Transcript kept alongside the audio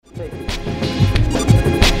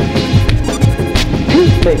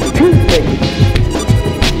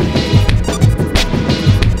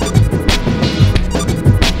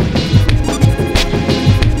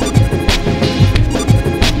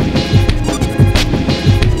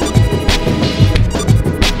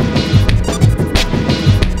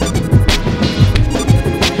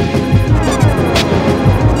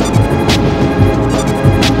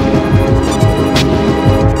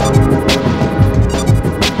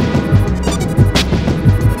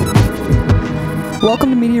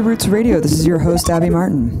Welcome to Media Roots Radio. This is your host, Abby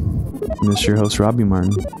Martin. And this is your host, Robbie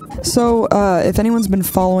Martin. So, if anyone's been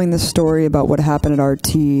following this story about what happened at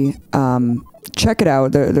RT, check it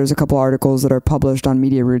out. There's a couple articles that are published on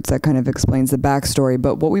Media Roots that kind of explains the backstory.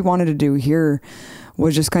 But what we wanted to do here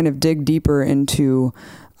was just kind of dig deeper into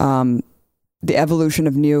the evolution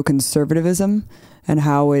of neoconservatism and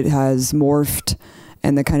how it has morphed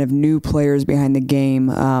and the kind of new players behind the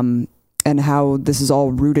game, and how this is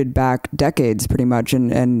all rooted back decades pretty much,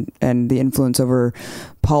 and the influence over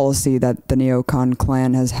policy that the neocon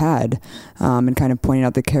clan has had, and kind of pointing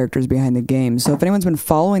out the characters behind the game. So if anyone's been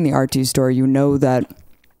following the RT story, you know that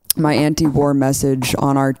my anti-war message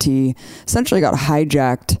on RT essentially got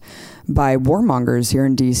hijacked by warmongers here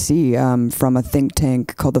in DC, from a think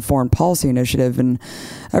tank called the Foreign Policy Initiative. And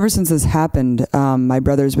ever since this happened, my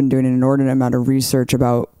brother's been doing an inordinate amount of research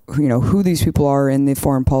about who these people are in the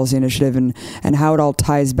Foreign Policy Initiative and how it all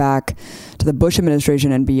ties back to the Bush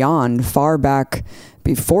administration and beyond, far back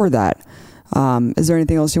before that. Is there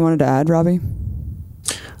anything else you wanted to add, Robbie?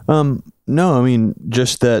 No, I mean,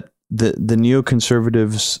 just that the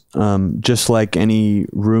neoconservatives, just like any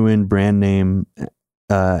ruined brand name,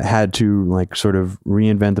 had to sort of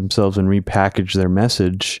reinvent themselves and repackage their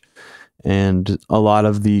message. And a lot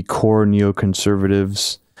of the core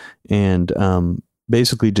neoconservatives and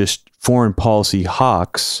basically just foreign policy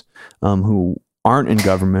hawks, who aren't in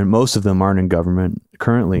government, most of them aren't in government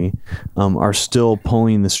currently, are still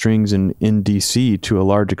pulling the strings in DC to a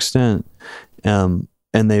large extent. And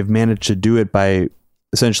they've managed to do it by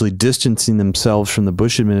essentially distancing themselves from the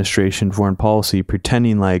Bush administration foreign policy,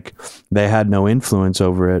 pretending like they had no influence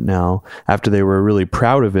over it now, after they were really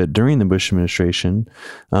proud of it during the Bush administration,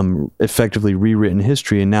 effectively rewritten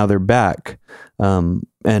history, and now they're back.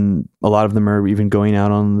 And a lot of them are even going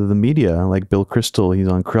out on the media, like Bill Kristol. He's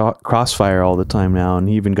on Crossfire all the time now, and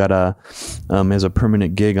he even got has a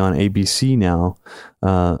permanent gig on ABC now.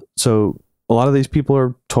 So a lot of these people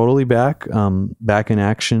are totally back in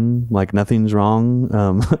action, like nothing's wrong.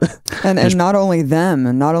 And not only them,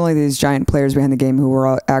 and not only these giant players behind the game who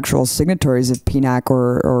were actual signatories of PNAC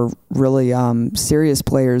or really serious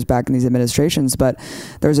players back in these administrations, but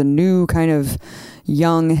there's a new kind of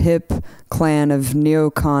young, hip clan of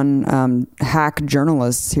neocon hack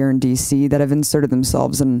journalists here in DC that have inserted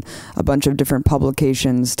themselves in a bunch of different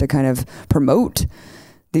publications to kind of promote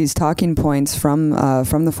these talking points from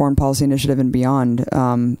the Foreign Policy Initiative and beyond.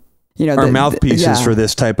 Our mouthpieces for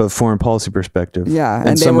this type of foreign policy perspective. Yeah,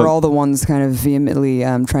 and they were all the ones kind of vehemently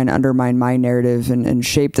trying to undermine my narrative and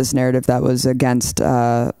shape this narrative that was against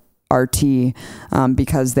RT,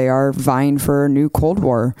 because they are vying for a new Cold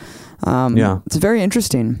War. It's very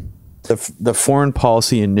interesting. The Foreign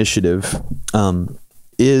Policy Initiative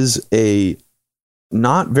is a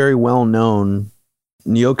not very well known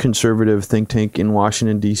neoconservative think tank in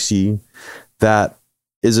Washington, D.C. that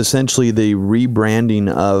is essentially the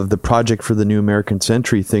rebranding of the Project for the New American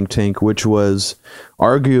Century think tank, which was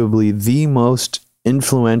arguably the most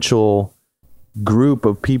influential group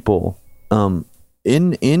of people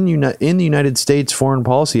in the United States foreign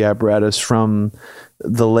policy apparatus from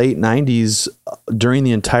the late 90s during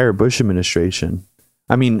the entire Bush administration.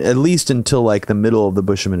 I mean, at least until the middle of the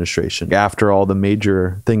Bush administration, after all the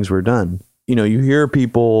major things were done. You hear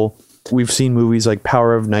people, we've seen movies like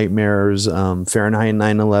Power of Nightmares, Fahrenheit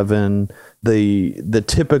 9/11, the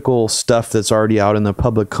typical stuff that's already out in the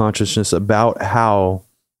public consciousness about how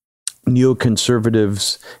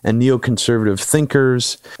neoconservatives and neoconservative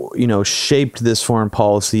thinkers, shaped this foreign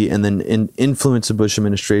policy and then influenced the Bush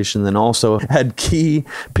administration, then also had key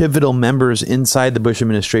pivotal members inside the Bush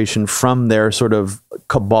administration from their sort of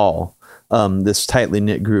cabal, this tightly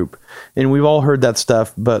knit group. And we've all heard that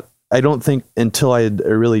stuff, but I don't think until I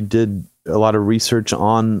really did a lot of research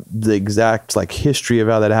on the exact history of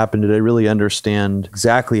how that happened did I really understand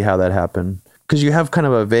exactly how that happened. Because you have kind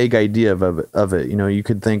of a vague idea of it. You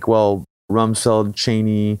could think, well, Rumsfeld,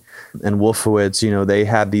 Cheney, and Wolfowitz, they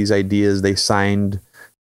had these ideas. They signed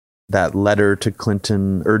that letter to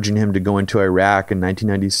Clinton urging him to go into Iraq in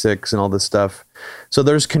 1996 and all this stuff. So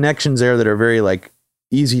there's connections there that are very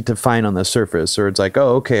easy to find on the surface. Or it's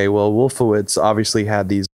oh, okay, well, Wolfowitz obviously had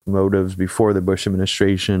these motives before the Bush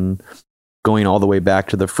administration, going all the way back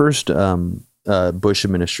to the first Bush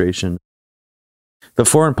administration. The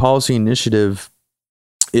foreign policy initiative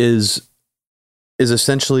is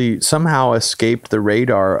essentially somehow escaped the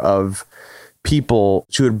radar of people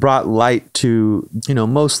who had brought light to,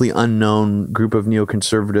 mostly unknown group of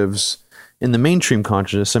neoconservatives in the mainstream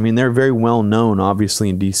consciousness. I mean, they're very well known, obviously,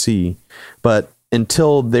 in DC, but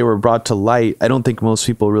until they were brought to light, I don't think most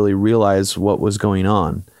people really realized what was going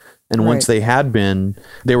on. And once they had been,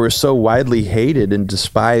 they were so widely hated and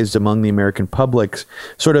despised among the American public,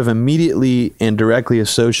 sort of immediately and directly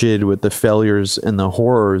associated with the failures and the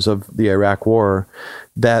horrors of the Iraq War,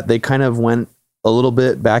 that they kind of went a little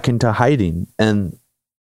bit back into hiding. And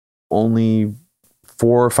only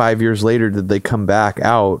 4 or 5 years later did they come back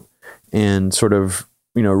out and sort of,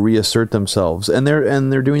 reassert themselves. And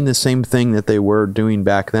they're doing the same thing that they were doing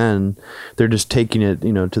back then. They're just taking it,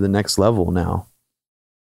 to the next level now.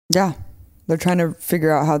 Yeah, they're trying to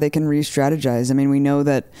figure out how they can re-strategize. I mean, we know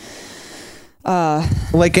that...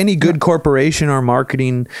 like any good corporation or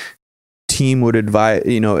marketing team would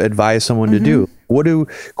advise someone to do. What do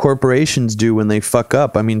corporations do when they fuck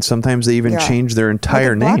up? I mean, sometimes they even change their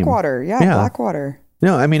entire name. Blackwater, Blackwater.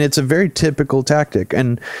 No, I mean, it's a very typical tactic.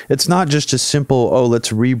 And it's not just a simple, let's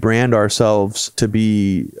rebrand ourselves to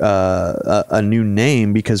be a new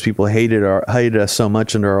name because people hated us so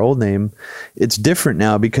much under our old name. It's different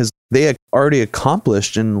now because they had already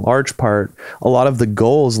accomplished, in large part, a lot of the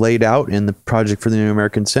goals laid out in the Project for the New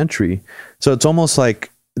American Century. So it's almost like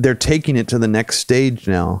they're taking it to the next stage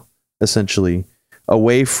now, essentially,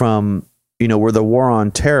 away from, where the war on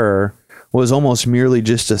terror was almost merely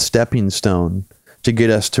just a stepping stone to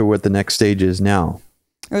get us to what the next stage is now.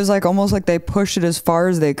 It was almost like they pushed it as far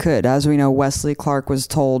as they could. As we know, Wesley Clark was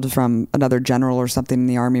told from another general or something in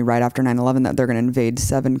the Army right after 9/11 that they're going to invade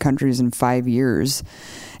 7 countries in 5 years.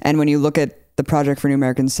 And when you look at the Project for New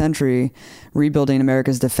American Century, Rebuilding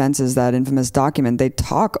America's Defenses, that infamous document, they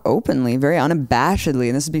talk openly, very unabashedly,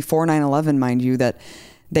 and this is before 9/11, mind you, that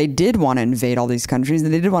they did want to invade all these countries.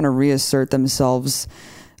 They did want to reassert themselves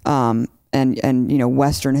and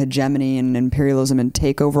Western hegemony and imperialism and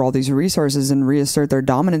take over all these resources and reassert their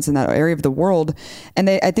dominance in that area of the world. And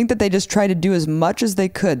I think that they just tried to do as much as they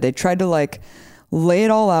could. They tried to lay it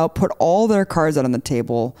all out, put all their cards out on the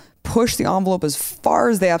table, push the envelope as far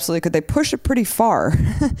as they absolutely could. They pushed it pretty far.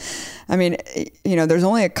 I mean, there's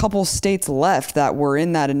only a couple states left that were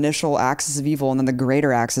in that initial axis of evil and then the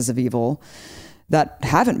greater axis of evil that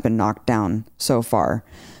haven't been knocked down so far.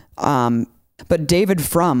 But David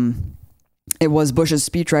Frum, it was Bush's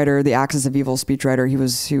speechwriter, the Axis of Evil speechwriter. He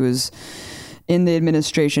was in the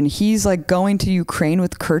administration. He's going to Ukraine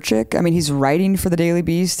with Kerchik. I mean, he's writing for the Daily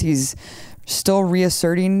Beast. He's still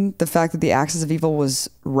reasserting the fact that the Axis of Evil was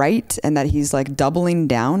right and that he's doubling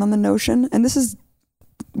down on the notion. And this is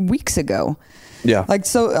weeks ago. Yeah.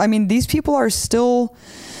 So, I mean, these people are still...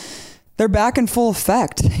 they're back in full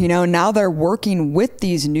effect. Now they're working with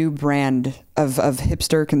these new brand of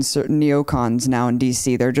hipster neocons now in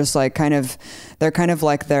DC. They're just they're kind of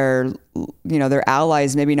like their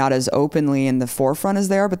allies, maybe not as openly in the forefront as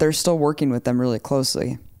they are, but they're still working with them really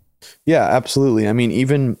closely. Yeah, absolutely. I mean,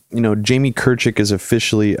 even, Jamie Kerchik is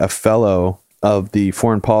officially a fellow of the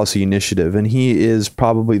Foreign Policy Initiative, and he is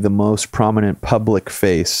probably the most prominent public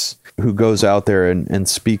face who goes out there and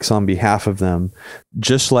speaks on behalf of them.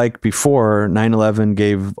 Just like before, 9/11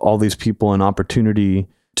 gave all these people an opportunity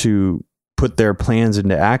to put their plans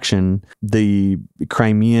into action. The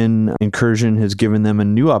Crimean incursion has given them a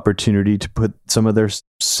new opportunity to put some of their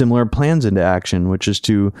similar plans into action, which is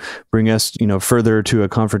to bring us, further to a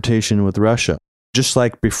confrontation with Russia. Just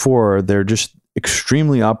like before, they're just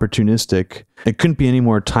extremely opportunistic. It couldn't be any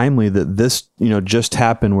more timely that this, just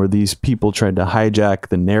happened, where these people tried to hijack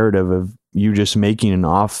the narrative of you just making an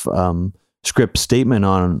off script statement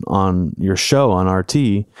on your show on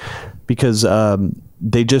RT, because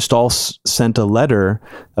they just all sent a letter,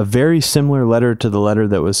 a very similar letter to the letter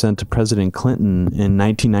that was sent to President Clinton in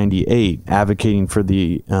 1998, advocating for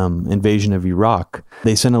the invasion of Iraq.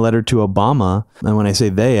 They sent a letter to Obama, and when I say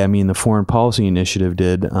they, I mean the Foreign Policy Initiative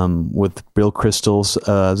did, with Bill Kristol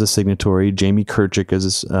as a signatory, Jamie Kerchik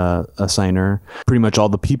as a signer, pretty much all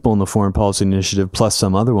the people in the Foreign Policy Initiative, plus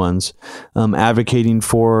some other ones, advocating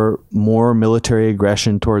for more military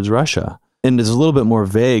aggression towards Russia. And it's a little bit more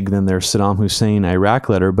vague than their Saddam Hussein Iraq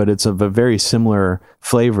letter, but it's of a very similar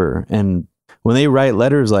flavor. And when they write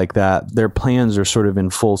letters like that, their plans are sort of in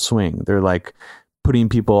full swing. They're putting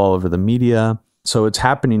people all over the media. So it's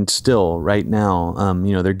happening still right now.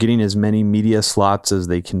 They're getting as many media slots as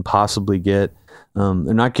they can possibly get.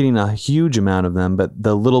 They're not getting a huge amount of them, but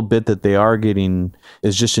the little bit that they are getting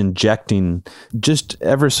is just injecting just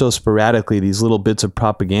ever so sporadically these little bits of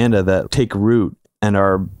propaganda that take root and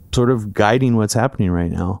are sort of guiding what's happening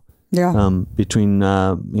right now. Yeah. Between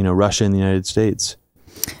Russia and the United States.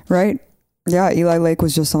 Right. Yeah, Eli Lake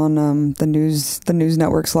was just on the news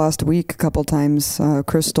networks last week a couple times.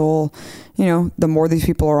 Kristol, the more these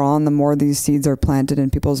people are on, the more these seeds are planted in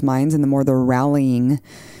people's minds, and the more the rallying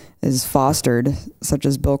is fostered, such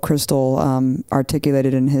as Bill Kristol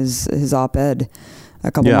articulated in his op-ed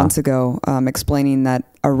a couple months ago, explaining that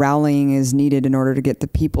a rallying is needed in order to get the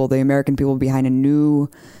American people, behind a new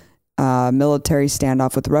military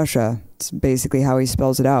standoff with Russia. It's basically how he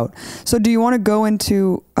spells it out. So do you want to go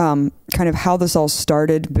into kind of how this all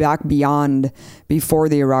started back before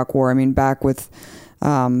the Iraq War? I mean, back with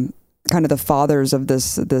kind of the fathers of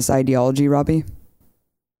this ideology, Robbie?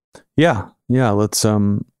 Yeah. Let's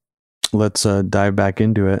dive back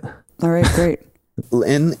into it. All right, great.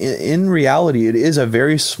 In reality, it is a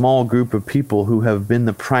very small group of people who have been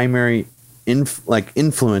the primary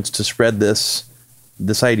influence to spread this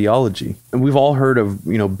ideology. And we've all heard of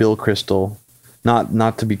Bill Kristol,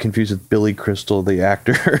 not to be confused with Billy Crystal, the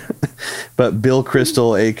actor, but Bill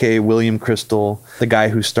Kristol, aka William Kristol, the guy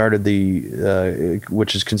who started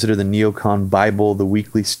which is considered the Neocon Bible, the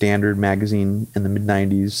Weekly Standard magazine in the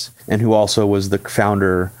mid-90s, and who also was the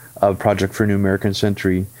founder of Project for a New American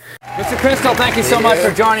Century. Mr. Kristol, thank you so much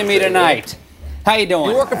for joining me tonight. How you doing?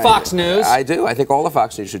 You work at Fox News. I do. I think all of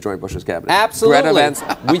Fox News should join Bush's cabinet. Absolutely.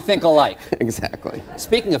 We think alike. Exactly.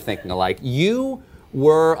 Speaking of thinking alike, you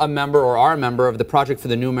were a member or are a member of the Project for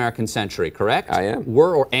the New American Century, correct? I am.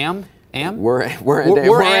 Were or am? We're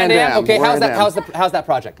and am. Okay, how's that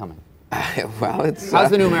project coming? Well, it's... How's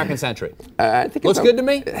the New American Century? I think looks good to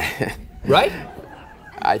me. Right?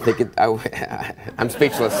 I think I'm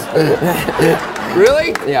speechless.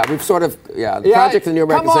 Really? Yeah, we've sort of, the Project for the New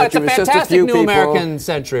American Century was just a few people. New American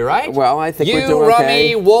Century, right? Well, I think we're you, doing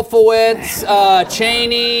okay. Rummy, Wolfowitz,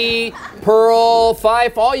 Cheney, Pearl,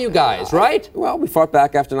 Fife, all you guys, right? Well, we fought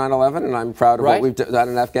back after 9/11, and I'm proud of what we've done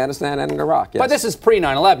in Afghanistan and in Iraq. Yes. But this is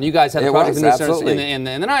pre-9/11. You guys had the Project for the New American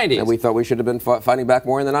in the 90s. And we thought we should have been fighting back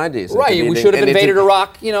more in the 90s. Right, we should have invaded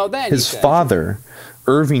Iraq, then. His father,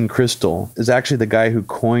 Irving Kristol, is actually the guy who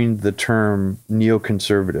coined the term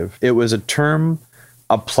neoconservative. It was a term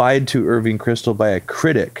applied to Irving Kristol by a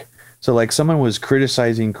critic. So someone was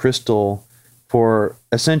criticizing Kristol for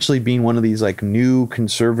essentially being one of these new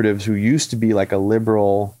conservatives who used to be a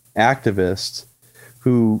liberal activist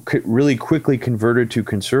who really quickly converted to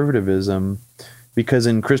conservatism because,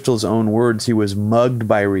 in Kristol's own words, he was mugged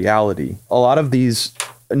by reality. A lot of these...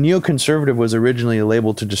 Neoconservative was originally a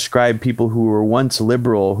label to describe people who were once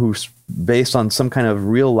liberal, who, based on some kind of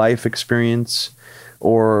real life experience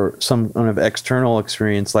or some kind of external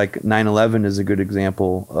experience, like 9/11 is a good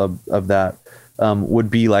example of that, would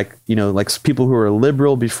be people who were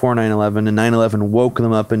liberal before 9/11 and 9/11 woke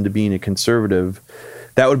them up into being a conservative.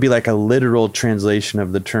 That would be a literal translation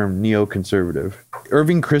of the term neoconservative.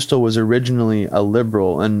 Irving Kristol was originally a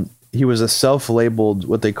liberal, and he was a self-labeled,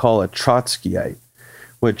 what they call a Trotskyite,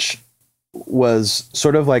 which was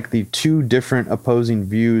sort of the two different opposing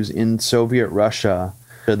views in Soviet Russia.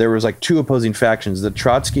 There was two opposing factions, the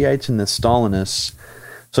Trotskyites and the Stalinists.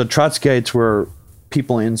 So Trotskyites were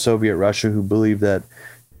people in Soviet Russia who believed that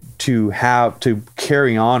to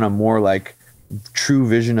carry on a more true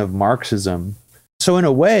vision of Marxism. So in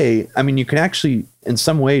a way, I mean, you can actually in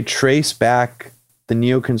some way trace back the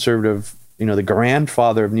neoconservative, the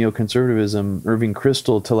grandfather of neoconservatism, Irving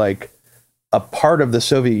Kristol, to a part of the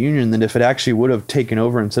Soviet Union that, if it actually would have taken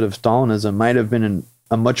over instead of Stalinism, might have been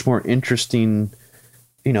a much more interesting,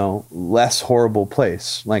 less horrible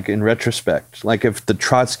place, in retrospect. If the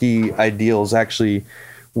Trotsky ideals actually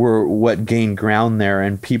were what gained ground there,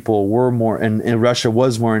 and people were more, and Russia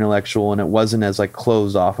was more intellectual, and it wasn't as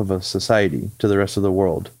closed off of a society to the rest of the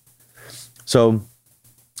world. So,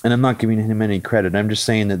 and I'm not giving him any credit. I'm just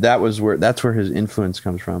saying that's where his influence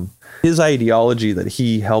comes from. His ideology that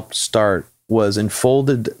he helped start was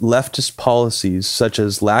enfolded leftist policies such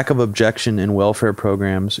as lack of objection in welfare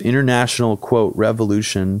programs, international, quote,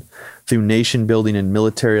 revolution through nation building and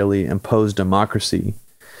militarily imposed democracy,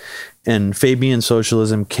 and Fabian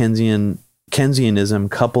socialism,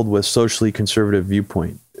 Keynesianism coupled with socially conservative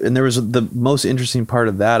viewpoint. And there was the most interesting part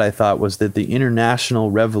of that, I thought, was that the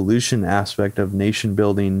international revolution aspect of nation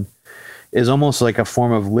building is almost like a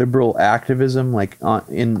form of liberal activism,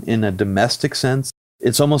 in a domestic sense.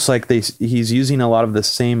 It's almost like he's using a lot of the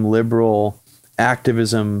same liberal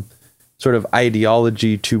activism sort of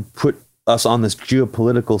ideology to put us on this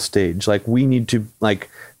geopolitical stage. Like we need to, like,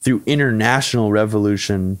 through international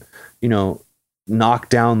revolution, you know, knock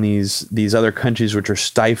down these other countries which are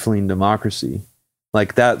stifling democracy.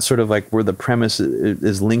 Like that sort of like where the premise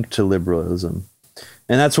is linked to liberalism.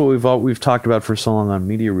 And that's what we've talked about for so long on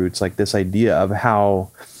Media Roots, like this idea of how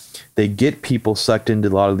they get people sucked into a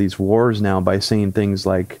lot of these wars now by saying things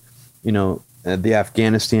like, you know, the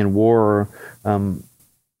Afghanistan war,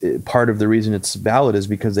 part of the reason it's valid is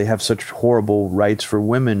because they have such horrible rights for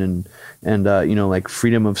women and you know, like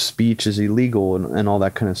freedom of speech is illegal and all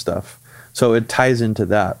that kind of stuff. So it ties into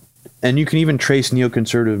that. And you can even trace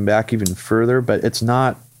neoconservatism back even further, but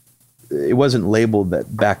it wasn't labeled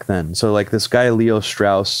that back then. So like this guy, Leo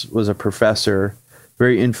Strauss, was a professor,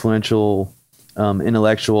 very influential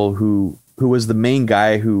intellectual who was the main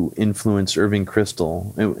guy who influenced Irving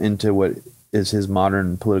Kristol into what is his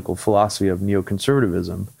modern political philosophy of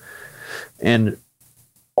neoconservatism. And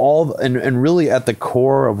really at the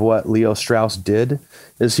core of what Leo Strauss did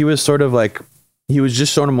is he was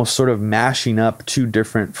just almost sort of mashing up two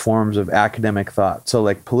different forms of academic thought. So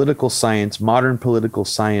like political science, modern political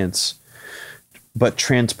science, but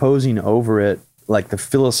transposing over it like the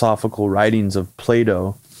philosophical writings of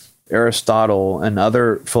Plato, Aristotle, and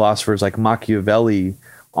other philosophers like Machiavelli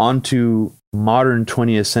onto modern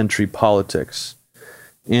 20th century politics.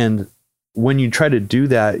 And when you try to do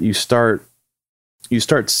that, you start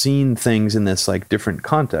seeing things in this like different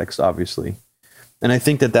context, obviously. And I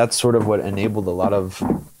think that that's sort of what enabled a lot of,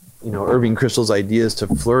 you know, Irving Kristol's ideas to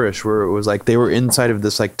flourish, where it was like they were inside of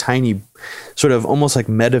this like tiny sort of almost like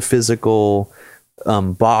metaphysical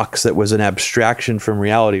box that was an abstraction from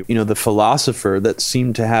reality. You know, the philosopher that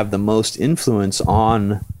seemed to have the most influence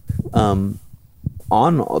on the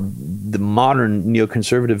modern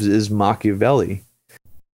neoconservatives is Machiavelli.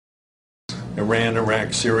 Iran,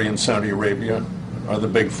 Iraq, Syria, and Saudi Arabia are the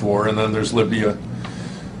big four, and then there's Libya.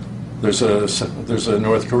 There's a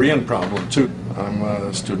North Korean problem too. I'm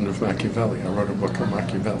a student of Machiavelli. I wrote a book on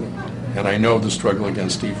Machiavelli, and I know the struggle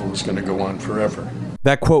against evil is going to go on forever.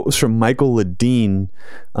 That quote was from Michael Ledeen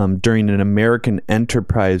during an American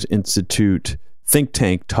Enterprise Institute think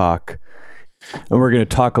tank talk. And we're going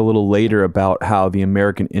to talk a little later about how the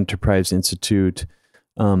American Enterprise Institute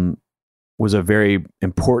was a very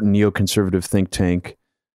important neoconservative think tank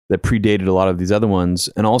that predated a lot of these other ones.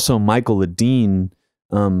 And also Michael Ledeen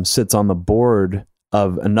sits on the board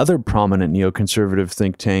of another prominent neoconservative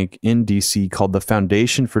think tank in DC called the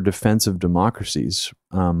Foundation for Defense of Democracies.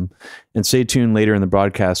 And stay tuned later in the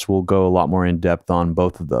broadcast, we'll go a lot more in depth on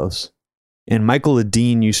both of those. And Michael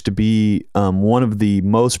Ledeen used to be one of the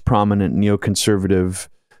most prominent neoconservative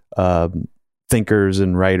thinkers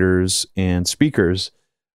and writers and speakers.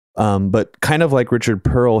 But kind of like Richard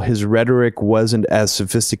Pearl, his rhetoric wasn't as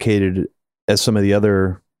sophisticated as some of the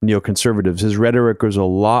other neoconservatives. His rhetoric was a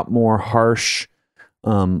lot more harsh,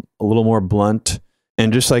 a little more blunt.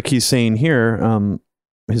 And just like he's saying here,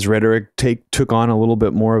 his rhetoric took on a little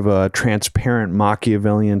bit more of a transparent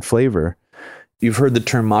Machiavellian flavor. You've heard the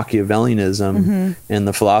term Machiavellianism and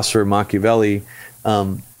the philosopher Machiavelli.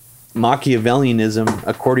 Machiavellianism,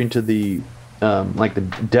 according to the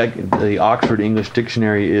Oxford English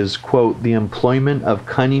Dictionary, is, quote, the employment of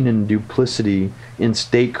cunning and duplicity in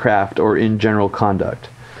statecraft or in general conduct.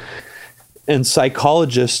 And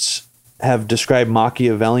psychologists have described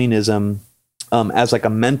Machiavellianism as like a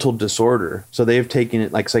mental disorder. So they've taken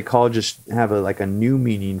it, like psychologists have a new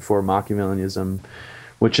meaning for Machiavellianism,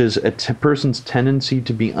 which is a person's tendency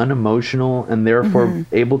to be unemotional and therefore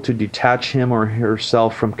able to detach him or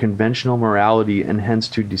herself from conventional morality and hence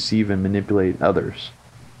to deceive and manipulate others.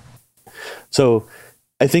 So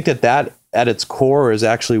I think that at its core is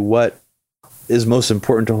actually what is most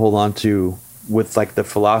important to hold on to with like the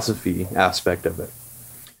philosophy aspect of it.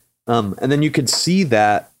 And then you could see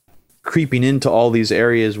that creeping into all these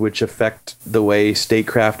areas which affect the way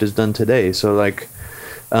statecraft is done today. So like,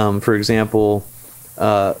 for example,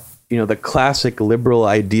 the classic liberal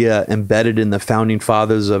idea embedded in the founding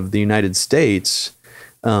fathers of the United States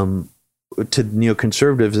to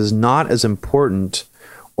neoconservatives is not as important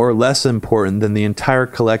or less important than the entire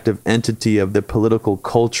collective entity of the political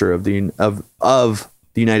culture of the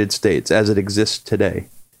United States as it exists today.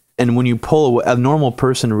 And when you pull a normal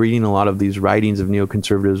person reading a lot of these writings of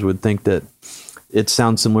neoconservatives would think that it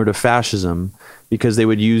sounds similar to fascism, because they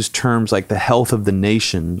would use terms like the health of the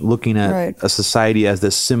nation, looking at a society as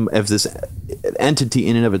this entity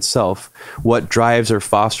in and of itself, what drives or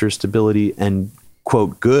fosters stability and,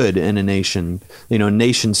 quote, good in a nation,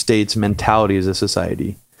 nation states mentality as a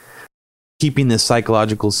society. Keeping this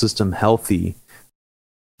psychological system healthy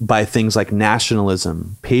by things like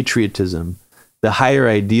nationalism, patriotism, the higher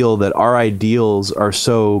ideal that our ideals are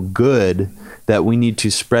so good that we need to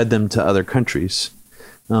spread them to other countries,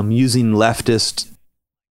 using leftist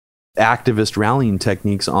activist rallying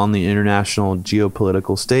techniques on the international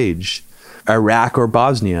geopolitical stage. Iraq or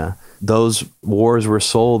Bosnia, those wars were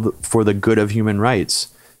sold for the good of human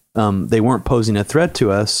rights. They weren't posing a threat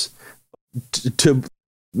to us to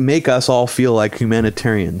make us all feel like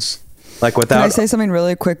humanitarians. Like without. Can I say something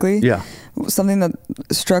really quickly? Yeah. Something that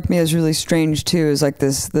struck me as really strange too is like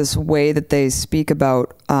this way that they speak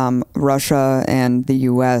about Russia and the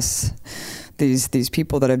U.S. These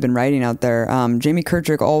people that have been writing out there. Jamie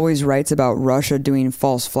Kirchick always writes about Russia doing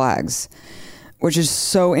false flags, which is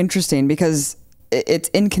so interesting because it's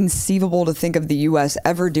inconceivable to think of the U.S.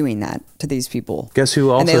 ever doing that to these people. Guess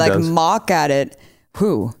who also does? And they does? Mock at it.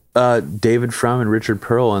 Who? David Frum and Richard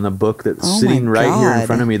Pearl in the book that's sitting right here in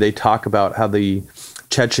front of me. They talk about how the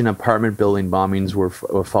Chechen apartment building bombings were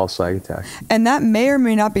a false flag attack. And that may or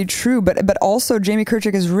may not be true, but also Jamie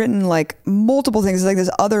Kirchick has written like multiple things. It's like this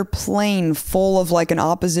other plane full of like an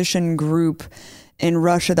opposition group in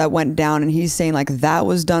Russia that went down, and he's saying like that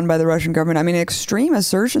was done by the Russian government. I mean, extreme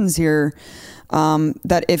assertions here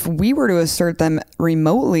that if we were to assert them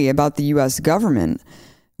remotely about the U.S. government,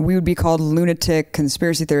 we would be called lunatic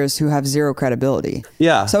conspiracy theorists who have zero credibility.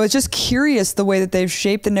 Yeah. So it's just curious the way that they've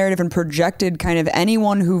shaped the narrative and projected kind of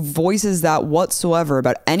anyone who voices that whatsoever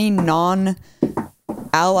about any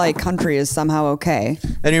non-ally country is somehow okay.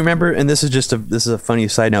 And you remember, and this is a funny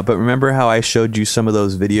side note, but remember how I showed you some of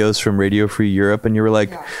those videos from Radio Free Europe and you were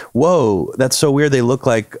like, whoa, that's so weird. They look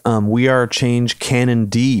like We Are Change Canon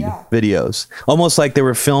D videos. Almost like they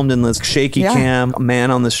were filmed in this shaky cam,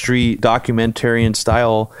 man on the street, documentarian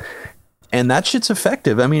style. And that shit's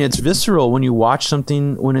effective. I mean, it's visceral when you watch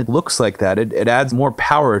something when it looks like that. It adds more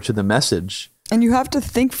power to the message. And you have to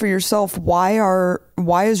think for yourself, why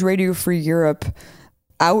is Radio Free Europe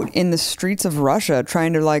out in the streets of Russia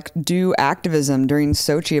trying to like do activism during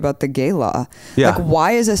Sochi about the gay law? Yeah. Like,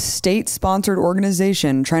 why is a state-sponsored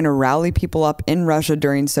organization trying to rally people up in Russia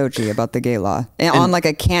during Sochi about the gay law and on like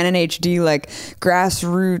a Canon HD, like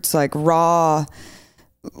grassroots, like raw,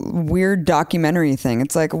 weird documentary thing?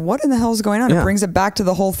 It's like, what in the hell is going on? It brings it back to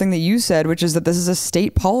the whole thing that you said, which is that this is a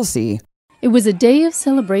state policy. It was a day of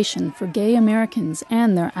celebration for gay Americans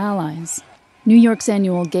and their allies. New York's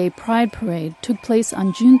annual Gay Pride Parade took place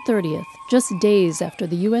on June 30th, just days after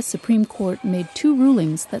the U.S. Supreme Court made 2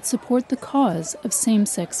 rulings that support the cause of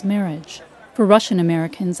same-sex marriage. For Russian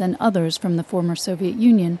Americans and others from the former Soviet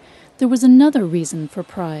Union, there was another reason for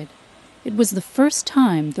pride. It was the first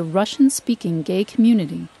time the Russian-speaking gay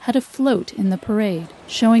community had a float in the parade,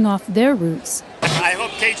 showing off their roots. I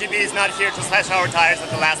hope KGB is not here to slash our tires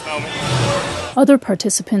at the last moment. Other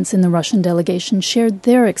participants in the Russian delegation shared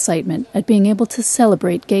their excitement at being able to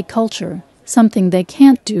celebrate gay culture, something they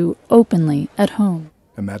can't do openly at home.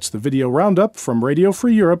 And that's the video roundup from Radio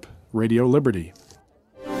Free Europe, Radio Liberty.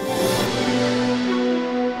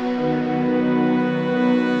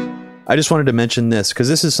 I just wanted to mention this because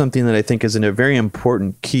this is something that I think is a very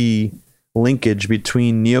important key linkage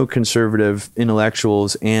between neoconservative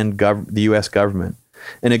intellectuals and the U.S. government.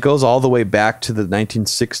 And it goes all the way back to the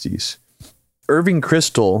 1960s. Irving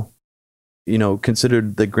Kristol,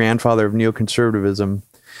 considered the grandfather of neoconservatism,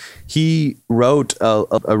 he wrote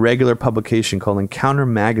a regular publication called Encounter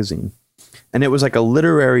Magazine. And it was like a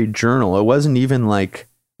literary journal. It wasn't even like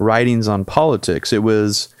writings on politics. It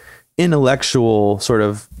was intellectual sort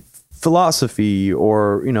of philosophy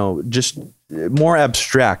or, just more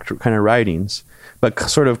abstract kind of writings, but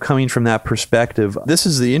sort of coming from that perspective. This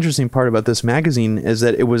is the interesting part about this magazine is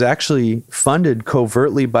that it was actually funded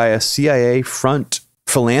covertly by a CIA front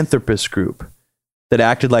philanthropist group that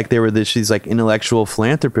acted like they were these like intellectual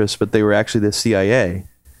philanthropists, but they were actually the CIA.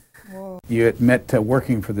 Whoa. You admit to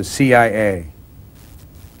working for the CIA.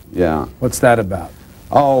 Yeah. What's that about?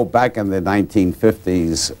 Oh, back in the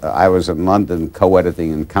 1950s, I was in London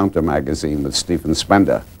co-editing Encounter Magazine with Stephen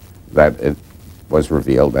Spender. That it was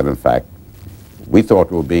revealed that, in fact, we thought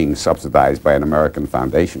we were being subsidized by an American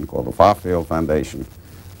foundation called the Farfield Foundation.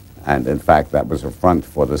 And, in fact, that was a front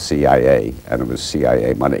for the CIA, and it was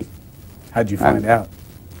CIA money. How'd you find out?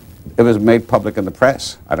 It was made public in the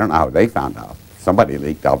press. I don't know how they found out. Somebody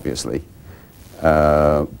leaked, obviously.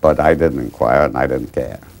 But I didn't inquire, and I didn't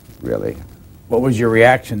care, really. What was your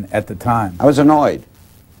reaction at the time? I was annoyed.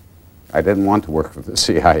 I didn't want to work for the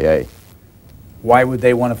CIA. Why would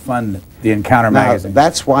they want to fund the Encounter Magazine?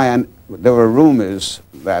 That's why there were rumors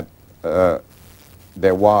that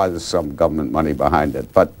there was some government money behind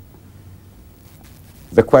it. But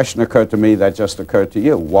the question occurred to me that just occurred to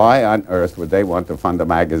you. Why on earth would they want to fund a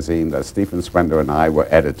magazine that Stephen Spender and I were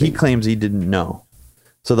editing? He claims he didn't know.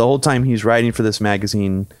 So the whole time he's writing for this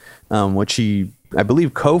magazine, which he, I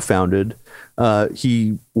believe, co-founded,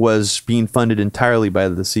 he was being funded entirely by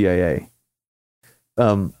the CIA.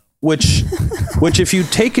 Which if you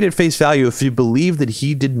take it at face value, if you believe that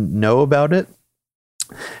he didn't know about it,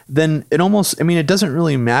 then it almost, I mean, it doesn't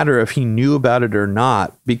really matter if he knew about it or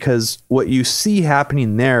not, because what you see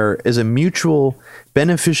happening there is a mutual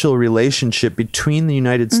beneficial relationship between the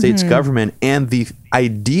United States government and the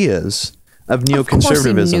ideas of neoconservatism. Of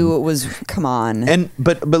course he knew it was, come on.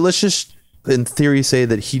 But let's just, in theory, say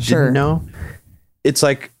that he didn't know. It's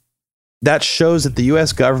like, that shows that the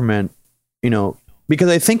U.S. government, because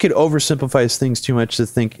I think it oversimplifies things too much to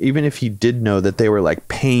think, even if he did know, that they were like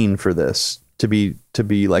paying for this to be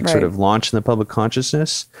like sort of launched in the public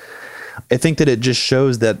consciousness. I think that it just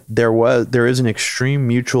shows that there is an extreme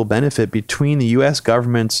mutual benefit between the U.S.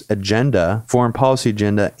 government's agenda, foreign policy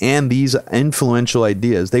agenda, and these influential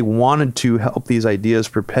ideas. They wanted to help these ideas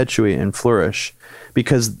perpetuate and flourish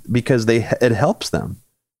because it helps them.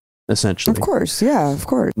 Essentially. Of course, yeah, of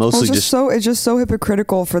course. Mostly it's just so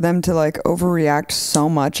hypocritical for them to like overreact so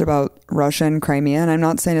much about Russia and Crimea. And I'm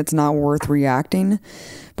not saying it's not worth reacting,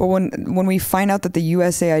 but when we find out that the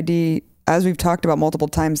USAID, as we've talked about multiple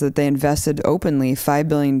times, that they invested openly $5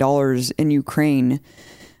 billion in Ukraine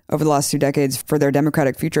over the last 2 decades for their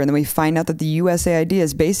democratic future, and then we find out that the USAID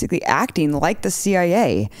is basically acting like the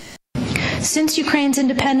CIA. Since Ukraine's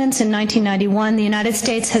independence in 1991, the United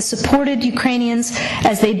States has supported Ukrainians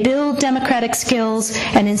as they build democratic skills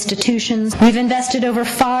and institutions. We've invested over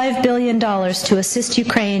 $5 billion to assist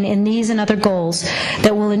Ukraine in these and other goals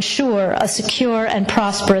that will ensure a secure and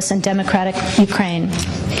prosperous and democratic Ukraine.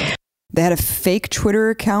 They had a fake Twitter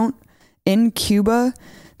account in Cuba.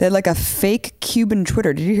 They had like a fake Cuban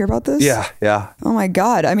Twitter. Did you hear about this? Yeah. Oh my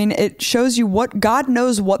God. I mean, it shows you what God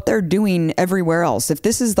knows what they're doing everywhere else. If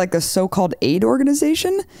this is like a so-called aid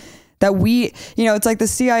organization that it's like the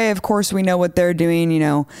CIA, of course, we know what they're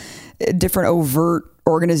doing, different overt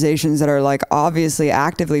organizations that are like obviously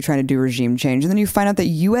actively trying to do regime change. And then you find out that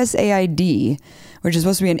USAID, which is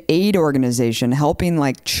supposed to be an aid organization helping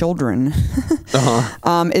like children,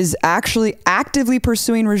 is actually actively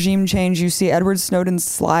pursuing regime change. You see Edward Snowden's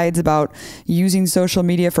slides about using social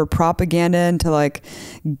media for propaganda and to like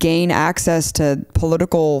gain access to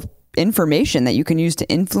political information that you can use to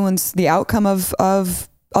influence the outcome of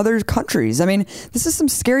other countries. I mean, this is some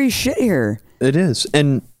scary shit here. It is.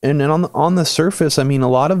 And on the surface, I mean, a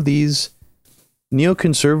lot of these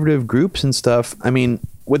neoconservative groups and stuff, I mean,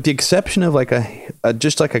 with the exception of like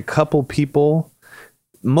just like a couple people,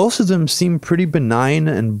 most of them seem pretty benign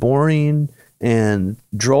and boring and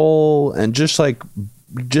droll and just like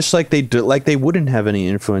they wouldn't have any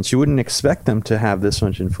influence. You wouldn't expect them to have this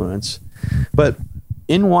much influence. But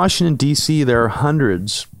in Washington, D.C., there are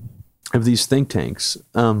hundreds of these think tanks.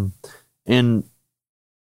 Irving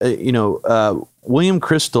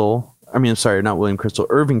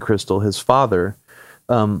Kristol, his father,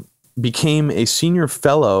 became a senior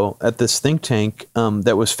fellow at this think tank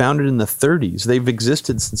that was founded in the 30s. They've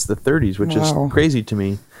existed since the 30s, which is crazy to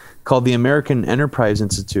me, called the American Enterprise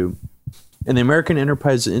Institute. And the American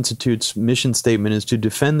Enterprise Institute's mission statement is to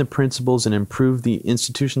defend the principles and improve the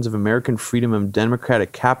institutions of American freedom and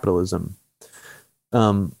democratic capitalism.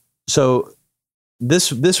 So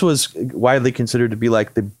this was widely considered to be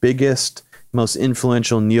like the biggest, most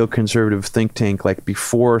influential neoconservative think tank, like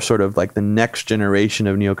before sort of like the next generation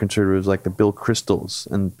of neoconservatives, like the Bill Kristols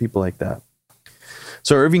and people like that.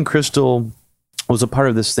 So Irving Kristol was a part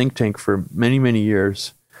of this think tank for many, many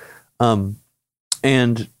years. And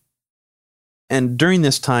during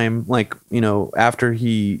this time, like, after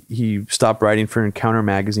he stopped writing for Encounter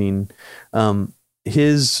magazine,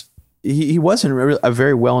 he wasn't a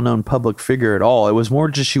very well-known public figure at all. It was more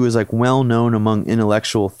just he was like well-known among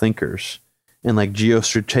intellectual thinkers and like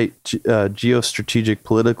geostrategic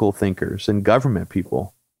political thinkers and government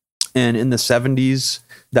people. And in the 70s,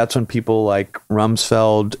 that's when people like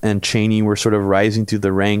Rumsfeld and Cheney were sort of rising through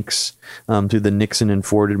the ranks through the Nixon and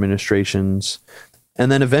Ford administrations.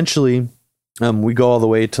 And then eventually we go all the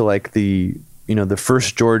way to like the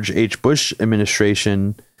first George H. Bush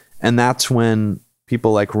administration. And that's when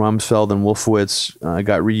people like Rumsfeld and Wolfowitz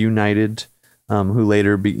got reunited, who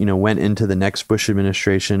later went into the next Bush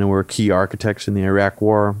administration and were key architects in the Iraq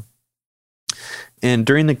War. And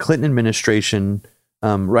during the Clinton administration,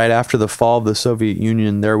 right after the fall of the Soviet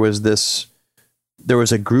Union, there was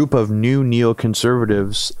a group of new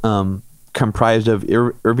neoconservatives comprised of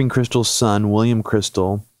Irving Kristol's son, William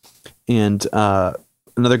Kristol, and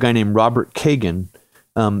another guy named Robert Kagan.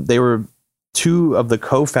 They were two of the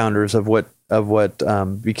co-founders of what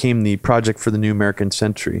became the Project for the New American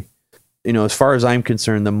Century. You know, as far as I'm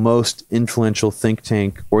concerned, the most influential think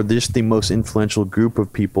tank, or just the most influential group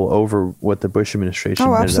of people over what the Bush administration.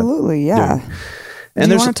 Oh, absolutely, yeah. doing. And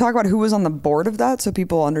do you want to talk about who was on the board of that so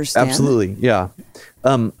people understand? Absolutely, yeah.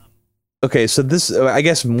 Okay, so this, I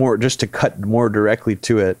guess, more just to cut more directly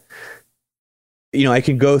to it. You know, I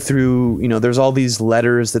can go through, you know, there's all these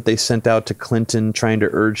letters that they sent out to Clinton trying to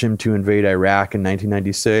urge him to invade Iraq in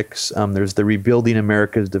 1996. There's the Rebuilding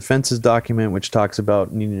America's Defenses document, which talks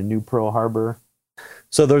about needing a new Pearl Harbor.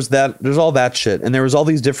 So there's all that shit. And there was all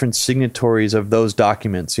these different signatories of those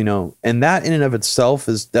documents, you know, and that in and of itself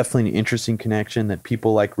is definitely an interesting connection that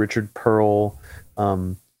people like Richard Pearl,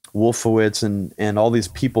 Wolfowitz, and all these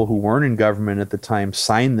people who weren't in government at the time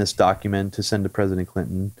signed this document to send to President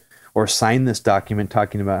Clinton, or sign this document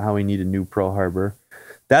talking about how we need a new Pearl Harbor.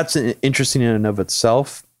 That's interesting in and of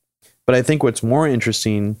itself. But I think what's more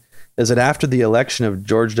interesting is that after the election of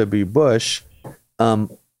George W. Bush,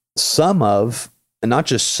 some of, and not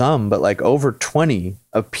just some, but like over 20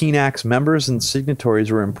 of PNAC's members and signatories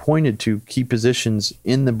were appointed to key positions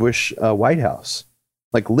in the Bush White House,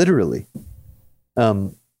 like literally.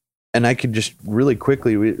 And I could just really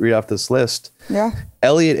quickly read off this list. Yeah.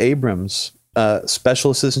 Elliot Abrams,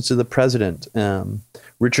 Special Assistant to the President,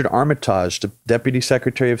 Richard Armitage, Deputy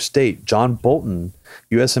Secretary of State, John Bolton,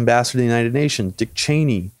 U.S. Ambassador to the United Nations, Dick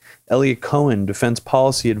Cheney, Elliot Cohen, Defense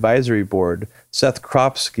Policy Advisory Board, Seth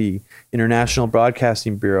Kropsky, International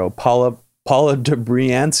Broadcasting Bureau, Paula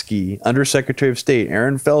Dobriansky, Undersecretary of State,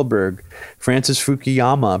 Aaron Feldberg, Francis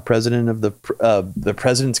Fukuyama, President of the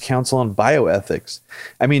President's Council on Bioethics.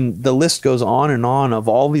 I mean, the list goes on and on of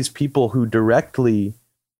all these people who directly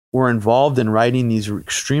were involved in writing these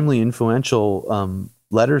extremely influential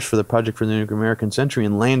letters for the Project for the New American Century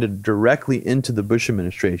and landed directly into the Bush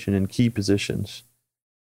administration in key positions.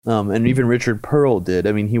 And even Richard Pearl did.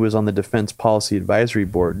 I mean, he was on the Defense Policy Advisory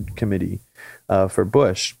Board committee for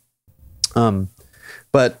Bush.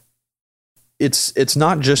 But it's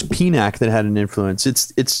not just PNAC that had an influence.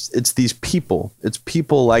 It's these people. It's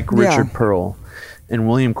people like Richard Pearl and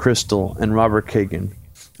William Kristol and Robert Kagan.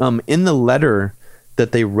 In the letter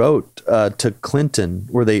that they wrote to Clinton,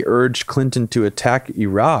 where they urged Clinton to attack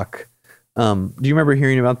Iraq. Do you remember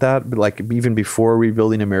hearing about that? But like even before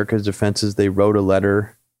Rebuilding America's Defenses, they wrote a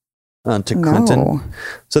letter to Clinton. No.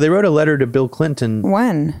 So they wrote a letter to Bill Clinton.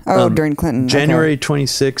 When? Oh, during Clinton. January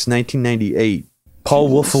 26, 1998. Paul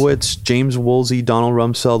Wolfowitz, James Woolsey, Donald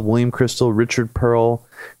Rumsfeld, William Kristol, Richard Pearl,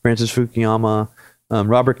 Francis Fukuyama,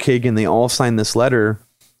 Robert Kagan, they all signed this letter.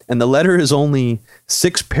 And the letter is only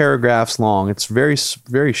 6 paragraphs long. It's very,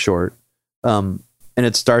 very short. And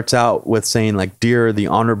it starts out with saying, like, "Dear the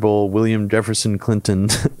Honorable William Jefferson Clinton."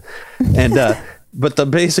 And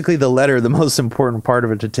but basically the letter, the most important part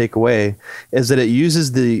of it to take away is that it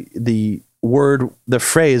uses the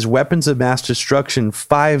phrase "weapons of mass destruction"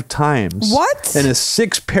 5 times. What? In a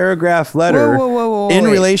 6-paragraph letter whoa, in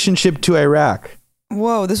relationship to Iraq.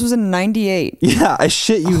 Whoa, this was in 98. Yeah, I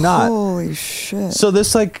shit you not. Holy shit. So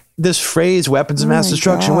this phrase, weapons of mass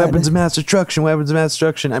destruction, weapons of mass destruction, weapons of mass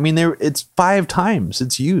destruction. I mean, it's 5 times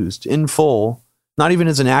it's used in full, not even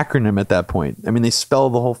as an acronym at that point. I mean, they spell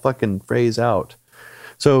the whole fucking phrase out.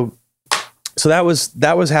 So that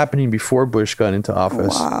was happening before Bush got into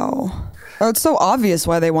office. Wow. Oh, it's so obvious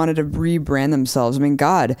why they wanted to rebrand themselves. I mean,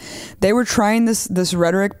 God, they were trying this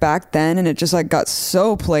rhetoric back then, and it just like got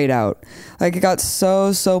so played out. Like it got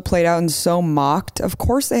so played out and so mocked. Of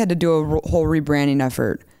course, they had to do a whole rebranding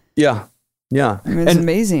effort. Yeah. Yeah. I mean, it's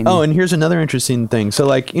amazing. Oh, and here's another interesting thing. So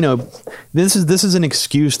like, you know, this is an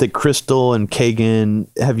excuse that Kristol and Kagan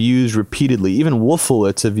have used repeatedly. Even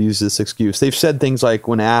Wolfowitz have used this excuse. They've said things like,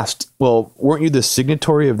 when asked, well, weren't you the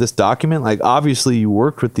signatory of this document? Like, obviously you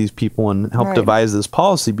worked with these people and helped devise this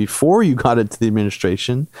policy before you got into the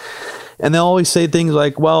administration. And they'll always say things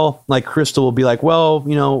like, well, like Kristol will be like, well,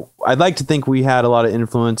 you know, I'd like to think we had a lot of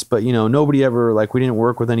influence, but, you know, nobody ever, like, we didn't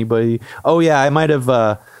work with anybody. Oh yeah, I might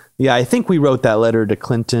have, yeah, I think we wrote that letter to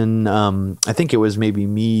Clinton. I think it was maybe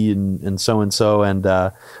me and so, and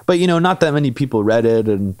but you know, not that many people read it,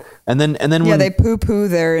 and then when, they poo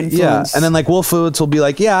their influence. Yeah, and then like Wolfowitz will be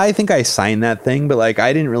like, yeah, I think I signed that thing, but like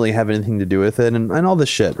I didn't really have anything to do with it, and all this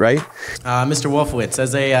shit, right? Mr. Wolfowitz,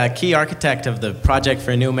 as a key architect of the Project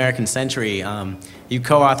for a New American Century, you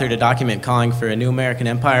co-authored a document calling for a new American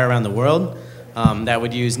empire around the world that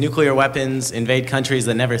would use nuclear weapons, invade countries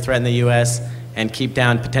that never threaten the U.S., and keep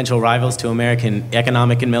down potential rivals to American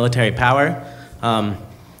economic and military power.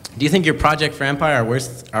 Do you think your project for empire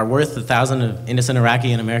are worth 1,000 of innocent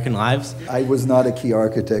Iraqi and American lives? I was not a key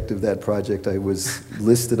architect of that project. I was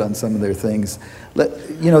listed on some of their things.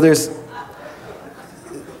 There's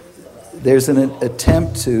an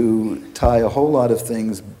attempt to tie a whole lot of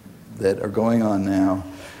things that are going on now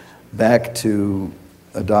back to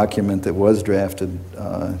a document that was drafted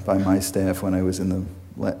by my staff when I was in the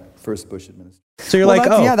first Bush administration. So you're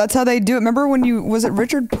yeah, that's how they do it. Remember when was it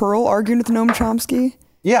Richard Pearl arguing with Noam Chomsky?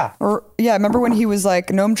 Yeah. Remember when he was like,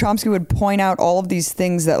 Noam Chomsky would point out all of these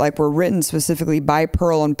things that like were written specifically by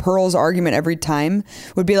Pearl, and Pearl's argument every time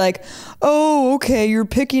would be like, oh, okay, you're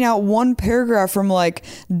picking out one paragraph from like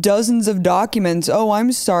dozens of documents. Oh,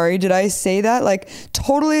 I'm sorry. Did I say that? Like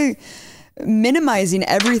totally minimizing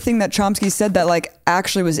everything that Chomsky said that like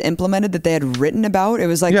actually was implemented, that they had written about. It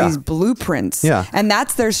was like these blueprints. Yeah. And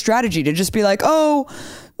that's their strategy, to just be like,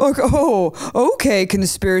 okay,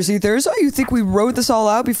 conspiracy theorists. Oh, you think we wrote this all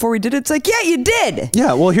out before we did it? It's like, yeah, you did.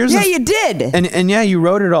 Yeah, well, you did. And yeah, you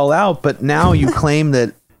wrote it all out, but now you claim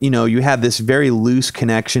that, you had this very loose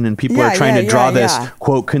connection and people are trying to draw this,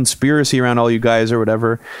 quote, conspiracy around all you guys or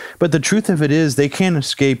whatever. But the truth of it is they can't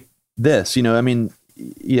escape this, you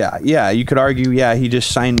could argue, he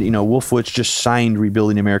just signed, Wolfowitz just signed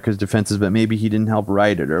Rebuilding America's Defenses, but maybe he didn't help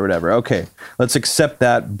write it or whatever. Okay, let's accept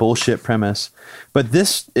that bullshit premise. But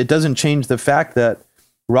it doesn't change the fact that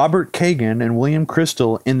Robert Kagan and William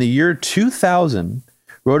Kristol in the year 2000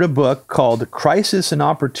 wrote a book called Crisis and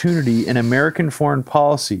Opportunity in American Foreign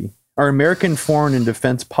Policy, or American Foreign and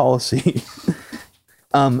Defense Policy.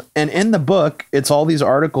 And in the book, it's all these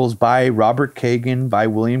articles by Robert Kagan, by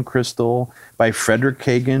William Kristol, by Frederick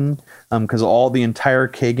Kagan, because the entire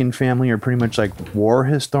Kagan family are pretty much like war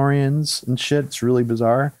historians and shit. It's really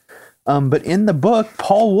bizarre. But in the book,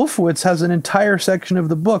 Paul Wolfowitz has an entire section of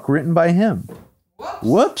the book written by him.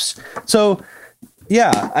 Whoops. So,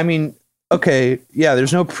 there's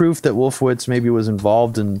no proof that Wolfowitz maybe was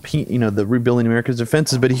involved in, the Rebuilding America's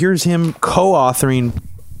Defenses, but here's him co-authoring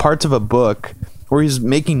parts of a book where he's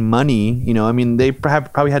making money. They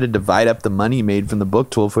probably had to divide up the money made from the book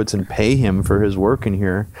to Wolfowitz and pay him for his work in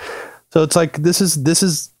here. So it's like,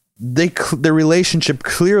 their relationship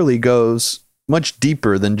clearly goes much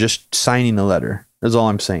deeper than just signing the letter, is all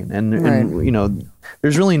I'm saying. And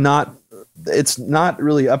there's really it's not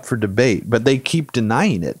really up for debate, but they keep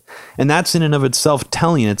denying it. And that's in and of itself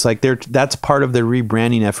telling. It's like that's part of their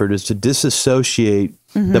rebranding effort, is to disassociate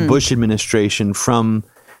the Bush administration from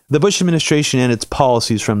the Bush administration and its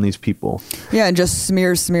policies from these people. Yeah, and just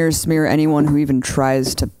smear anyone who even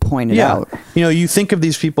tries to point it out. You think of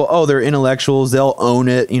these people, they're intellectuals, they'll own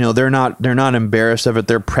it, they're not embarrassed of it,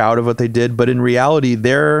 they're proud of what they did, but in reality,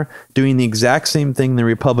 they're doing the exact same thing the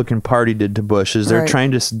Republican Party did to Bush, is they're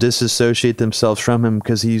trying to disassociate themselves from him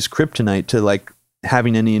because he's kryptonite to like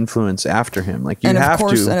having any influence after him. Like and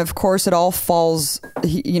of course it all falls,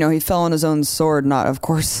 he fell on his own sword,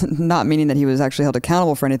 not meaning that he was actually held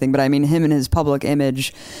accountable for anything, but I mean him and his public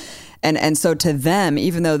image. And so to them,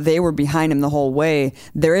 even though they were behind him the whole way,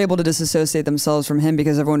 they're able to disassociate themselves from him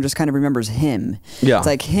because everyone just kind of remembers him. Yeah. It's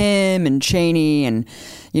like him and Cheney and,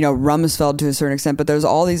 Rumsfeld to a certain extent, but there's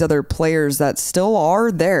all these other players that still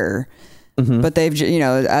are there. Mm-hmm. But they've,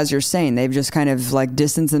 as you're saying, they've just kind of like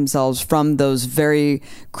distanced themselves from those very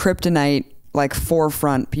kryptonite, like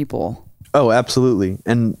forefront people. Oh, absolutely.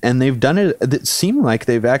 And they've done it. It seemed like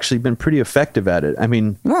they've actually been pretty effective at it. I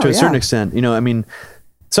mean, to a certain extent,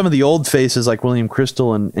 some of the old faces like William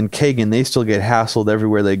Kristol and Kagan, they still get hassled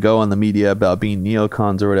everywhere they go on the media about being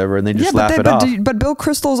neocons or whatever, and they just laugh it off. But Bill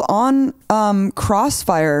Kristol's on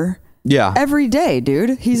Crossfire every day,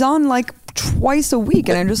 dude. He's on like twice a week,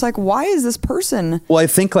 and I'm just like, why is this person? Well, I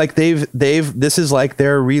think like this is like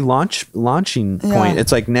their launching point.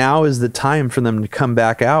 It's like now is the time for them to come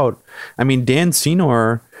back out. I mean, Dan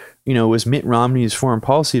Senor, was Mitt Romney's foreign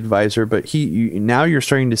policy advisor, but now you're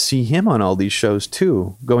starting to see him on all these shows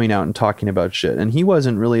too, going out and talking about shit. And he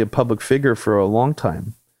wasn't really a public figure for a long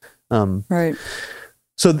time. Right.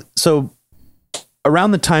 So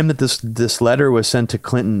around the time that this letter was sent to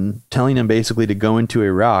Clinton, telling him basically to go into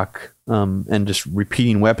Iraq, and just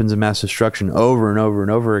repeating weapons of mass destruction over and over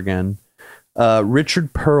and over again,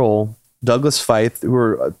 Richard Pearl, Douglas Feith, who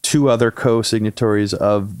were two other co-signatories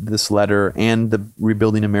of this letter and the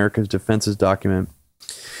Rebuilding America's Defenses document,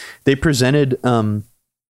 they presented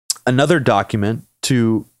another document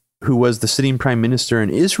to who was the sitting prime minister in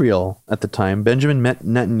Israel at the time, Benjamin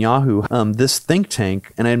Netanyahu, this think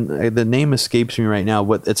tank, and the name escapes me right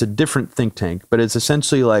now. It's a different think tank, but it's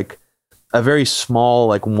essentially like a very small,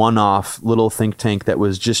 like one-off little think tank that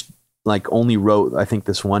was just like only wrote, I think,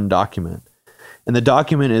 this one document. And the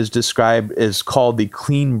document is called the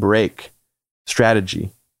Clean Break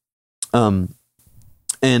Strategy. And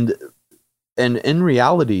in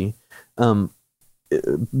reality,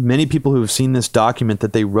 many people who have seen this document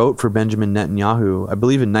that they wrote for Benjamin Netanyahu, I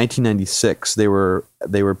believe in 1996, they were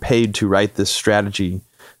paid to write this strategy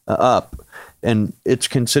up. And it's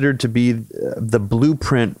considered to be the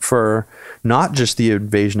blueprint for not just the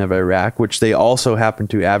invasion of Iraq, which they also happen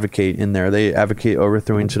to advocate in there. They advocate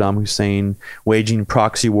overthrowing Saddam Hussein, waging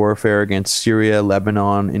proxy warfare against Syria,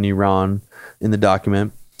 Lebanon, and Iran in the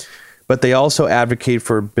document. But they also advocate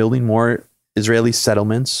for building more Israeli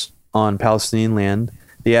settlements on Palestinian land.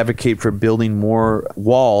 They advocate for building more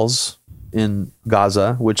walls in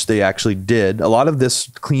Gaza, which they actually did. A lot of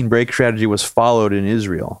this clean break strategy was followed in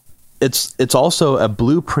Israel. It's also a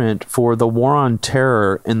blueprint for the war on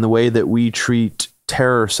terror in the way that we treat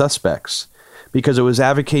terror suspects, because it was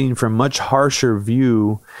advocating for a much harsher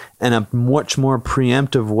view and a much more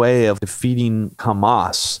preemptive way of defeating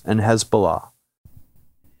Hamas and Hezbollah.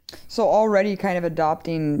 So already kind of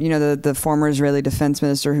adopting, the former Israeli defense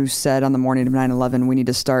minister who said on the morning of 9/11, we need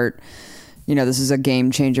to start, this is a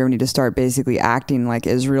game changer. We need to start basically acting like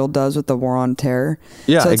Israel does with the war on terror.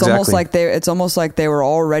 Yeah, so it's exactly. almost like they were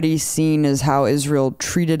already seen as how Israel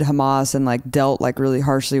treated Hamas and like dealt like really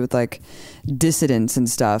harshly with like dissidents and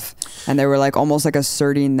stuff. And they were like almost like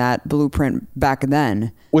asserting that blueprint back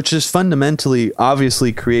then. Which is fundamentally,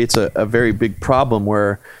 obviously creates a very big problem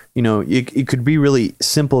where, you could be really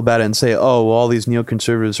simple about it and say, oh, well, all these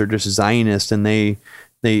neoconservatives are just Zionists and they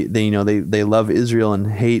love Israel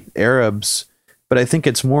and hate Arabs. But I think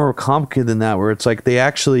it's more complicated than that, where it's like they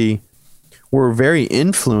actually were very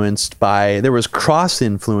influenced there was cross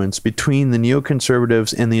influence between the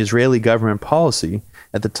neoconservatives and the Israeli government policy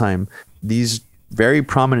at the time. These very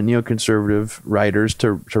prominent neoconservative writers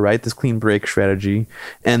to write this clean break strategy.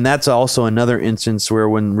 And that's also another instance where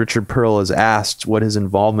when Richard Pearl is asked what his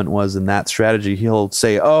involvement was in that strategy, he'll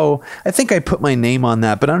say, oh, I think I put my name on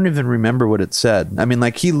that, but I don't even remember what it said. I mean,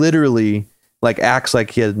 like he literally acts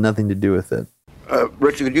like he had nothing to do with it.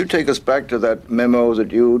 Richard, could you take us back to that memo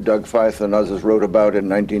that you, Doug Feith, and others wrote about in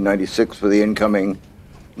 1996 for the incoming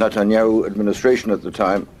Netanyahu administration at the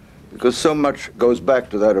time? Because so much goes back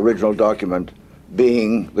to that original document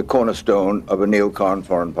being the cornerstone of a neocon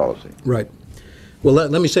foreign policy. Right. Well,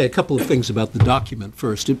 let me say a couple of things about the document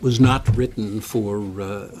first. It was not written for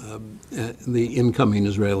the incoming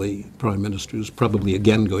Israeli prime minister, who's probably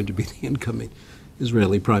again going to be the incoming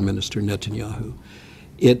Israeli prime minister, Netanyahu.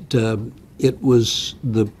 It was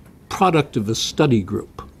the product of a study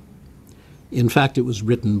group. In fact, it was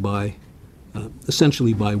written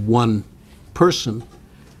essentially by one person,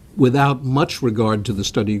 without much regard to the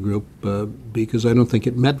study group, because I don't think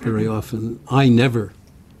it met very often. I never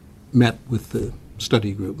met with the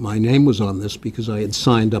study group. My name was on this because I had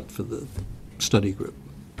signed up for the study group.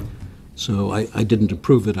 So I didn't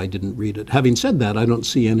approve it, I didn't read it. Having said that, I don't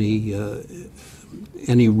see any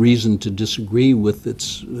reason to disagree with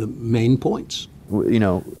its main points.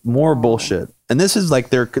 More bullshit. And this is like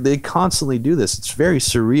they constantly do this. It's very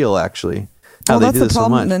surreal, actually. That's the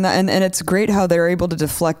problem, and it's great how they're able to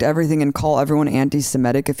deflect everything and call everyone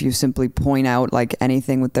anti-Semitic if you simply point out like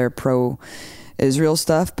anything with their pro-Israel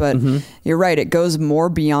stuff. But you're right; it goes more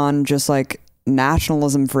beyond just like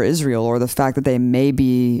nationalism for Israel or the fact that they may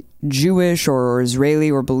be Jewish or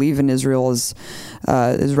Israeli or believe in Israel is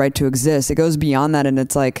right to exist. It goes beyond that, and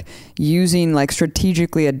it's like using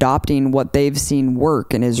strategically adopting what they've seen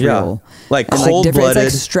work in Israel. Yeah. Like cold-blooded.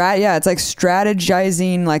 It's like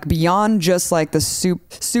strategizing beyond just the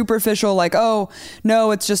superficial oh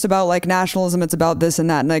no, it's just about nationalism, it's about this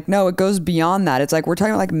and that. And no, it goes beyond that. It's we're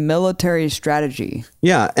talking about military strategy.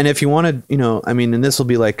 Yeah, and if you want to, and this will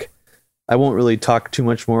be I won't really talk too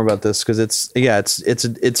much more about this because it's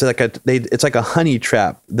like a honey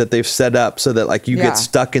trap that they've set up so that you get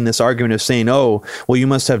stuck in this argument of saying, oh, well, you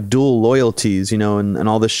must have dual loyalties, and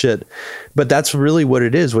all this shit. But that's really what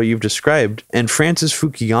it is, what you've described. And Francis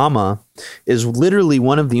Fukuyama is literally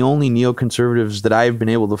one of the only neoconservatives that I've been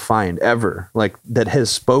able to find ever, that has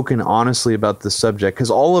spoken honestly about this subject, because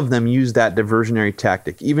all of them use that diversionary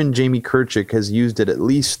tactic. Even Jamie Kirchick has used it at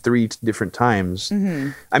least 3 different times.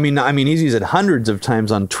 Mm-hmm. I mean, he's used it hundreds of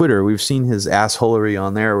times on Twitter. We've seen his assholery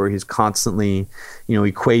on there where he's constantly,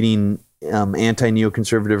 equating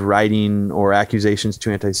anti-neoconservative writing or accusations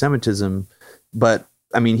to anti-Semitism. But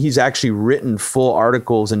he's actually written full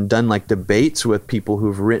articles and done debates with people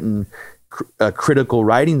who've written critical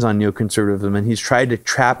writings on neoconservatism, and he's tried to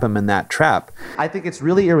trap him in that trap. I think it's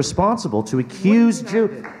really irresponsible to accuse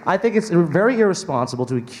I think it's very irresponsible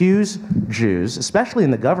to accuse Jews, especially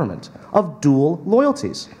in the government, of dual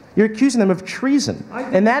loyalties. You're accusing them of treason,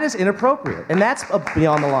 and that is inappropriate, and that's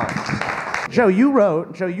beyond the line. Joe, you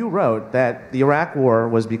wrote that the Iraq War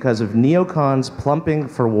was because of neocons plumping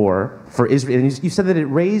for war for Israel, and you said that it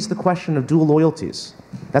raised the question of dual loyalties.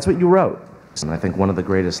 That's what you wrote. And I think one of the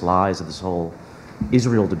greatest lies of this whole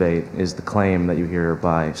Israel debate is the claim that you hear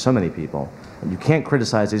by so many people that you can't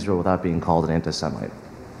criticize Israel without being called an anti-Semite,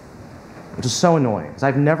 which is so annoying, because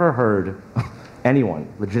I've never heard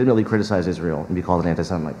anyone legitimately criticize Israel and be called an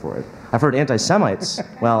anti-Semite for it. I've heard anti-Semites,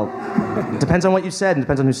 well, it depends on what you said and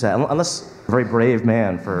depends on who said it. Unless a very brave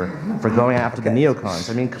man for going after the neocons.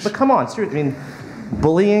 I mean, but come on, seriously, I mean,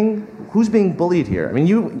 bullying, who's being bullied here? I mean,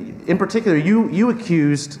 you, in particular, you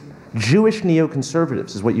accused Jewish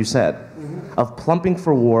neoconservatives, is what you said, of plumping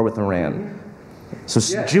for war with Iran. So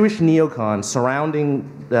Jewish neocons surrounding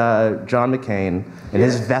John McCain and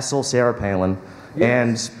his vessel, Sarah Palin,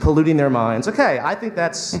 and polluting their minds. Okay, I think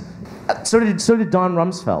that's... So did Don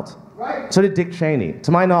Rumsfeld. Right. So did Dick Cheney.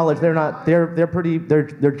 To my knowledge,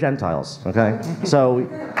 they're Gentiles, okay? So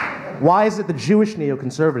why is it the Jewish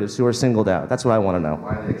neoconservatives who are singled out? That's what I want to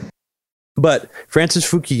know. But Francis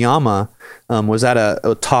Fukuyama was at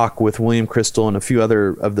a talk with William Kristol and a few other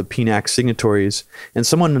of the PNAC signatories, and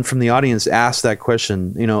someone from the audience asked that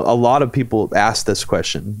question. You know, a lot of people ask this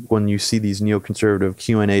question when you see these neoconservative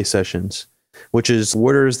Q&A sessions, which is,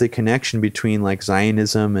 where is the connection between like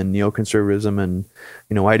Zionism and neoconservatism, and,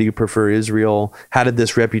 you know, why do you prefer Israel? How did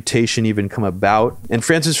this reputation even come about? And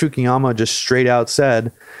Francis Fukuyama just straight out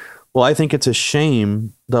said, well, I think it's a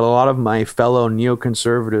shame that a lot of my fellow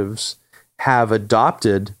neoconservatives have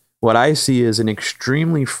adopted what I see as an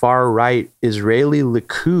extremely far-right Israeli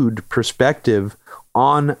Likud perspective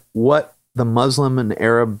on what the Muslim and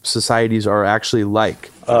Arab societies are actually like.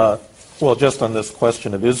 Well, just on this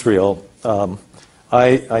question of Israel,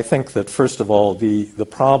 I think that, first of all, the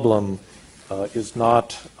problem is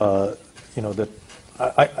not, that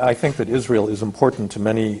I think that Israel is important to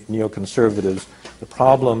many neoconservatives. The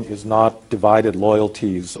problem is not divided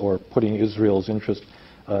loyalties or putting Israel's interest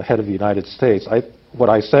ahead of the United States. What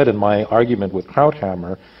I said in my argument with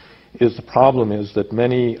Krauthammer is the problem is that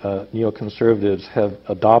many neoconservatives have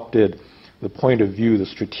adopted the point of view, the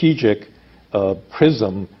strategic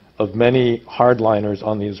prism of many hardliners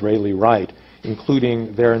on the Israeli right,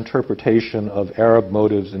 including their interpretation of Arab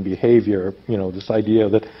motives and behavior. You know, this idea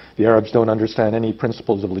that the Arabs don't understand any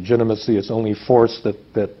principles of legitimacy, it's only force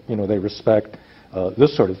that they respect,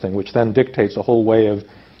 this sort of thing, which then dictates a whole way of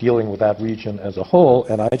dealing with that region as a whole.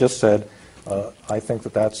 And I just said, I think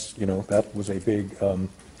that that was a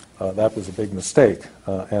big mistake,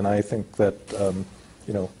 and I think that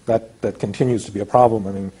that continues to be a problem.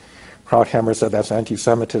 I mean, Krauthammer said that's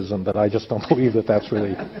anti-Semitism, but I just don't believe that that's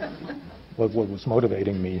really what was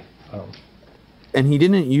motivating me. And he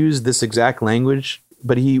didn't use this exact language,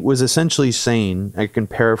 but he was essentially saying, I can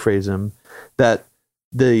paraphrase him, that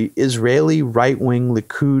the Israeli right-wing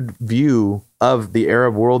Likud view of the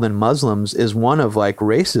Arab world and Muslims is one of like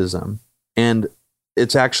racism. And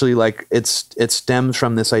it's actually like, it stems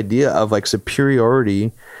from this idea of like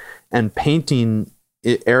superiority and painting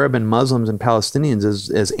Arab and Muslims and Palestinians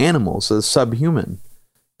as animals, as subhuman.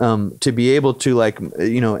 To be able to, like,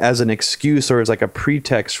 as an excuse or as like a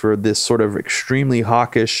pretext for this sort of extremely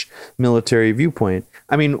hawkish military viewpoint.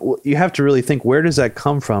 I mean, you have to really think, where does that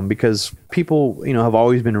come from? Because people, have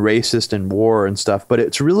always been racist in war and stuff, but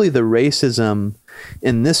it's really the racism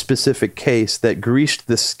in this specific case that greased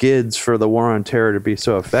the skids for the war on terror to be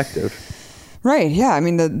so effective. Right. Yeah. I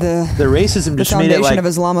mean, the racism just made it like of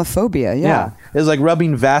Islamophobia. Yeah. It was like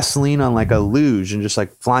rubbing Vaseline on like a luge and just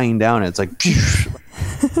like flying down it. It's like,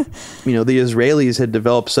 the Israelis had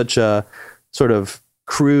developed such a sort of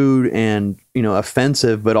crude and,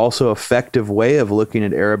 offensive, but also effective way of looking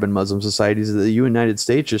at Arab and Muslim societies that the United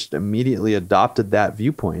States just immediately adopted that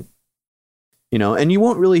viewpoint. And you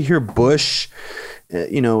won't really hear Bush,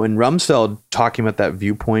 and Rumsfeld talking about that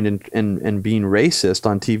viewpoint and being racist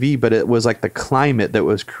on TV, but it was like the climate that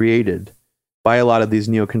was created by a lot of these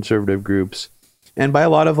neoconservative groups and by a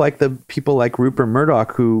lot of like the people like Rupert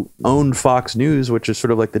Murdoch, who owned Fox News, which is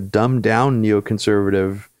sort of like the dumbed down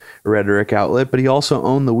neoconservative rhetoric outlet, but he also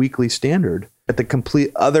owned the Weekly Standard at the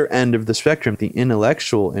complete other end of the spectrum, the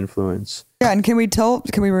intellectual influence. Yeah, and can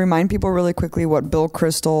we remind people really quickly what Bill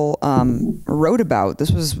Kristol wrote about?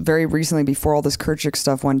 This was very recently, before all this Kerchik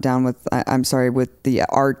stuff went down with the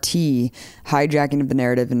RT hijacking of the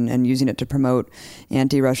narrative and using it to promote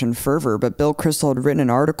anti-Russian fervor. But Bill Kristol had written an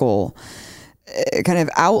article kind of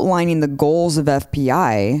outlining the goals of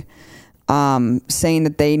FPI, saying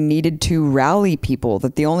that they needed to rally people,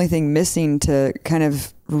 that the only thing missing to kind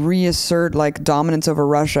of reassert like dominance over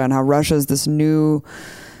Russia and how Russia is this new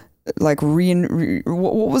what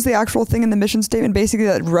was the actual thing in the mission statement? Basically,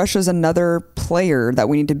 that Russia's another player that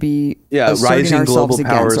we need to be asserting ourselves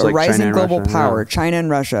against. So like rising global Russia, power, China and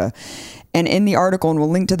Russia. And in the article, and we'll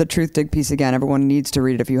link to the Truth Dig piece again, everyone needs to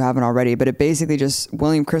read it if you haven't already, but it basically just,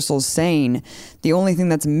 William Kristol's saying the only thing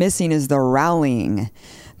that's missing is the rallying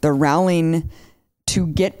to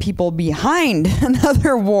get people behind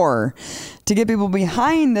another war, to get people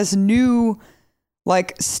behind this new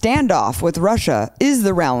standoff with Russia is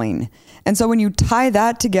the rallying. And so when you tie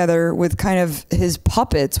that together with kind of his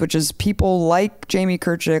puppets, which is people like Jamie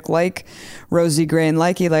Kirchick, like Rosie Gray, and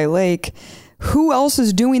like Eli Lake, who else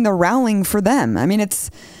is doing the rallying for them? I mean,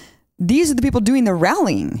 these are the people doing the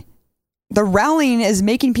rallying. The rallying is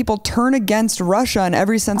making people turn against Russia in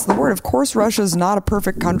every sense of the word. Of course, Russia is not a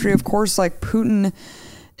perfect country. Of course, Putin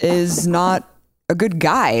is not a good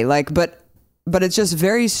guy. But it's just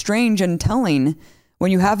very strange and telling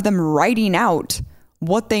when you have them writing out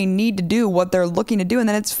what they need to do, what they're looking to do, and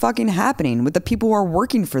then it's fucking happening with the people who are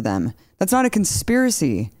working for them. That's not a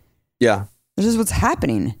conspiracy. Yeah. That's just what's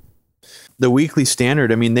happening. The Weekly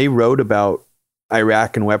Standard, I mean, they wrote about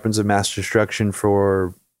Iraq and weapons of mass destruction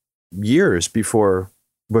for years before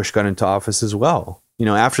Bush got into office as well.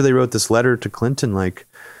 After they wrote this letter to Clinton,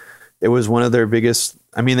 it was one of their biggest,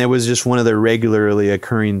 it was just one of their regularly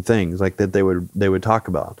occurring things that they would talk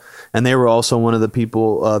about. And they were also one of the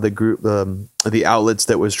people, the outlets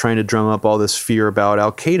that was trying to drum up all this fear about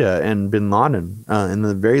Al Qaeda and bin Laden in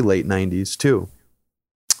the very late 90s too.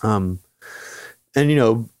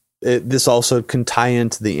 This also can tie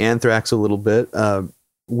into the anthrax a little bit.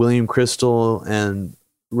 William Kristol and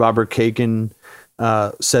Robert Kagan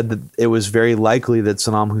said that it was very likely that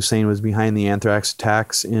Saddam Hussein was behind the anthrax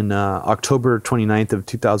attacks in October 29th of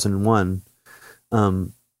 2001.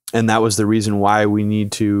 And that was the reason why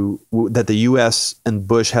that the U.S. and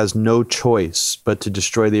Bush has no choice but to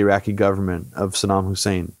destroy the Iraqi government of Saddam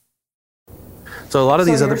Hussein. So a lot of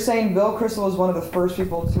these you're saying Bill Kristol was one of the first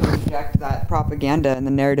people to inject that propaganda in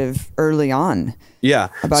the narrative early on. Yeah.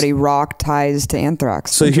 About Iraq ties to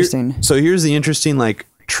anthrax. So interesting. So here's the interesting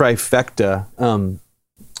trifecta.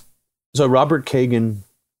 So Robert Kagan,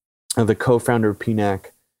 the co-founder of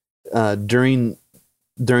PNAC, during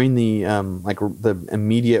the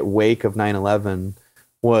immediate wake of 9/11,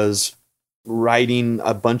 was writing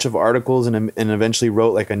a bunch of articles and eventually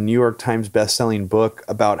wrote a New York Times best-selling book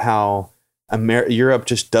about how Europe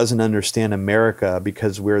just doesn't understand America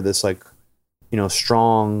because we're this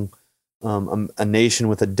strong a nation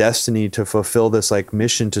with a destiny to fulfill this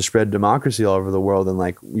mission to spread democracy all over the world,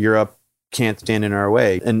 and Europe can't stand in our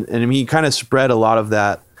way. And he kind of spread a lot of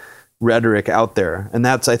that rhetoric out there, and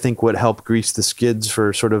that's I think what helped grease the skids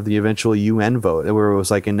for sort of the eventual UN vote, where it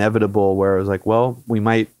was inevitable, where it was well, we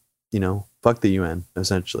might fuck the UN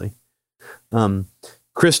essentially.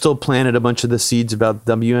 Kristol planted a bunch of the seeds about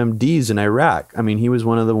WMDs in Iraq. I mean, he was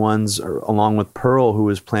one of the ones, along with Pearl, who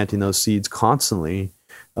was planting those seeds constantly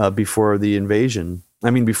before the invasion.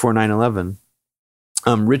 Before 9/11.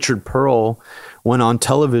 Richard Pearl went on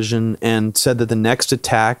television and said that the next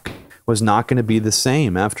attack was not going to be the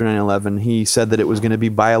same after 9/11. He said that it was going to be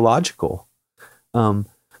biological.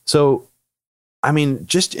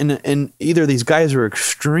 Just in either these guys were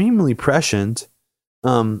extremely prescient,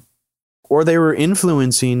 or they were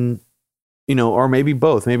influencing, or maybe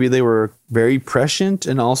both. Maybe they were very prescient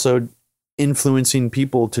and also influencing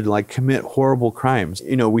people to commit horrible crimes.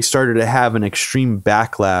 We started to have an extreme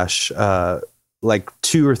backlash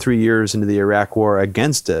 2 or 3 years into the Iraq War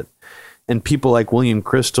against it. And people like William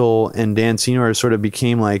Kristol and Dan Senor sort of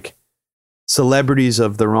became celebrities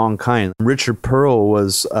of the wrong kind. Richard Pearl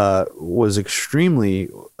was extremely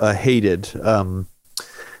hated.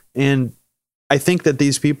 And I think that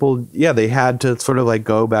these people, they had to sort of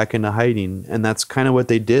go back into hiding, and that's kind of what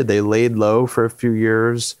they did. They laid low for a few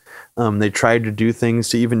years. They tried to do things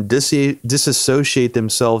to even disassociate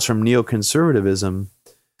themselves from neoconservatism.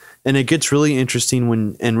 And it gets really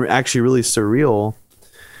interesting and actually really surreal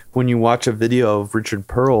when you watch a video of Richard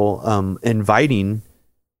Pearl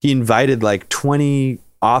he invited 20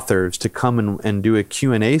 authors to come and do a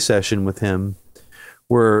Q&A session with him,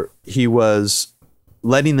 where he was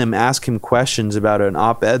letting them ask him questions about an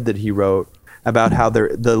op-ed that he wrote about how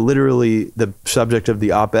literally the subject of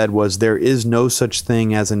the op-ed was, there is no such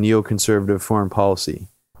thing as a neoconservative foreign policy.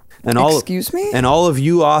 And Excuse me? And all of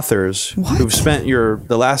you authors who've spent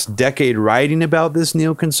the last decade writing about this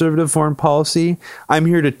neoconservative foreign policy, I'm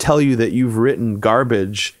here to tell you that you've written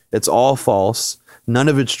garbage. It's all false. None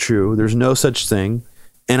of it's true. There's no such thing.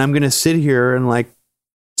 And I'm going to sit here and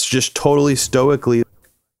just totally stoically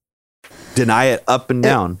deny it up and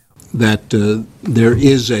down. That there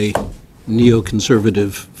is a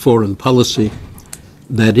neoconservative foreign policy,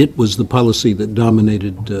 that it was the policy that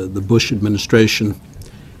dominated the Bush administration,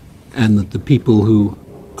 and that the people who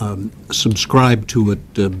subscribe to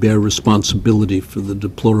it bear responsibility for the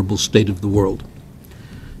deplorable state of the world.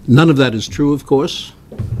 None of that is true, of course.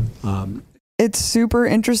 It's super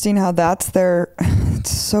interesting how that's their...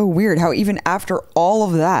 It's so weird how even after all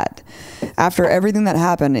of that, after everything that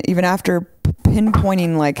happened, even after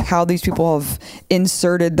pinpointing like how these people have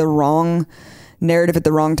inserted the wrong narrative at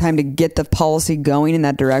the wrong time to get the policy going in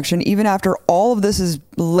that direction, even after all of this is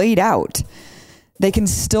laid out, they can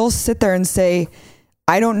still sit there and say,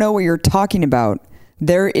 I don't know what you're talking about.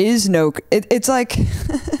 There is no... It's like...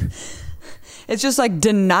 It's just like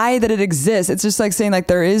deny that it exists. It's just like saying like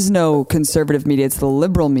there is no conservative media. It's the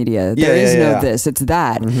liberal media. There is no this. It's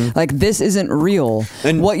that. Mm-hmm. Like this isn't real.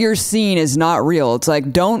 And what you're seeing is not real. It's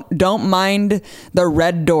like don't mind the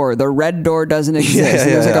red door. The red door doesn't exist.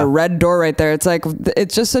 There's like a red door right there. It's like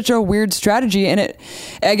it's just such a weird strategy, and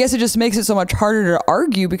I guess it just makes it so much harder to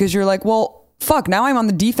argue because you're like, well, fuck, now I'm on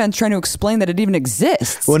the defense trying to explain that it even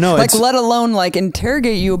exists. Well, no, like let alone like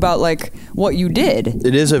interrogate you about like what you did.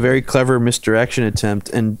 It is a very clever misdirection attempt.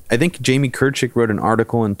 And I think Jamie Kirchick wrote an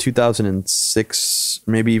article in 2006,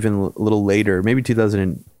 maybe even a little later, maybe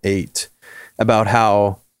 2008, about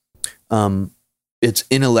how it's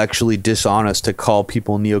intellectually dishonest to call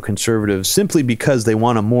people neoconservatives simply because they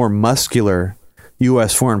want a more muscular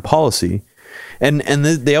U.S. foreign policy. And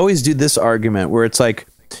they always do this argument where it's like,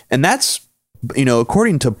 and that's, you know,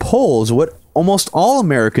 according to polls, what almost all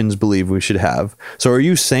Americans believe we should have. So are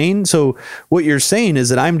you saying, so what you're saying is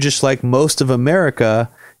that I'm just like most of America,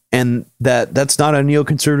 and that's not a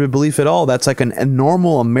neoconservative belief at all. That's like a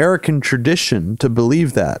normal American tradition to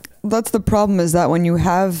believe that. That's the problem, is that when you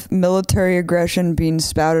have military aggression being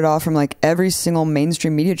spouted off from like every single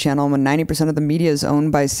mainstream media channel, when 90% of the media is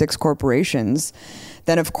owned by 6 corporations,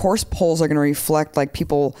 then of course polls are going to reflect like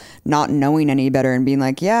people not knowing any better and being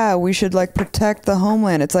like, yeah, we should like protect the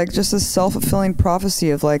homeland. It's like just a self-fulfilling prophecy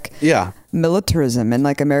of like militarism and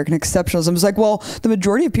like American exceptionalism. It's like, well, the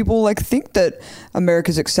majority of people like think that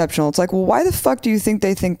America's exceptional. It's like, well, why the fuck do you think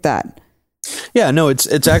they think that? Yeah, no,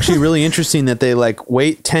 it's actually really interesting that they like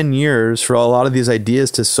wait 10 years for a lot of these ideas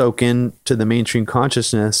to soak into the mainstream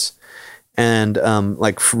consciousness and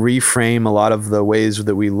like reframe a lot of the ways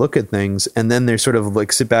that we look at things. And then they sort of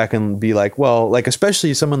like sit back and be like, well, like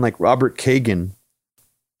especially someone like Robert Kagan,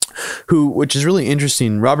 which is really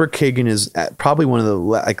interesting. Robert Kagan is probably one of the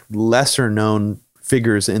like lesser known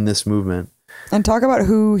figures in this movement. And talk about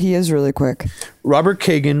who he is really quick. Robert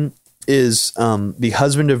Kagan is the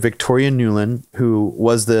husband of Victoria Nuland, who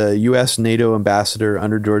was the U.S. NATO ambassador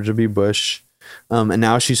under George W. Bush. And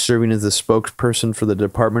now she's serving as the spokesperson for the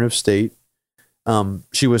Department of State.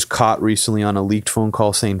 She was caught recently on a leaked phone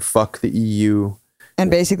call saying, fuck the EU. And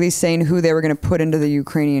basically saying who they were going to put into the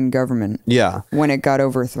Ukrainian government. Yeah. When it got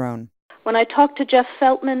overthrown. When I talked to Jeff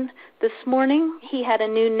Feltman this morning, he had a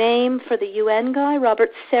new name for the UN guy, Robert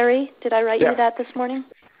Seri. Did I write you that this morning?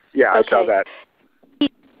 Yeah, I saw that.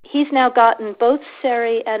 He's now gotten both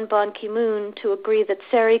Seri and Ban Ki-moon to agree that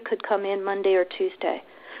Seri could come in Monday or Tuesday.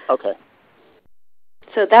 Okay.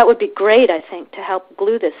 So that would be great, I think, to help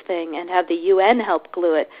glue this thing and have the UN help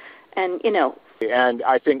glue it. And, you know. And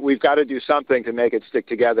I think we've got to do something to make it stick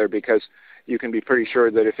together, because you can be pretty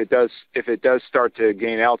sure that if it does start to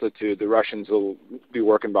gain altitude, the Russians will be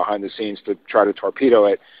working behind the scenes to try to torpedo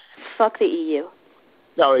it. Fuck the EU.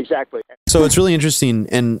 No, exactly. So it's really interesting.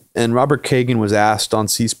 And Robert Kagan was asked on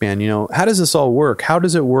C-SPAN, you know, how does this all work? How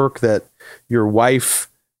does it work that your wife,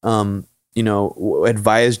 you know,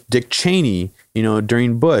 advised Dick Cheney, you know,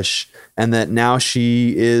 during Bush, and that now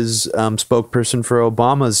she is spokesperson for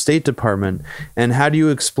Obama's State Department? And how do you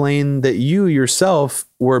explain that you yourself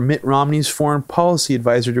were Mitt Romney's foreign policy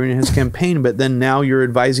advisor during his campaign, but then now you're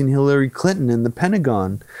advising Hillary Clinton in the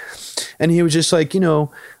Pentagon? And he was just like, you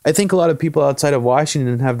know, I think a lot of people outside of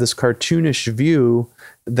Washington have this cartoonish view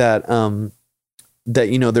that that,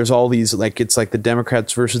 you know, there's all these, like, it's like the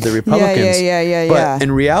Democrats versus the Republicans. But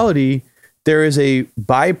in reality, there is a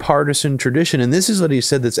bipartisan tradition. And this is what he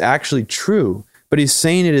said that's actually true. But he's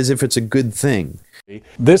saying it as if it's a good thing.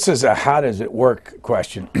 This is a how does it work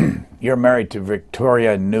question. You're married to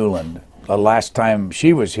Victoria Nuland. The last time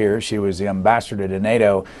she was here, she was the ambassador to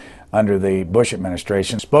NATO under the Bush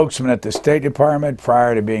administration. Spokesman at the State Department.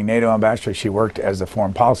 Prior to being NATO ambassador, she worked as the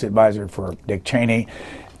foreign policy advisor for Dick Cheney.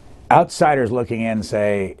 Outsiders looking in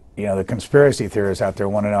say, you know, the conspiracy theorists out there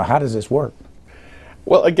want to know, how does this work?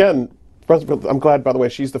 Well, again, I'm glad, by the way,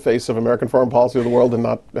 she's the face of American foreign policy of the world and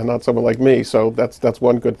not someone like me. So that's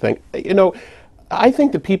one good thing. You know, I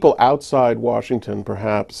think the people outside Washington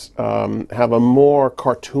perhaps have a more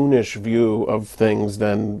cartoonish view of things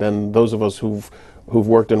than those of us who've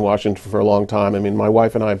worked in Washington for a long time. I mean, my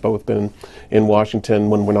wife and I have both been in Washington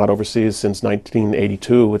when we're not overseas since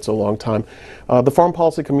 1982. It's a long time. The foreign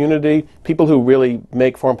policy community, people who really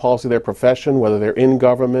make foreign policy their profession, whether they're in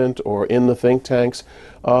government or in the think tanks,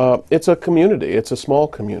 it's a community. It's a small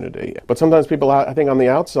community. But sometimes people, I think, on the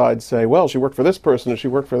outside say, well, she worked for this person or she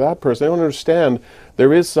worked for that person. They don't understand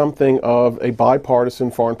there is something of a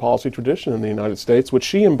bipartisan foreign policy tradition in the United States, which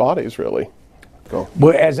she embodies, really.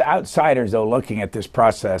 Well, as outsiders, though, looking at this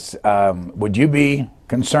process, would you be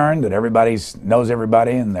concerned that everybody knows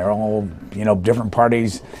everybody and they're all, different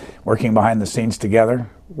parties working behind the scenes together?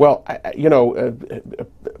 Well,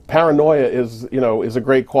 paranoia is a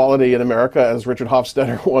great quality in America, as Richard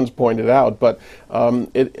Hofstadter once pointed out. But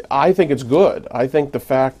I think it's good. I think the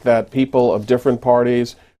fact that people of different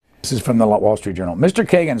parties. This is from the Wall Street Journal. Mr.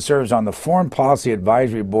 Kagan serves on the Foreign Policy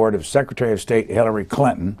Advisory Board of Secretary of State Hillary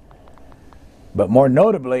Clinton, but more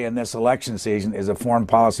notably in this election season is a foreign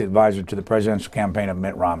policy advisor to the presidential campaign of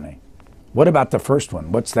Mitt Romney. What about the first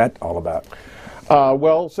one? What's that all about?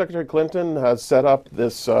 Well, Secretary Clinton has set up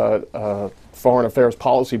this Foreign Affairs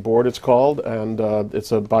Policy Board, it's called, and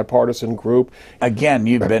it's a bipartisan group. Again,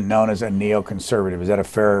 you've been known as a neoconservative. Is that a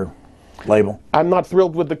fair label? I'm not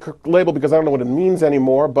thrilled with the label because I don't know what it means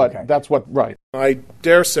anymore, but that's right. I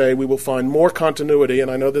dare say we will find more continuity, and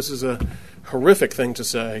I know this is a horrific thing to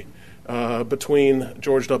say, between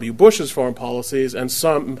George W. Bush's foreign policies and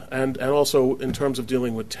also in terms of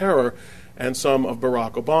dealing with terror and some of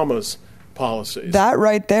Barack Obama's policies. That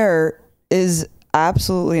right there is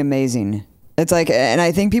absolutely amazing. It's like, and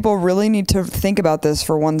I think people really need to think about this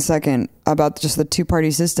for 1 second about just the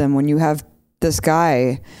two-party system when you have this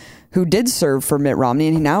guy who did serve for Mitt Romney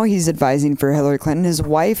and now he's advising for Hillary Clinton. His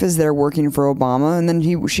wife is there working for Obama, and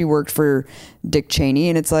then she worked for Dick Cheney,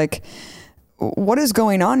 and it's like, what is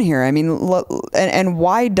going on here? I mean, and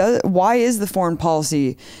why is the foreign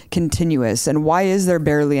policy continuous, and why is there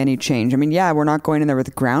barely any change? I mean, yeah, we're not going in there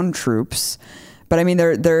with ground troops, but I mean,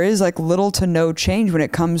 there is like little to no change when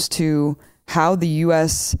it comes to how the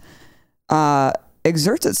U.S.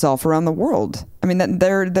 Exerts itself around the world. I mean,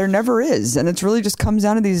 there never is, and it's really just comes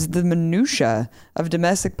down to the minutia of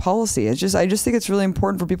domestic policy. I just think it's really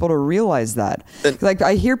important for people to realize that. Like,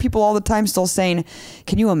 I hear people all the time still saying,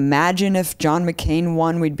 "Can you imagine if John McCain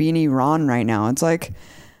won? We'd be in Iran right now." It's like,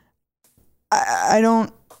 I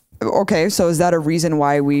don't. Okay, so is that a reason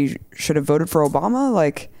why we should have voted for Obama?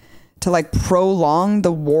 Like, to prolong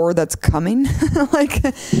the war that's coming?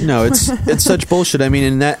 No, it's such bullshit. I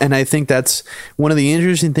mean, and I think that's one of the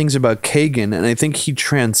interesting things about Kagan, and I think he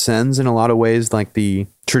transcends in a lot of ways like the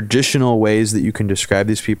traditional ways that you can describe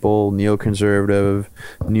these people: neoconservative,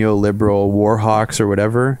 neoliberal, war hawks, or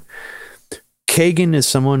whatever. Kagan is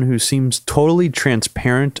someone who seems totally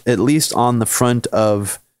transparent, at least on the front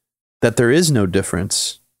of that there is no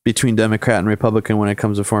difference between Democrat and Republican when it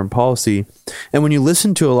comes to foreign policy. And when you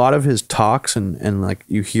listen to a lot of his talks and like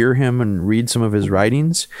you hear him and read some of his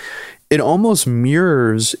writings, it almost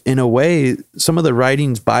mirrors in a way some of the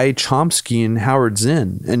writings by Chomsky and Howard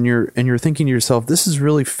Zinn. And you're thinking to yourself, this is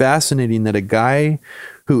really fascinating that a guy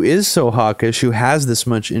who is so hawkish, who has this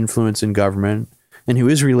much influence in government, and who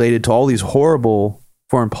is related to all these horrible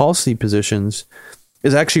foreign policy positions,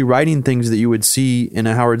 is actually writing things that you would see in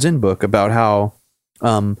a Howard Zinn book about how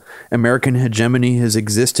American hegemony has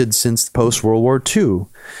existed since post-World War II,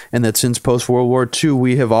 and that since post-World War II,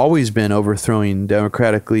 we have always been overthrowing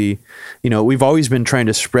democratically. We've always been trying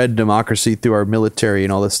to spread democracy through our military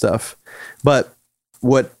and all this stuff. But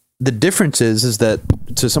what the difference is that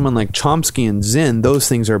to someone like Chomsky and Zinn, those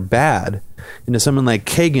things are bad. And to someone like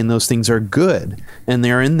Kagan, those things are good. And they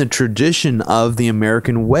are in the tradition of the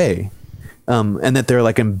American way. And that they're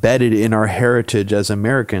like embedded in our heritage as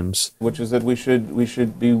Americans. Which is that we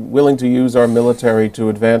should be willing to use our military to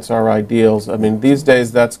advance our ideals. I mean, these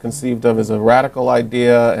days that's conceived of as a radical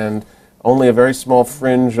idea, and only a very small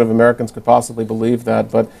fringe of Americans could possibly believe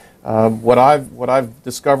that. But what I've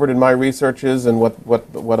discovered in my researches, and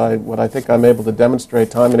what I think I'm able to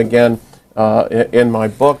demonstrate time and again in my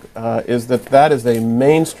book, is that is a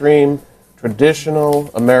mainstream,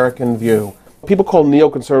 traditional American view. People call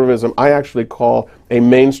neoconservatism, I actually call a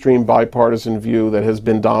mainstream bipartisan view that has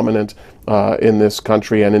been dominant in this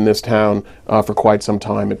country and in this town for quite some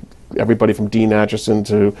time. Everybody from Dean Acheson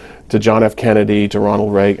to John F. Kennedy to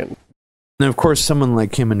Ronald Reagan. And of course, someone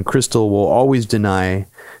like him and Crystal will always deny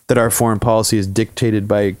that our foreign policy is dictated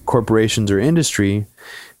by corporations or industry,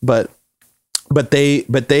 but they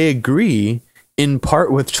agree in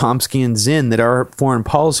part with Chomsky and Zinn, that our foreign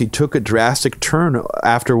policy took a drastic turn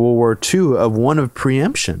after World War II of one of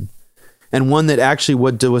preemption, and one that actually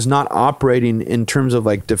was not operating in terms of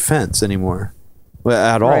like defense anymore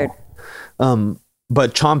at all. Right.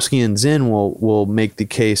 But Chomsky and Zinn will make the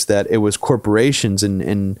case that it was corporations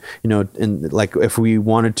and like if we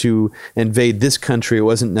wanted to invade this country, it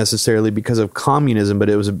wasn't necessarily because of communism, but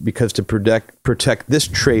it was because to protect this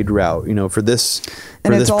trade route, for this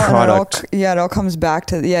product. It all comes back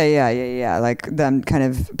to like them kind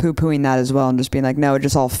of poo-pooing that as well and just being like, no, it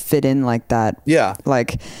just all fit in like that. Yeah.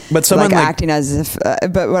 Like, but someone like acting as if.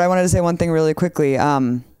 But what I wanted to say one thing really quickly.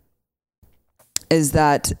 Is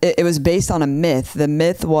that it was based on a myth. The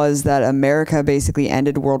myth was that America basically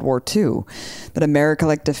ended World War II, that America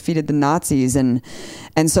like defeated the Nazis, and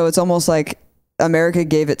so it's almost like America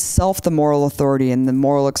gave itself the moral authority and the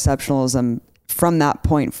moral exceptionalism from that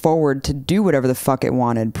point forward to do whatever the fuck it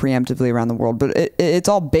wanted preemptively around the world. But it's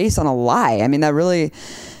all based on a lie. I mean, that really,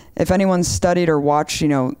 if anyone's studied or watched,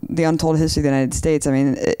 the untold history of the United States, I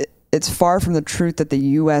mean, it's far from the truth that the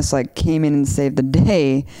U.S. like came in and saved the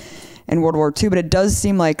day in World War II, but it does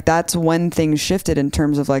seem like that's when things shifted in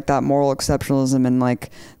terms of like that moral exceptionalism and like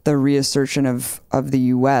the reassertion of the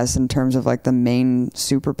U.S. in terms of like the main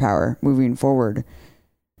superpower moving forward.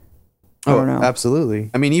 I don't know. Absolutely.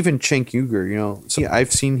 I mean, even Cenk Uygur,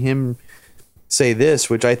 I've seen him say this,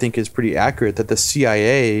 which I think is pretty accurate, that the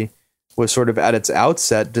CIA was sort of at its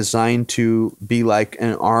outset designed to be like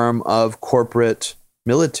an arm of corporate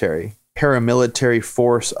military. Paramilitary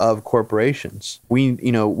force of corporations.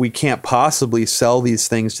 We can't possibly sell these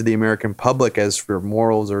things to the American public as for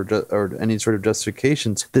morals or any sort of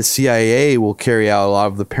justifications. The CIA will carry out a lot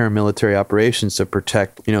of the paramilitary operations to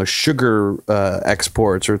protect, sugar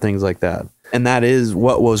exports or things like that. And that is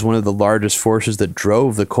what was one of the largest forces that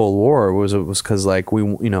drove the Cold War. Was because like we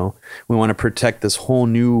want to protect this whole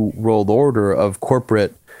new world order of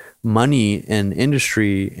corporate money and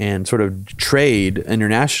industry and sort of trade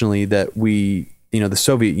internationally that the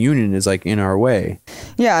Soviet Union is like in our way.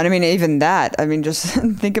 Yeah. And I mean, even that, just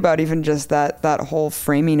think about even just that whole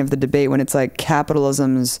framing of the debate when it's like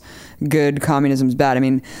capitalism's good, communism's bad. I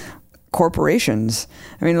mean, corporations.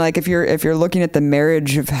 I mean, like if you're looking at the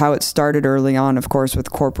marriage of how it started early on, of course,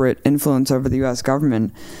 with corporate influence over the U.S.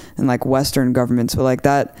 government and like Western governments, but like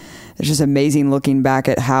that, it's just amazing looking back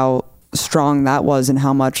at how strong that was and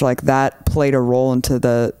how much like that played a role into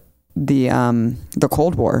the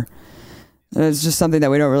Cold War. And it's just something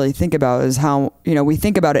that we don't really think about is how, we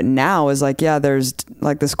think about it now as like, yeah, there's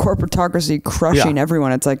like this corporatocracy crushing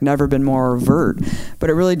everyone. It's like never been more overt, but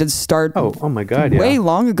it really did start oh my God, way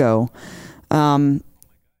long ago. And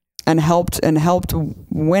helped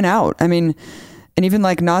win out. I mean, and even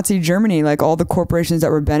like Nazi Germany, like all the corporations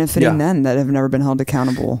that were benefiting then that have never been held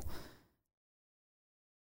accountable.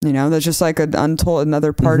 That's just like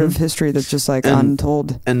another part of history that's just like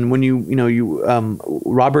untold. And when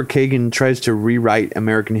Robert Kagan tries to rewrite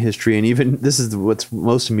American history, and even this is what's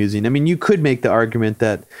most amusing. I mean, you could make the argument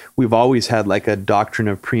that we've always had like a doctrine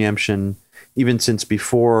of preemption, even since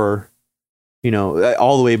before,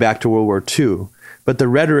 all the way back to World War II. But the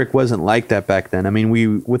rhetoric wasn't like that back then. I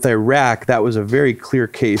mean, with Iraq, that was a very clear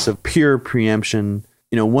case of pure preemption.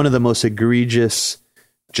 One of the most egregious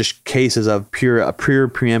just cases of pure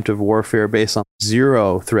preemptive warfare based on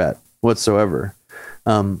zero threat whatsoever.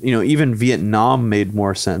 Even Vietnam made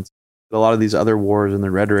more sense. A lot of these other wars and the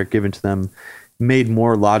rhetoric given to them made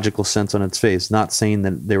more logical sense on its face, not saying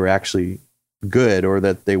that they were actually good or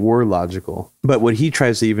that they were logical. But what he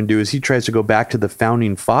tries to even do is he tries to go back to the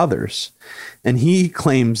founding fathers, and he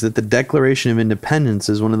claims that the Declaration of Independence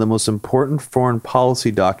is one of the most important foreign policy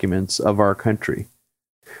documents of our country.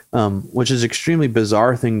 Which is an extremely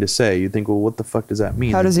bizarre thing to say. You think, well, what the fuck does that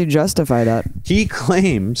mean? How does he justify that? He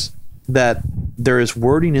claims that there is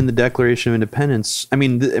wording in the Declaration of Independence. I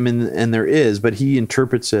mean, and there is, but he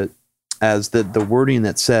interprets it as the wording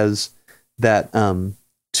that says that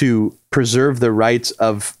to preserve the rights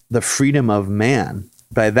of the freedom of man.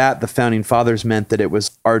 By that, the founding fathers meant that it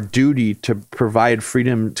was our duty to provide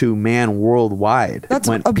freedom to man worldwide. That's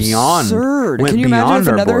went absurd. Beyond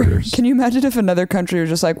our borders. Can you imagine if another country was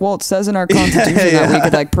just like, well, it says in our constitution that we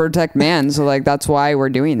could like protect man, so like that's why we're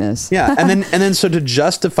doing this. Yeah, and then so to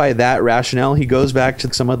justify that rationale, he goes back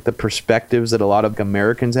to some of the perspectives that a lot of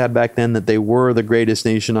Americans had back then, that they were the greatest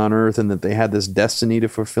nation on earth and that they had this destiny to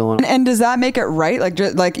fulfill. And does that make it right?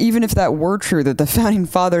 Like even if that were true, that the founding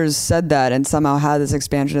fathers said that and somehow had this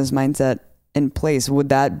expansionist mindset in place, would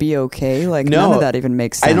that be okay? Like, no, none of that even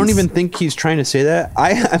makes sense. I don't even think he's trying to say that.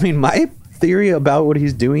 I mean, my theory about what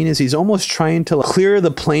he's doing is he's almost trying to clear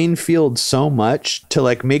the playing field so much to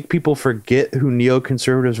like make people forget who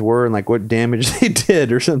neoconservatives were and like what damage they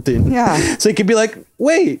did or something. Yeah. So he could be like,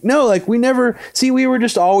 wait, no, like we were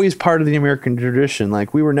just always part of the American tradition.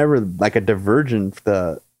 Like we were never like a divergent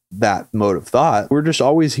that mode of thought. We're just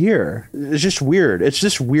always here. It's just weird. It's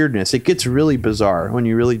just weirdness. It gets really bizarre when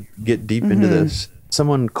you really get deep into this.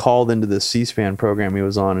 Someone called into the C-SPAN program he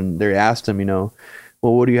was on, and they asked him, well,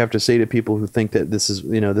 what do you have to say to people who think that this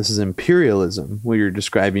is imperialism, what you're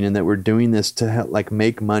describing, and that we're doing this to like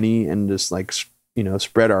make money and just like,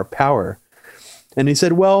 spread our power? And he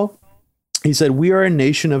said, we are a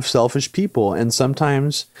nation of selfish people, and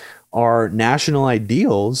sometimes our national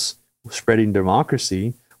ideals, spreading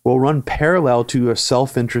democracy, will run parallel to a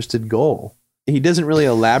self-interested goal. He doesn't really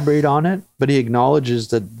elaborate on it, but he acknowledges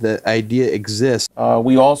that the idea exists.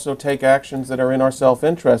 We also take actions that are in our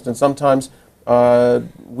self-interest, and sometimes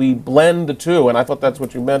we blend the two, and I thought that's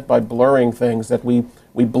what you meant by blurring things, that we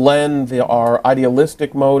blend our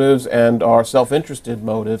idealistic motives and our self-interested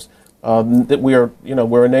motives, that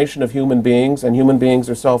we're a nation of human beings, and human beings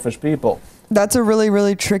are selfish people. That's a really,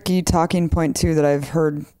 really tricky talking point, too, that I've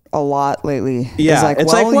heard a lot lately. Yeah,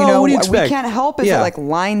 what do you expect? We can't help if it like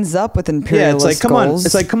lines up with imperialist it's like, goals.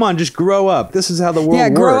 It's like, come on, just grow up. This is how the world works. Yeah,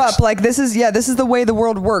 grow up. Like this is the way the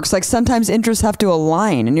world works. Like sometimes interests have to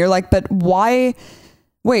align, and you're like, but why?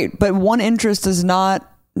 Wait, but one interest does not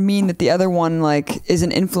mean that the other one like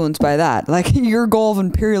isn't influenced by that. Like your goal of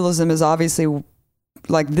imperialism is obviously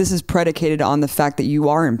like this is predicated on the fact that you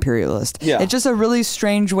are imperialist. Yeah, it's just a really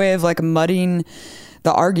strange way of like muddying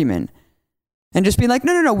the argument. And just being like,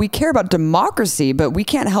 no, we care about democracy, but we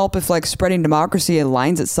can't help if like spreading democracy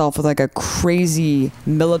aligns itself with like a crazy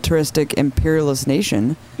militaristic imperialist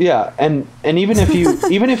nation. Yeah, and even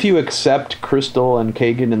if you accept Kristol and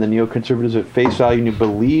Kagan and the neoconservatives at face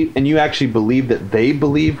value, and you actually believe that they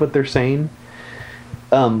believe what they're saying,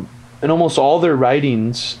 in almost all their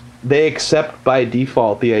writings, they accept by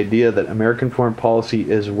default the idea that American foreign policy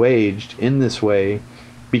is waged in this way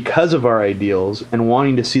because of our ideals and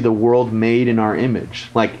wanting to see the world made in our image,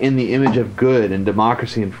 like in the image of good and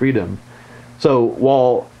democracy and freedom. So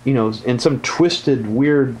while, in some twisted,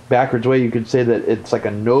 weird, backwards way, you could say that it's like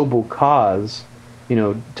a noble cause,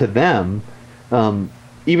 to them,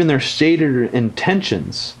 even their stated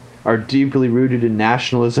intentions are deeply rooted in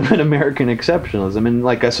nationalism and American exceptionalism and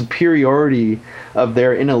like a superiority of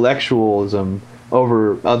their intellectualism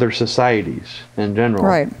over other societies in general.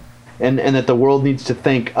 Right. And that the world needs to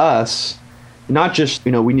thank us, not just,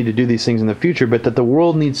 we need to do these things in the future, but that the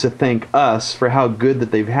world needs to thank us for how good that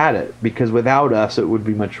they've had it, because without us, it would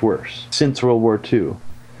be much worse since World War II.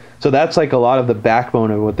 So that's like a lot of the backbone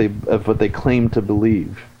of what they claim to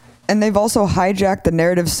believe. And they've also hijacked the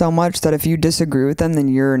narrative so much that if you disagree with them, then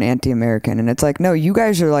you're an anti-American. And it's like, no, you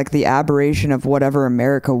guys are like the aberration of whatever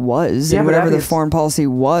America was and whatever the foreign policy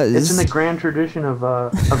was. It's in the grand tradition of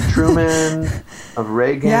Truman, of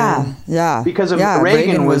Reagan. Yeah. Because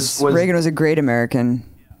Reagan was a great American.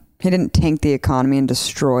 He didn't tank the economy and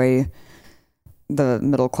destroy the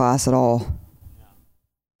middle class at all.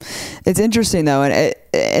 It's interesting though, and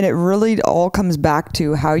it really all comes back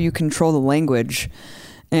to how you control the language.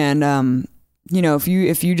 And,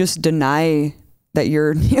 if you just deny that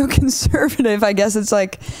you're neoconservative, I guess it's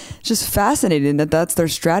like just fascinating that that's their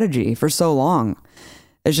strategy for so long.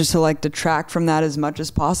 It's just to like detract from that as much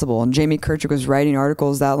as possible. And Jamie Kirchick was writing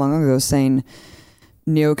articles that long ago saying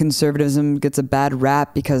neoconservatism gets a bad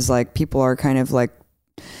rap because like people are kind of like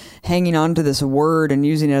hanging on to this word and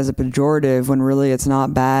using it as a pejorative when really it's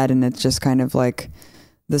not bad and it's just kind of like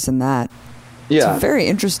this and that. Yeah, it's very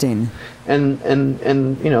interesting. And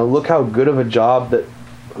look how good of a job that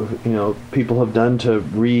people have done to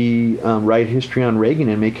write history on Reagan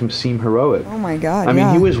and make him seem heroic. Oh my God! I mean,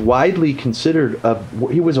 he was widely considered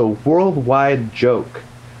he was a worldwide joke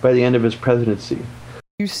by the end of his presidency.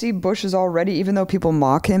 You see, Bush is already, even though people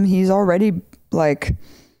mock him, he's already like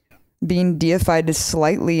being deified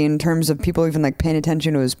slightly in terms of people even like paying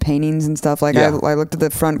attention to his paintings and stuff. Like I looked at the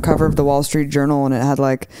front cover of the Wall Street Journal and it had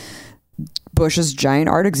like Bush's giant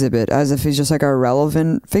art exhibit as if he's just like a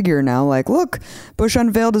relevant figure now. Like, look, Bush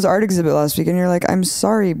unveiled his art exhibit last week and you're like, I'm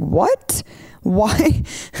sorry, what? Why?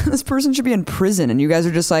 This person should be in prison and you guys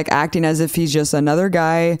are just like acting as if he's just another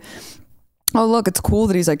guy. Oh, look, it's cool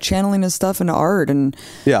that he's like channeling his stuff into art and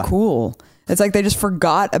cool. It's like they just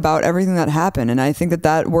forgot about everything that happened. And I think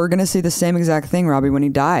that we're going to see the same exact thing, Robbie, when he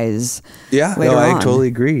dies. Yeah, later I on. totally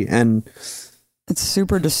agree. And it's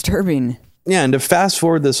super disturbing. Yeah, and to fast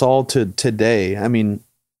forward this all to today, I mean,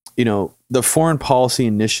 the Foreign Policy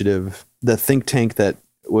Initiative, the think tank that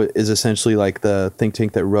is essentially like the think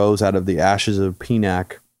tank that rose out of the ashes of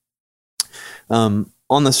PNAC. On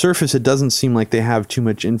the surface, it doesn't seem like they have too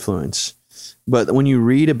much influence. But when you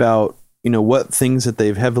read about, what things that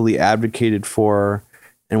they've heavily advocated for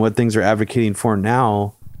and what things they're advocating for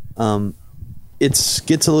now, it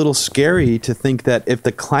gets a little scary to think that if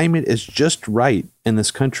the climate is just right in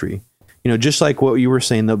this country, just like what you were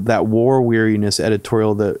saying, that war weariness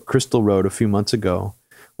editorial that Crystal wrote a few months ago,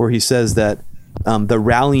 where he says that the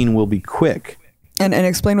rallying will be quick. And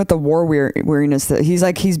explain what the war weariness that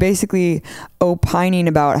he's basically opining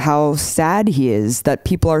about how sad he is that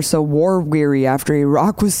people are so war weary after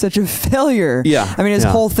Iraq was such a failure. Yeah. I mean, his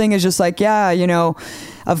whole thing is just like,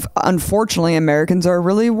 unfortunately Americans are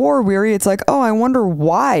really war weary. It's like, oh, I wonder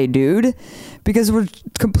why, dude. Because we're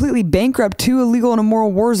completely bankrupt, 2 illegal and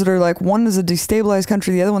immoral wars that are like, one is a destabilized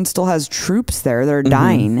country, the other one still has troops there that are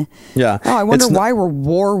dying. Yeah. Oh, I wonder why we're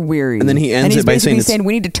war weary. And then he ends it by saying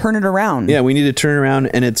we need to turn it around. Yeah, we need to turn it around,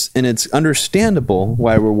 and it's understandable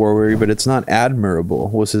why we're war weary, but it's not admirable,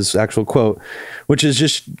 was his actual quote, which is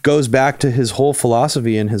just goes back to his whole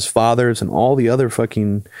philosophy and his fathers and all the other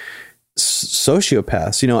fucking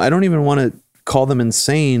sociopaths. I don't even want to call them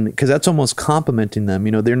insane because that's almost complimenting them.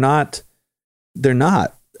 They're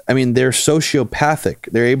not. I mean, they're sociopathic.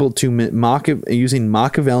 They're able to using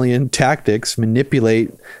Machiavellian tactics,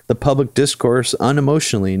 manipulate the public discourse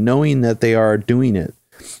unemotionally, knowing that they are doing it.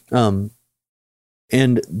 And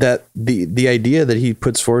that the idea that he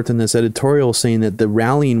puts forth in this editorial saying that the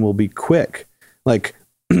rallying will be quick, like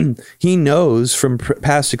he knows from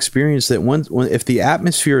past experience that if the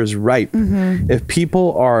atmosphere is right, if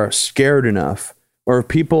people are scared enough, or if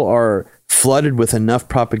people are flooded with enough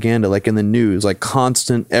propaganda, like in the news, like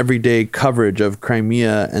constant everyday coverage of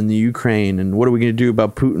Crimea and the Ukraine and what are we going to do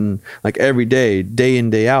about Putin, like every day, day in,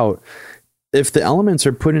 day out. If the elements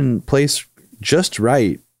are put in place just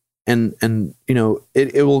right, and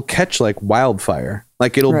it will catch like wildfire.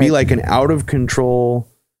 Like it'll be like an out of control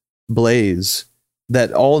blaze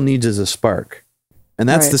that all needs is a spark. And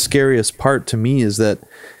that's the scariest part to me, is that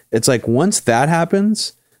it's like once that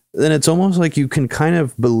happens, then it's almost like you can kind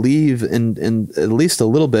of believe in at least a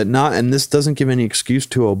little bit, and this doesn't give any excuse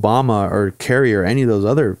to Obama or Kerry or any of those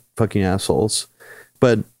other fucking assholes,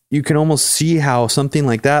 but you can almost see how something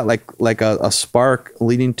like that, like a spark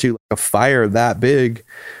leading to a fire that big,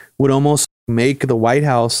 would almost make the White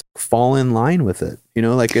House fall in line with it.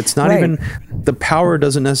 Like it's not even, the power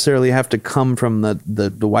doesn't necessarily have to come from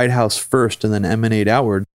the White House first and then emanate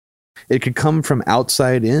outward. It could come from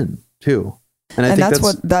outside in too. And I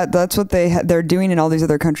think that's what they're doing in all these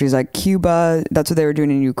other countries, like Cuba. That's what they were doing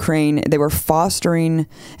in Ukraine. They were fostering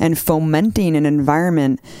and fomenting an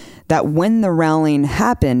environment that when the rallying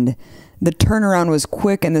happened, the turnaround was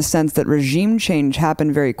quick in the sense that regime change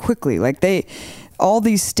happened very quickly. Like all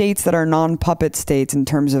these states that are non-puppet states in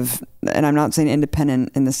terms of, and I'm not saying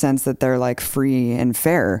independent in the sense that they're like free and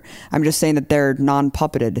fair. I'm just saying that they're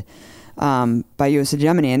non-puppeted by U.S.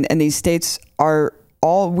 hegemony, and these states are.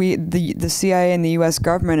 The CIA and the U.S.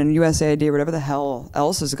 government and USAID or whatever the hell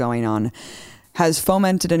else is going on has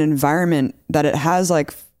fomented an environment that it has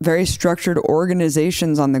like very structured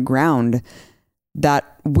organizations on the ground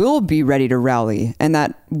that will be ready to rally and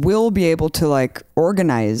that will be able to like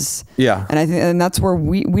organize. Yeah. And I think, and that's where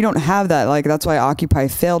we don't have that. Like, that's why Occupy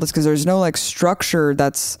failed, is because there's no like structure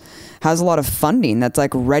has a lot of funding that's like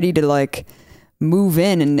ready to like move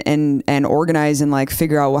in and organize and like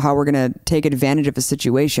figure out how we're going to take advantage of a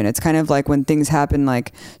situation. It's kind of like when things happen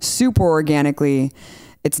like super organically,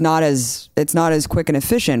 it's not as quick and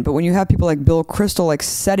efficient. But when you have people like Bill Kristol like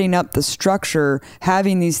setting up the structure,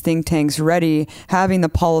 having these think tanks ready, having the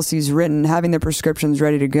policies written, having the prescriptions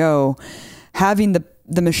ready to go, having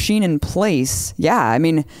the machine in place. Yeah, I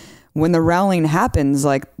mean, when the rallying happens,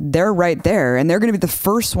 like they're right there and they're going to be the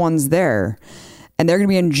first ones there. And they're going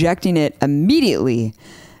to be injecting it immediately.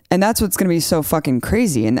 And that's what's going to be so fucking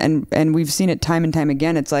crazy. And we've seen it time and time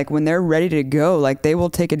again. It's like when they're ready to go, like they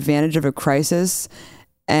will take advantage of a crisis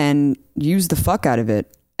and use the fuck out of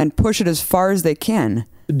it and push it as far as they can.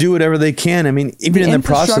 Do whatever they can. I mean, even in the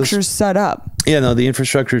process. The infrastructure's set up. Yeah, no, the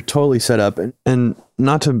infrastructure is totally set up. And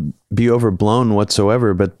not to be overblown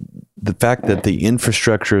whatsoever, but the fact that the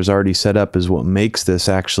infrastructure is already set up is what makes this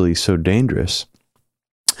actually so dangerous.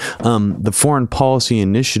 The Foreign Policy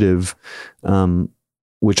Initiative,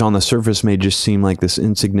 which on the surface may just seem like this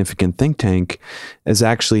insignificant think tank, is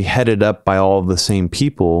actually headed up by all of the same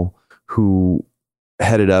people who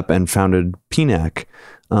headed up and founded PNAC.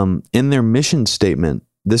 In their mission statement,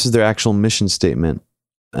 this is their actual mission statement,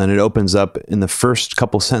 and it opens up in the first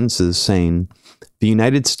couple sentences saying, The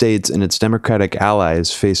United States and its democratic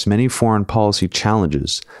allies face many foreign policy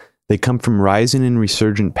challenges. They come from rising and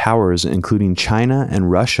resurgent powers, including China and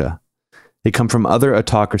Russia. They come from other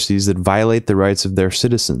autocracies that violate the rights of their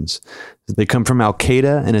citizens. They come from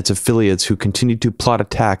Al-Qaeda and its affiliates who continue to plot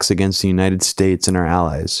attacks against the United States and our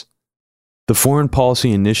allies. The Foreign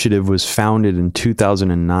Policy Initiative was founded in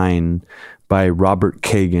 2009 by Robert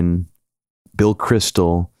Kagan, Bill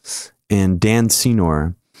Kristol, and Dan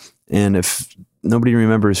Senor. And if nobody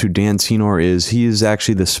remembers who Dan Senor is, he is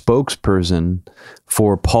actually the spokesperson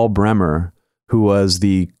for Paul Bremer, who was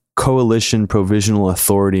the Coalition Provisional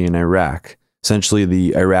Authority in Iraq, essentially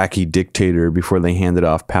the Iraqi dictator before they handed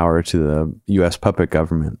off power to the U.S. puppet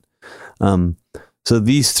government. So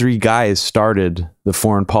these three guys started the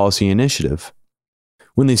Foreign Policy Initiative.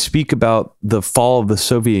 When they speak about the fall of the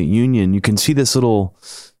Soviet Union, you can see this little,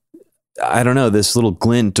 this little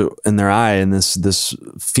glint in their eye and this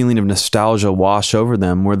feeling of nostalgia wash over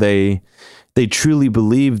them, where they truly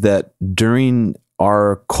believe that during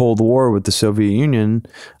our Cold War with the Soviet Union,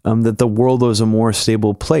 that the world was a more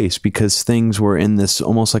stable place because things were in this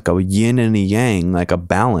almost like a yin and a yang, like a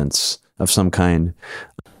balance of some kind.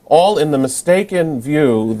 All in the mistaken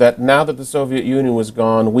view that now that the Soviet Union was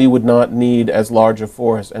gone, we would not need as large a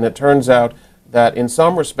force. And it turns out that in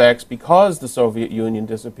some respects, because the Soviet Union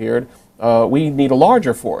disappeared, we need a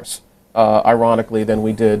larger force, ironically, than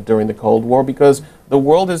we did during the Cold War, because the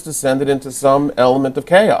world has descended into some element of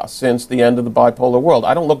chaos since the end of the bipolar world.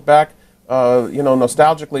 I don't look back,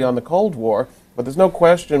 nostalgically on the Cold War, but there's no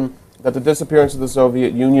question that the disappearance of the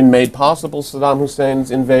Soviet Union made possible Saddam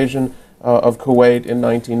Hussein's invasion of Kuwait in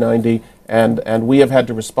 1990, and we have had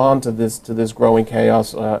to respond to this growing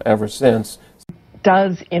chaos ever since.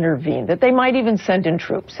 Does intervene, that they might even send in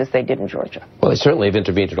troops as they did in Georgia? Well, they certainly have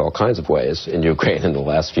intervened in all kinds of ways in Ukraine in the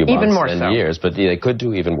last few months and years, but they could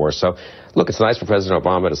do even more so. Look, it's nice for President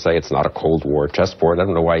Obama to say it's not a Cold War chessboard. I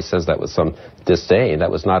don't know why he says that with some disdain. That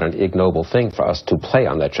was not an ignoble thing for us to play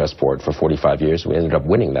on that chessboard for 45 years. We ended up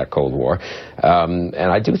winning that Cold War. And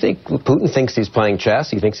I do think Putin thinks he's playing chess.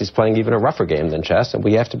 He thinks he's playing even a rougher game than chess, and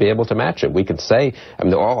we have to be able to match it. We could say,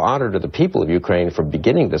 all honor to the people of Ukraine for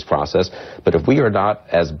beginning this process, but if we are not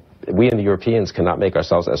we and the Europeans cannot make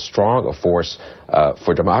ourselves as strong a force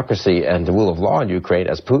for democracy and the rule of law in Ukraine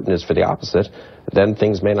as Putin is for the opposite, then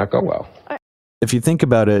things may not go well. If you think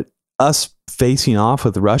about it, us facing off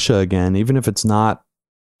with Russia again, even if it's not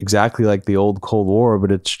exactly like the old Cold War,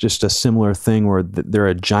 but it's just a similar thing where they're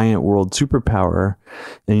a giant world superpower,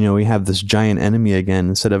 and we have this giant enemy again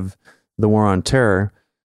instead of the war on terror,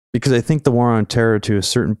 because I think the war on terror to a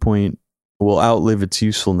certain point will outlive its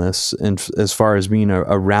usefulness, and as far as being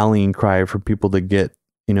a rallying cry for people to get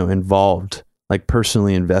involved, like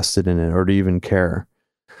personally invested in it, or to even care.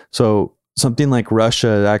 So something like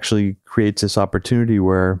Russia actually creates this opportunity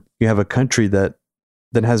where you have a country that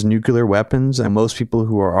has nuclear weapons, and most people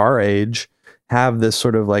who are our age have this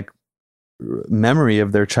sort of like memory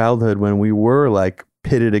of their childhood when we were like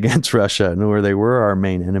pitted against Russia and where they were our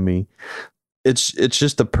main enemy. It's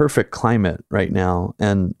just the perfect climate right now.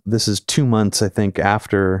 And this is 2 months, I think,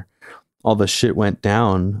 after all the shit went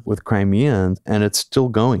down with Crimea, and it's still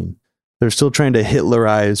going. They're still trying to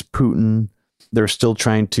Hitlerize Putin. They're still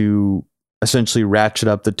trying to essentially ratchet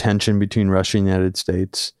up the tension between Russia and the United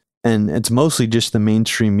States. And it's mostly just the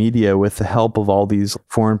mainstream media with the help of all these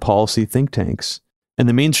foreign policy think tanks. And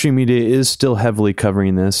the mainstream media is still heavily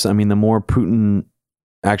covering this. The more Putin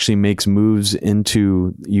actually makes moves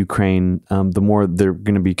into Ukraine, the more they're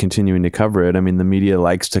going to be continuing to cover it. The media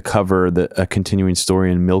likes to cover a continuing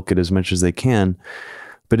story and milk it as much as they can.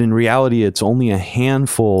 But in reality, it's only a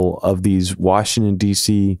handful of these Washington,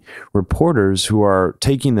 D.C. reporters who are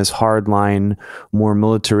taking this hardline, more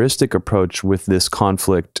militaristic approach with this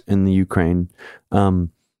conflict in the Ukraine.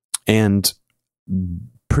 And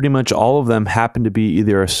pretty much all of them happen to be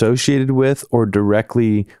either associated with or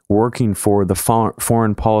directly working for the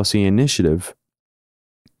Foreign Policy Initiative.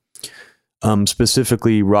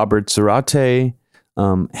 Specifically, Robert Zarate,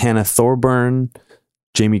 Hannah Thorburn,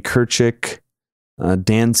 Jamie Kirchick,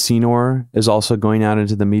 Dan Senor is also going out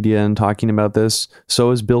into the media and talking about this.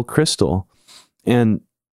 So is Bill Kristol. And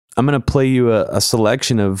I'm going to play you a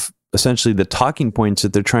selection of essentially the talking points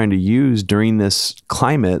that they're trying to use during this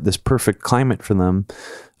climate, this perfect climate for them,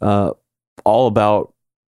 all about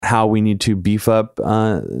how we need to beef up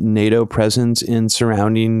NATO presence in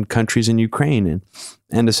surrounding countries in Ukraine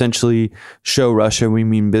and essentially show Russia we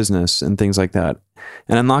mean business and things like that.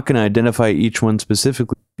 And I'm not going to identify each one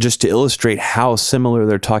specifically, just to illustrate how similar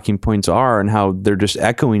their talking points are and how they're just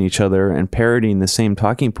echoing each other and parroting the same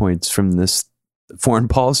talking points from this Foreign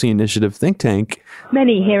Policy Initiative think tank.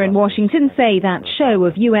 Many here in Washington say that show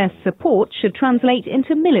of U.S. support should translate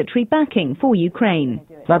into military backing for Ukraine.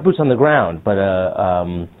 Not boots on the ground, but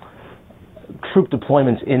troop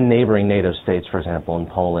deployments in neighboring NATO states, for example, in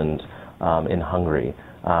Poland, in Hungary.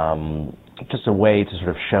 Just a way to sort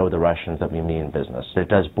of show the Russians that we mean business. It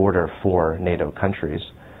does border 4 NATO countries.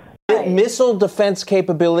 Missile defense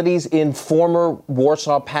capabilities in former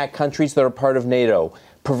Warsaw Pact countries that are part of NATO.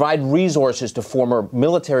 Provide resources to former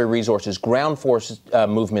military resources, ground force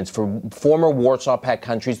movements for former Warsaw Pact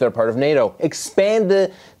countries that are part of NATO. Expand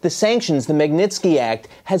the sanctions. The Magnitsky Act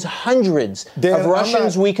has hundreds of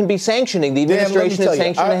Russians we can be sanctioning. The administration has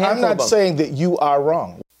sanctioned a handful of them. I'm not saying that you are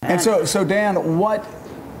wrong. And so Dan, what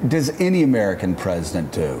does any American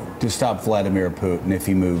president do to stop Vladimir Putin if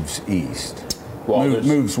he moves east?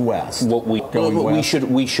 Moves west.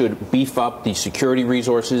 We should beef up the security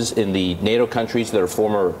resources in the NATO countries that are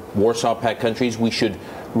former Warsaw Pact countries. We should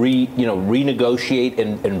renegotiate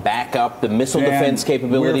and back up the missile defense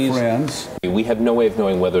capabilities. We're friends. We have no way of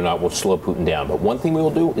knowing whether or not we'll slow Putin down. But one thing we will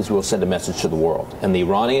do is we'll send a message to the world, and the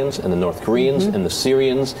Iranians and the North Koreans and the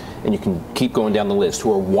Syrians, and you can keep going down the list,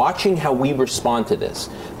 who are watching how we respond to this.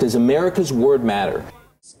 Does America's word matter?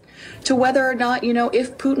 To whether or not,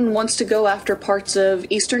 if Putin wants to go after parts of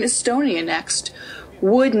eastern Estonia next,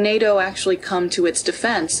 would NATO actually come to its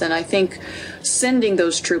defense? And I think sending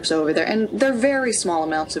those troops over there, and they're very small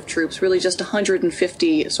amounts of troops, really just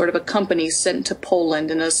 150 sort of a company sent to Poland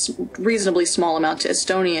and a reasonably small amount to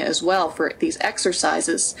Estonia as well for these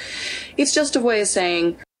exercises. It's just a way of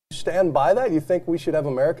saying... Stand by that? You think we should have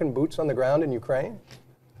American boots on the ground in Ukraine?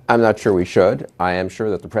 I'm not sure we should. I am sure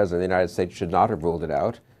that the President of the United States should not have ruled it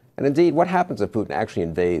out. And indeed, what happens if Putin actually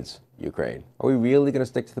invades Ukraine? Are we really going to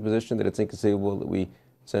stick to the position that it's inconceivable that we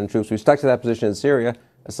send troops? We stuck to that position in Syria.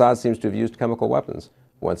 Assad seems to have used chemical weapons.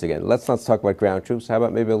 Once again, let's not talk about ground troops. How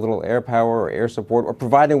about maybe a little air power or air support or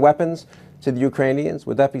providing weapons to the Ukrainians?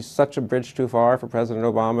 Would that be such a bridge too far for President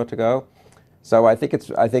Obama to go? So I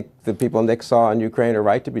think the people Nick saw in Ukraine are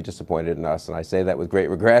right to be disappointed in us, and I say that with great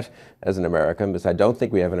regret as an American, because I don't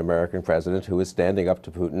think we have an American president who is standing up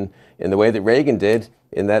to Putin in the way that Reagan did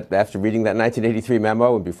after reading that 1983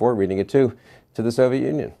 memo and before reading it to the Soviet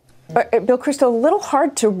Union. Bill Kristol, a little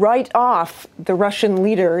hard to write off the Russian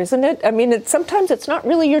leader, isn't it? I mean, sometimes it's not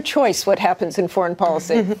really your choice what happens in foreign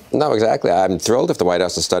policy. No, exactly. I'm thrilled if the White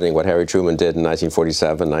House is studying what Harry Truman did in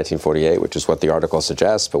 1947, 1948, which is what the article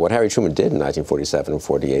suggests. But what Harry Truman did in 1947 and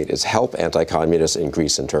 48 is help anti-communists in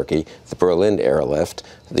Greece and Turkey, the Berlin airlift,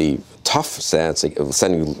 the tough stance of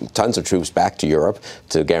sending tons of troops back to Europe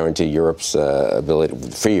to guarantee Europe's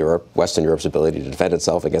Western Europe's ability to defend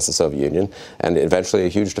itself against the Soviet Union, and eventually a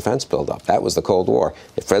huge defense buildup. That was the Cold War.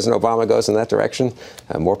 If President Obama goes in that direction,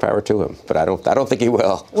 more power to him. But I don't think he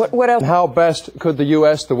will. What else? How best could the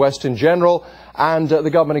U.S., the West in general, and the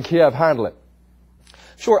government in Kiev handle it?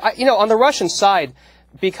 Sure. On the Russian side,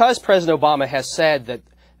 because President Obama has said that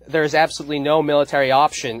there is absolutely no military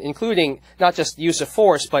option, including not just the use of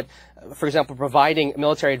force, but, for example, providing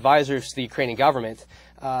military advisors to the Ukrainian government,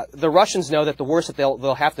 the Russians know that the worst that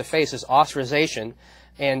they'll have to face is ostracization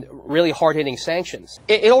and really hard-hitting sanctions.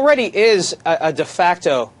 It already is a de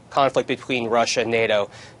facto conflict between Russia and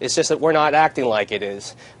NATO. It's just that we're not acting like it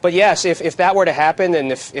is. But yes, if that were to happen,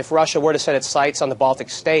 and if Russia were to set its sights on the Baltic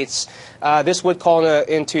states, this would call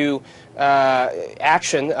into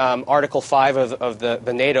action Article 5 of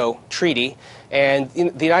the NATO treaty. And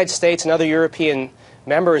the United States and other European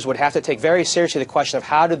members would have to take very seriously the question of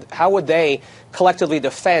how would they collectively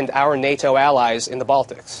defend our NATO allies in the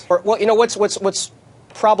Baltics. What's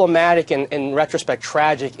problematic and in retrospect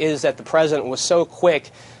tragic is that the president was so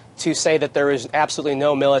quick to say that there is absolutely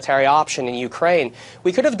no military option in Ukraine.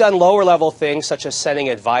 We could have done lower level things such as sending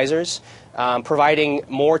advisors, providing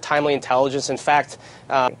more timely intelligence. In fact,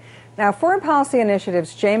 now, Foreign Policy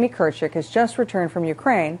Initiative's Jamie Kirchik has just returned from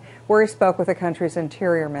Ukraine, where he spoke with the country's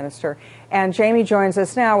interior minister. And Jamie joins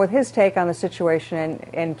us now with his take on the situation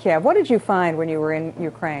in Kiev. What did you find when you were in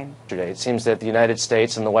Ukraine? It seems that the United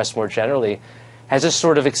States and the West more generally has just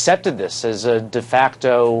sort of accepted this as a de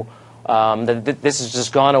facto, that this has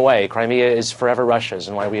just gone away. Crimea is forever Russia's,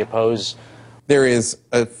 and why we oppose. There is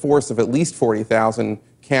a force of at least 40,000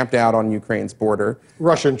 camped out on Ukraine's border.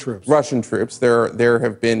 Russian troops. Russian troops. There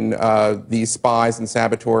have been these spies and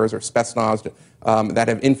saboteurs or Spetsnaz that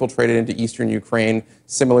have infiltrated into eastern Ukraine,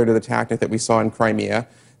 similar to the tactic that we saw in Crimea.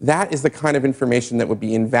 That is the kind of information that would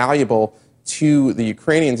be invaluable to the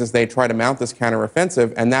Ukrainians as they try to mount this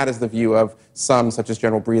counteroffensive, and that is the view of some, such as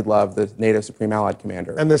General Breedlove, the NATO Supreme Allied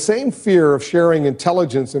Commander. And the same fear of sharing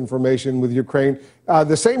intelligence information with Ukraine,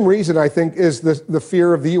 the same reason, I think, is the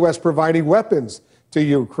fear of the U.S. providing weapons to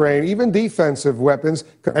Ukraine, even defensive weapons.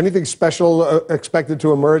 Anything special expected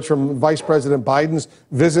to emerge from Vice President Biden's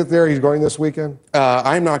visit there? He's going this weekend?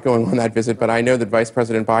 I'm not going on that visit, but I know that Vice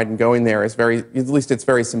President Biden going there is at least it's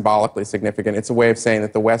very symbolically significant. It's a way of saying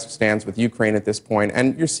that the West stands with Ukraine at this point.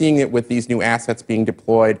 And you're seeing it with these new assets being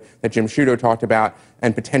deployed that Jim Sciutto talked about,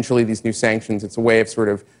 and potentially these new sanctions. It's a way of sort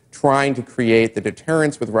of trying to create the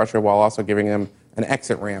deterrence with Russia while also giving them an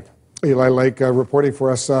exit ramp. Eli Lake reporting for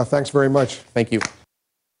us. Thanks very much. Thank you.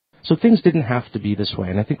 So things didn't have to be this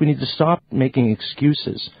way, and I think we need to stop making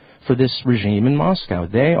excuses for this regime in Moscow.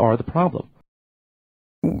 They are the problem.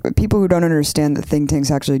 People who don't understand that think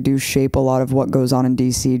tanks actually do shape a lot of what goes on in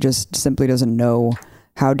D.C. just simply doesn't know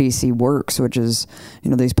how D.C. works, which is,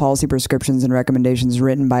 these policy prescriptions and recommendations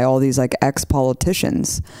written by all these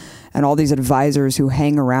ex-politicians and all these advisors who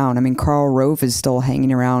hang around. I mean, Karl Rove is still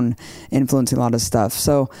hanging around influencing a lot of stuff.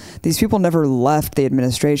 So these people never left the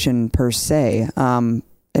administration per se.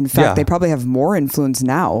 In fact, they probably have more influence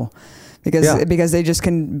now because they just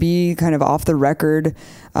can be kind of off the record,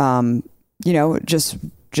 influencing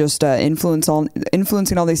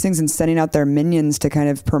all these things and sending out their minions to kind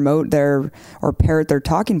of promote or parrot their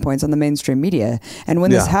talking points on the mainstream media. And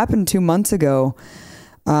when this happened 2 months ago,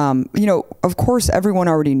 of course, everyone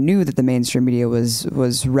already knew that the mainstream media was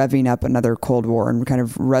revving up another Cold War and kind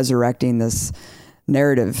of resurrecting this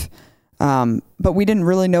narrative. But we didn't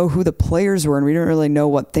really know who the players were, and we didn't really know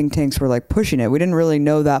what think tanks were pushing it. We didn't really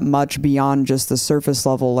know that much beyond just the surface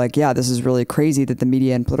level, this is really crazy that the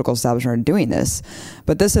media and political establishment are doing this.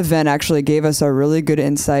 But this event actually gave us a really good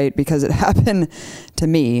insight because it happened to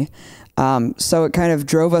me. So it kind of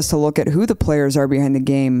drove us to look at who the players are behind the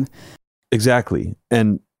game. Exactly.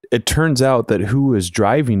 And it turns out that who is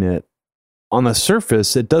driving it, on the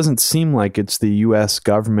surface, it doesn't seem like it's the U.S.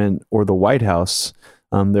 government or the White House.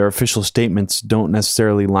 Their official statements don't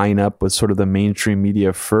necessarily line up with sort of the mainstream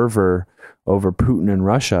media fervor over Putin and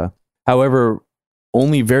Russia. However,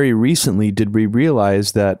 only very recently did we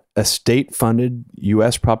realize that a state-funded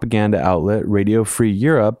U.S. propaganda outlet, Radio Free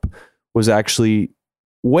Europe, was actually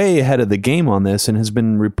way ahead of the game on this and has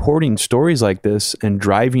been reporting stories like this and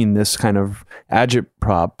driving this kind of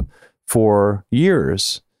agitprop for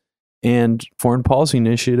years. And Foreign Policy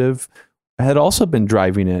Initiative had also been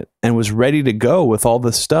driving it and was ready to go with all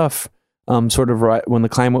this stuff sort of right when the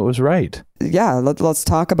climate was right. Yeah, let's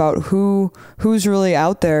talk about who's really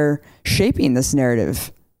out there shaping this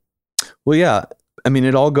narrative. Well, yeah, I mean,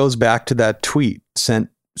 it all goes back to that tweet sent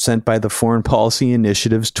by the Foreign Policy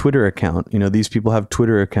Initiative's Twitter account. These people have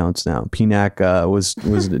Twitter accounts now. PNAC was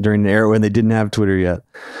during an era when they didn't have Twitter yet.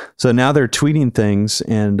 So now they're tweeting things,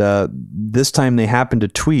 and this time they happen to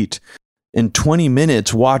tweet, in 20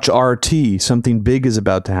 minutes, watch RT. Something big is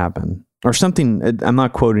about to happen, or something. I'm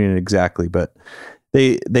not quoting it exactly, but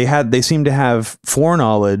they seem to have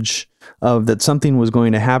foreknowledge of that something was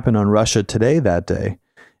going to happen on Russia Today that day,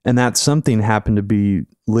 and that something happened to be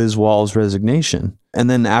Liz Wall's resignation. And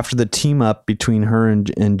then after the team up between her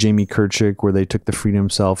and Jamie Kirchhoff, where they took the freedom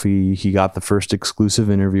selfie, he got the first exclusive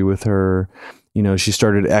interview with her. She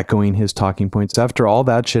started echoing his talking points. After all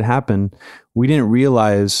that shit happened, we didn't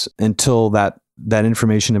realize until that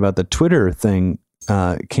information about the Twitter thing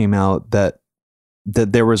came out that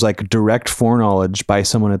there was direct foreknowledge by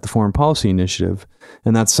someone at the Foreign Policy Initiative,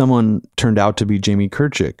 and that someone turned out to be Jamie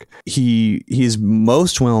Kirchhoff. He's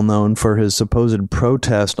most well known for his supposed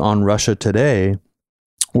protest on Russia Today,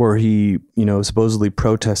 where he, supposedly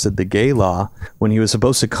protested the gay law when he was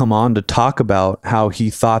supposed to come on to talk about how he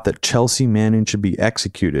thought that Chelsea Manning should be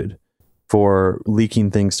executed for leaking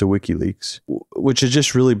things to WikiLeaks, which is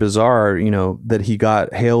just really bizarre, that he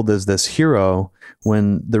got hailed as this hero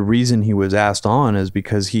when the reason he was asked on is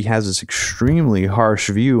because he has this extremely harsh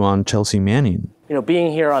view on Chelsea Manning.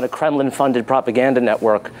 Being here on a Kremlin-funded propaganda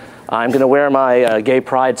network, I'm going to wear my gay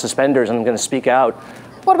pride suspenders and I'm going to speak out.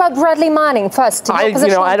 What about Bradley Manning first? I'm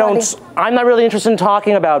not really interested in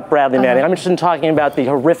talking about Bradley Manning. I'm interested in talking about the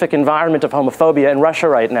horrific environment of homophobia in Russia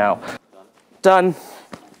right now. Done.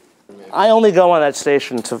 I only go on that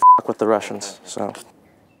station to fuck with the Russians, so.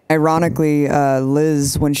 Ironically,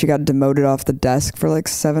 Liz, when she got demoted off the desk for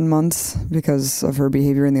 7 months because of her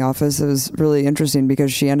behavior in the office, it was really interesting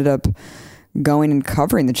because she ended up going and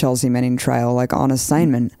covering the Chelsea Manning trial on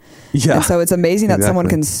assignment. Yeah. And so it's amazing that someone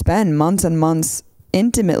can spend months and months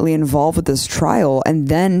intimately involved with this trial and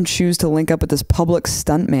then choose to link up with this public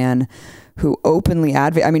stuntman who openly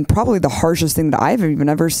advocate. I mean, probably the harshest thing that I've even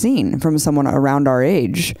ever seen from someone around our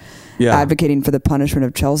age, advocating for the punishment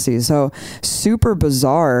of Chelsea. So super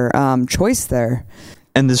bizarre choice there.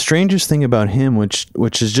 And the strangest thing about him, which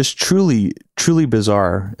is just truly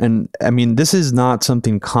bizarre, and I mean, this is not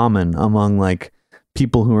something common among like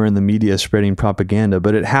people who are in the media spreading propaganda,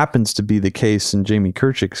 but it happens to be the case in Jamie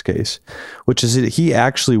Kirchick's case, which is that he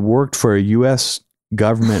actually worked for a U.S.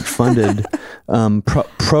 government-funded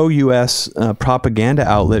pro-U.S. propaganda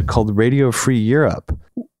outlet called Radio Free Europe.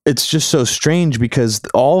 It's just so strange because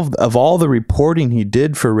all the reporting he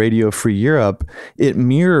did for Radio Free Europe, it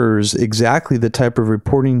mirrors exactly the type of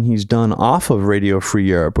reporting he's done off of Radio Free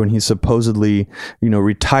Europe when he's supposedly,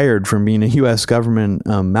 retired from being a U.S. government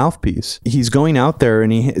mouthpiece. He's going out there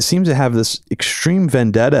and he seems to have this extreme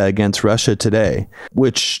vendetta against Russia Today,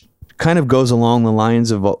 which kind of goes along the lines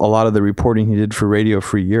of a lot of the reporting he did for Radio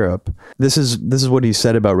Free Europe. This is what he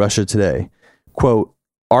said about Russia Today. Quote,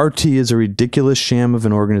 RT is a ridiculous sham of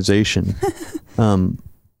an organization.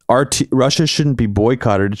 Russia shouldn't be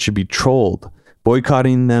boycotted. It should be trolled.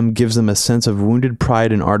 Boycotting them gives them a sense of wounded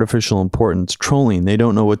pride and artificial importance. Trolling, they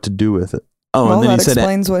don't know what to do with it. Oh, well, and then that he said,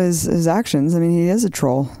 explains what his actions. I mean, he is a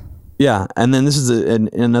troll. Yeah, and then this is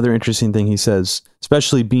another interesting thing he says,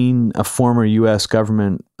 especially being a former U.S.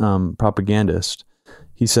 government propagandist.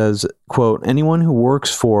 He says, quote, anyone who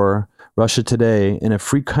works for Russia Today in a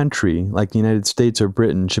free country like the United States or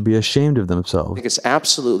Britain should be ashamed of themselves. I think it's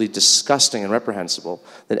absolutely disgusting and reprehensible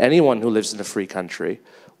that anyone who lives in a free country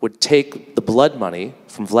would take the blood money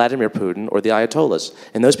from Vladimir Putin or the Ayatollahs.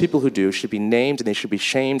 And those people who do should be named and they should be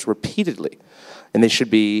shamed repeatedly. And they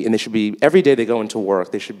should be every day they go into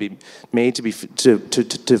work, they should be made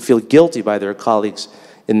to feel guilty by their colleagues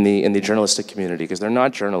in the journalistic community, because they're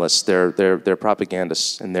not journalists, they're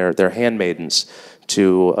propagandists, and they're handmaidens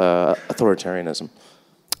to authoritarianism.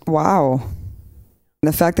 Wow.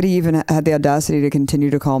 The fact that he even had the audacity to continue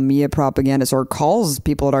to call me a propagandist, or calls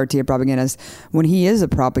people at RT a propagandist, when he is a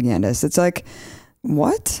propagandist. It's like,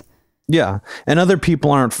 what? Yeah, and other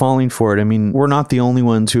people aren't falling for it. I mean, we're not the only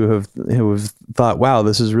ones who have thought, wow,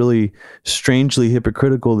 this is really strangely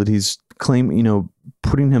hypocritical that he's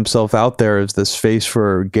putting himself out there as this face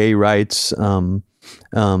for gay rights, and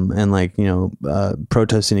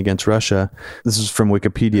protesting against Russia. This is from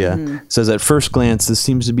Wikipedia. Mm-hmm. It says, at first glance, this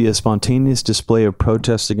seems to be a spontaneous display of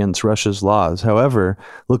protests against Russia's laws. However,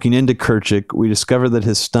 looking into Kirchick, we discovered that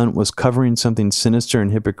his stunt was covering something sinister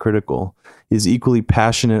and hypocritical. His equally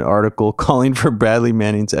passionate article calling for Bradley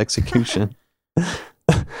Manning's execution.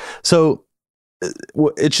 So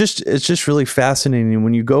it's just really fascinating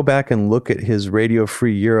when you go back and look at his Radio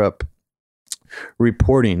Free Europe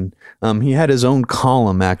reporting. He had his own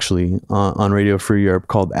column actually on Radio Free Europe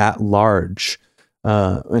called At Large,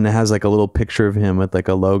 and it has like a little picture of him with like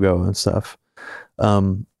a logo and stuff.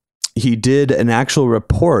 He did an actual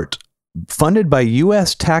report funded by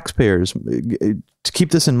U.S. taxpayers. To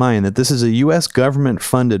keep this in mind, that this is a U.S. government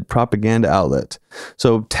funded propaganda outlet.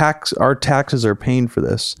 So our taxes are paying for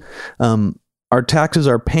this. Our taxes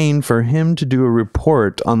are paying for him to do a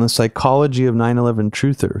report on the psychology of 9/11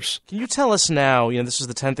 truthers. Can you tell us now, this is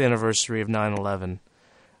the 10th anniversary of 9/11,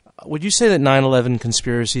 would you say that 9/11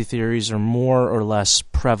 conspiracy theories are more or less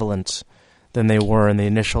prevalent than they were in the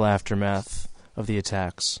initial aftermath of the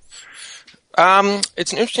attacks?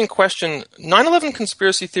 It's an interesting question. 9/11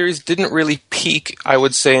 conspiracy theories didn't really peak, I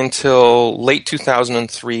would say, until late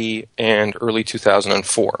 2003 and early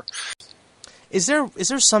 2004. Is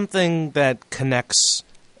there something that connects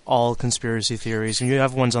all conspiracy theories? And you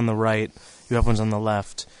have ones on the right, you have ones on the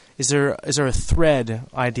left. Is there a thread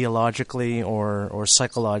ideologically or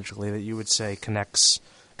psychologically that you would say connects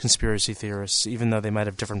conspiracy theorists, even though they might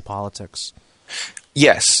have different politics?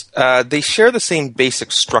 Yes. They share the same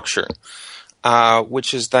basic structure,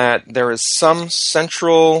 which is that there is some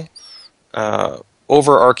central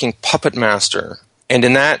overarching puppet master. And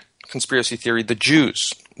in that conspiracy theory, the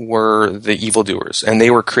Jews were the evildoers, and they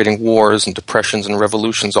were creating wars and depressions and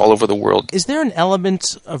revolutions all over the world. Is there an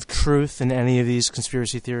element of truth in any of these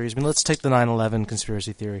conspiracy theories? I mean, let's take the 9/11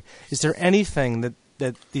 conspiracy theory. Is there anything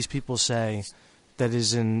that these people say that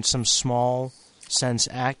is in some small sense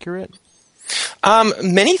accurate?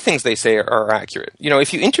 Many things they say are accurate.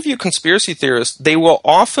 If you interview conspiracy theorists, they will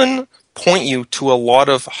often point you to a lot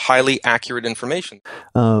of highly accurate information.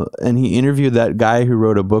 And he interviewed that guy who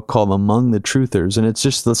wrote a book called Among the Truthers, and it's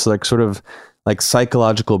just this like sort of like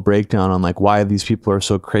psychological breakdown on like why these people are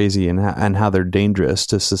so crazy and how they're dangerous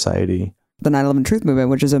to society. The 9/11 Truth Movement,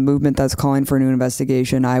 which is a movement that's calling for a new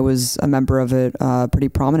investigation. I was a member of it, a pretty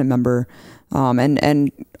prominent member.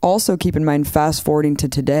 And also keep in mind, fast forwarding to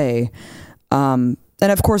today,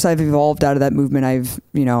 and of course, I've evolved out of that movement.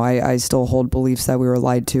 I still hold beliefs that we were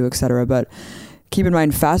lied to, etc. But keep in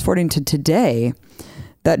mind, fast forwarding to today,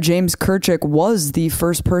 that James Kirchick was the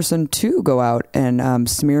first person to go out and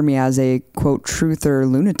smear me as a, quote, truther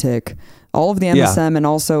lunatic. All of the MSM and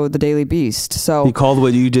also the Daily Beast. So he called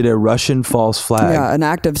what you did a Russian false flag. Yeah, an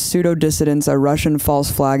act of pseudo-dissidence, a Russian false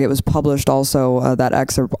flag. It was published also, that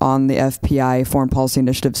excerpt, on the FPI Foreign Policy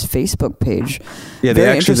Initiative's Facebook page. Yeah,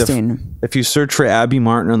 Very interesting. If you search for Abby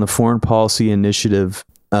Martin on the Foreign Policy Initiative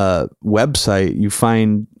website, you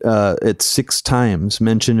find it 6 times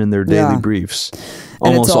mentioned in their daily briefs.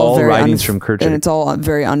 Almost all writings from Kirchick. And it's all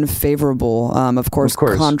very unfavorable. Of course,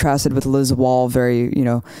 contrasted with Liz Wall, very,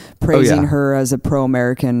 praising her as a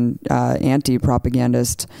pro-American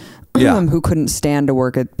anti-propagandist who couldn't stand to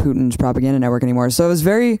work at Putin's propaganda network anymore. So it was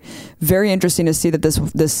very, very interesting to see that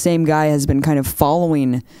this same guy has been kind of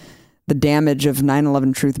following the damage of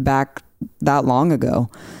 9/11 Truth back that long ago,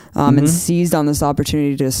 and seized on this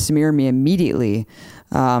opportunity to smear me immediately.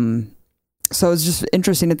 So it's just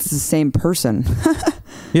interesting. It's the same person.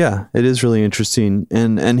 Yeah, it is really interesting.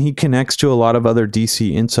 And he connects to a lot of other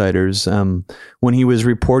DC insiders. When he was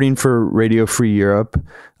reporting for Radio Free Europe,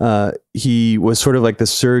 he was sort of like the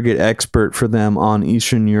surrogate expert for them on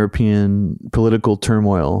Eastern European political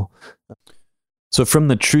turmoil. So from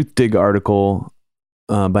the Truthdig article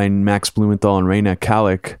by Max Blumenthal and Raina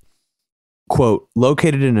Kalik, quote,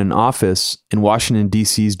 located in an office in Washington,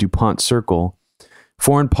 D.C.'s DuPont Circle,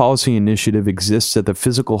 Foreign Policy Initiative exists at the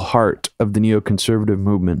physical heart of the neoconservative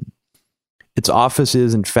movement. Its office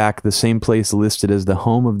is, in fact, the same place listed as the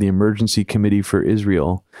home of the Emergency Committee for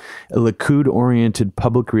Israel, a Likud-oriented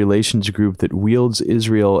public relations group that wields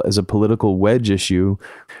Israel as a political wedge issue,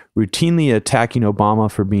 routinely attacking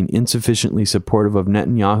Obama for being insufficiently supportive of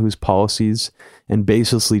Netanyahu's policies and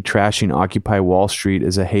baselessly trashing Occupy Wall Street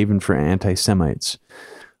as a haven for anti-Semites.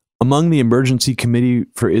 Among the Emergency Committee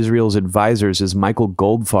for Israel's advisors is Michael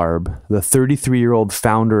Goldfarb, the 33-year-old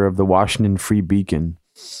founder of the Washington Free Beacon,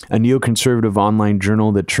 a neoconservative online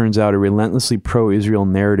journal that turns out a relentlessly pro-Israel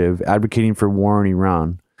narrative advocating for war in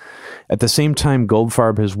Iran. At the same time,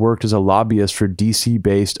 Goldfarb has worked as a lobbyist for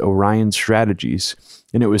DC-based Orion Strategies,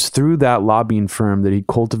 and it was through that lobbying firm that he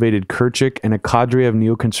cultivated Kirchick and a cadre of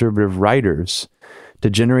neoconservative writers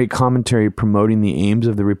to generate commentary promoting the aims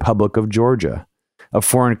of the Republic of Georgia, a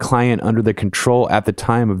foreign client under the control at the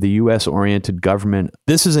time of the U.S.-oriented government.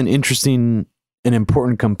 This is an interesting and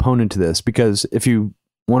important component to this, because if you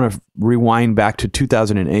want to rewind back to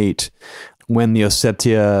 2008, when the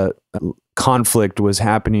Ossetia conflict was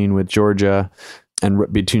happening with Georgia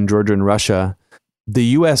and between Georgia and Russia, the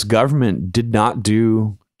U.S. government did not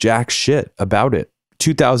do jack shit about it.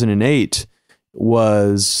 2008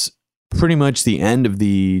 was pretty much the end of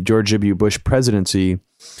the George W. Bush presidency.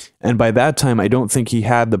 And by that time, I don't think he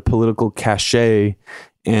had the political cachet,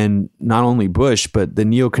 and not only Bush, but the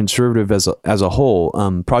neoconservative as a whole.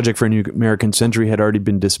 Project for a New American Century had already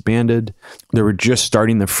been disbanded. They were just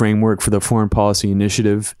starting the framework for the Foreign Policy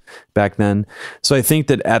Initiative back then. So I think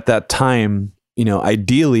that at that time,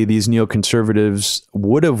 ideally, these neoconservatives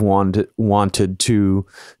would have wanted to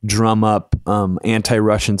drum up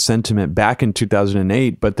anti-Russian sentiment back in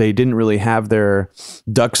 2008, but they didn't really have their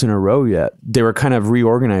ducks in a row yet. They were kind of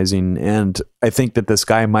reorganizing, and I think that this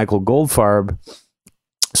guy, Michael Goldfarb,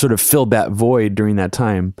 sort of filled that void during that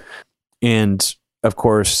time. And of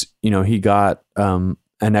course, he got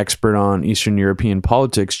an expert on Eastern European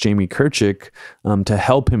politics, Jamie Kirchick, to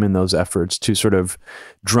help him in those efforts to sort of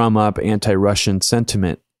drum up anti-Russian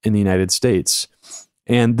sentiment in the United States.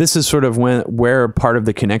 And this is sort of where part of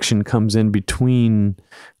the connection comes in between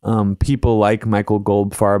people like Michael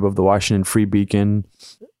Goldfarb of the Washington Free Beacon,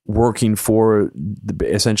 working for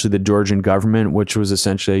essentially the Georgian government, which was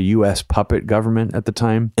essentially a U.S. puppet government at the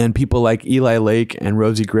time, and people like Eli Lake and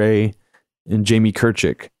Rosie Gray and Jamie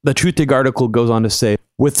Kirchick. The Truthdig article goes on to say,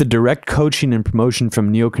 with the direct coaching and promotion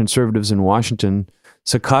from neoconservatives in Washington,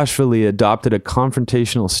 Saakashvili adopted a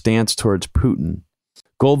confrontational stance towards Putin.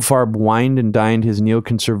 Goldfarb wined and dined his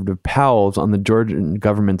neoconservative pals on the Georgian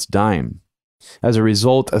government's dime. As a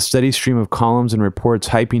result, a steady stream of columns and reports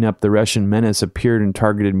hyping up the Russian menace appeared in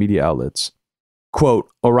targeted media outlets. Quote,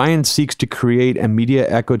 Orion seeks to create a media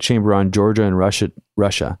echo chamber on Georgia and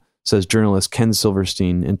Russia, says journalist Ken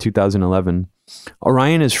Silverstein in 2011.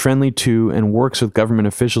 Orion is friendly to and works with government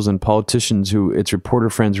officials and politicians who its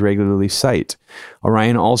reporter friends regularly cite.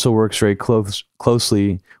 Orion also works very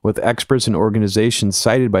closely with experts and organizations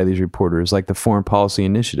cited by these reporters, like the Foreign Policy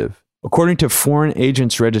Initiative. According to foreign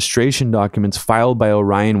agents' registration documents filed by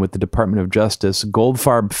Orion with the Department of Justice,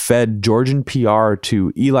 Goldfarb fed Georgian PR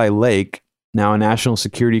to Eli Lake, now a national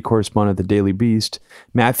security correspondent at the Daily Beast,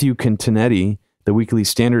 Matthew Cantinetti, the Weekly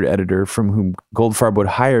Standard editor from whom Goldfarb would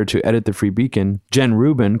hire to edit the Free Beacon, Jen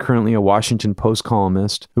Rubin, currently a Washington Post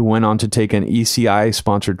columnist who went on to take an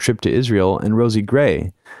ECI-sponsored trip to Israel, and Rosie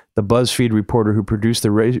Gray, the BuzzFeed reporter who produced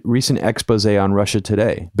the recent expose on Russia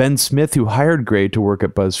Today. Ben Smith, who hired Gray to work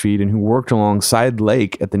at BuzzFeed and who worked alongside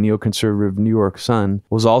Lake at the neoconservative New York Sun,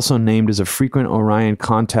 was also named as a frequent Orion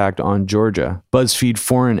contact on Georgia. BuzzFeed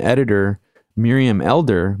foreign editor Miriam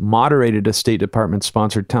Elder moderated a State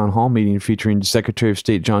Department-sponsored town hall meeting featuring Secretary of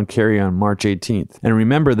State John Kerry on March 18th. And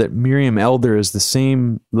remember that Miriam Elder is the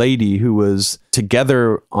same lady who was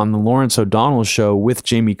together on the Lawrence O'Donnell show with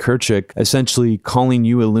Jamie Kirchick, essentially calling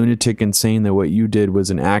you a lunatic and saying that what you did was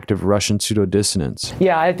an act of Russian pseudo-dissonance.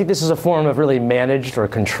 Yeah, I think this is a form of really managed or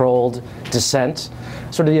controlled dissent,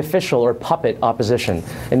 sort of the official or puppet opposition.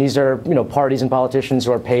 And these are, parties and politicians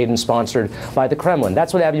who are paid and sponsored by the Kremlin.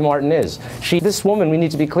 That's what Abby Martin is. This woman, we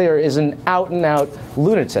need to be clear, is an out-and-out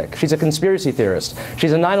lunatic. She's a conspiracy theorist.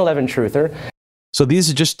 She's a 9/11 truther. So this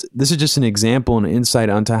is just an example and insight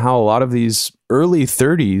onto how a lot of these early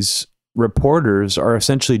 30s reporters are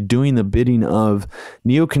essentially doing the bidding of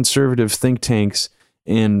neoconservative think tanks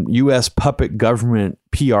and U.S. puppet government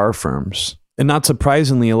PR firms. And not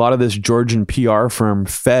surprisingly, a lot of this Georgian PR firm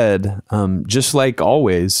fed, just like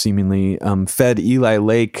always, seemingly, fed Eli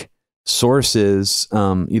Lake sources,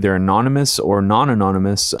 either anonymous or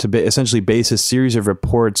non-anonymous, to essentially base a series of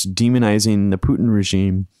reports demonizing the Putin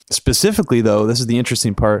regime. Specifically, though, this is the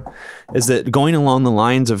interesting part, is that going along the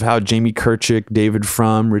lines of how Jamie Kirchick, David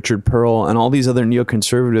Frum, Richard Pearl, and all these other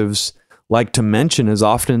neoconservatives like to mention as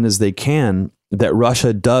often as they can that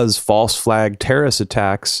Russia does false flag terrorist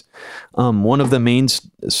attacks. One of the main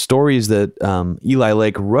stories that Eli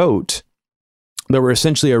Lake wrote that were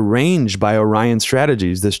essentially arranged by Orion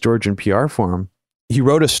Strategies, this Georgian PR firm. He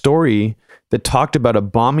wrote a story that talked about a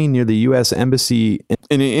bombing near the U.S. Embassy.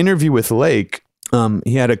 In an interview with Lake,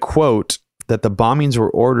 he had a quote that the bombings were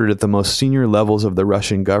ordered at the most senior levels of the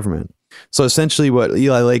Russian government. So essentially what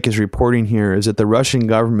Eli Lake is reporting here is that the Russian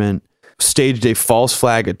government staged a false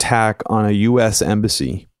flag attack on a U.S.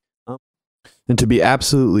 embassy. And to be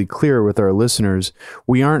absolutely clear with our listeners,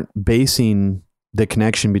 we aren't basing the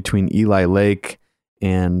connection between Eli Lake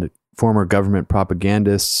and former government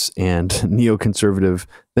propagandists and neoconservative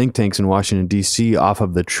think tanks in Washington, D.C. off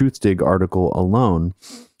of the Truthdig article alone.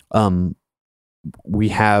 We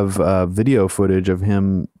have video footage of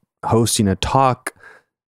him hosting a talk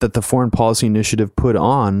that the Foreign Policy Initiative put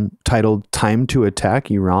on titled "Time to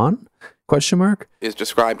Attack Iran?" ? Is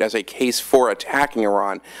described as a case for attacking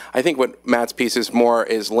Iran. I think what Matt's piece is more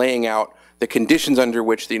is laying out the conditions under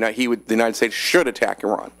which the United States should attack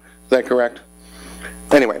Iran. Is that correct?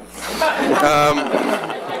 Anyway.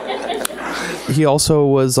 He also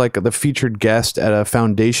was like the featured guest at a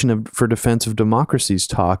Foundation for Defense of Democracy's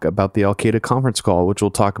talk about the Al-Qaeda conference call, which we'll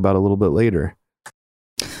talk about a little bit later.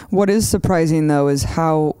 What is surprising, though, is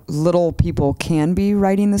how little people can be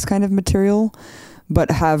writing this kind of material, but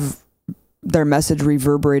have their message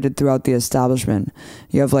reverberated throughout the establishment.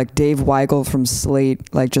 You have like Dave Weigel from Slate,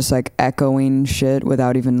 just echoing shit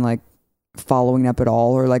without even following up at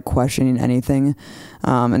all or questioning anything.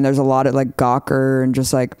 And there's a lot of Gawker and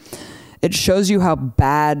just it shows you how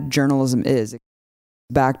bad journalism is.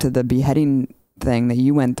 Back to the beheading thing that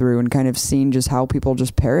you went through and kind of seeing just how people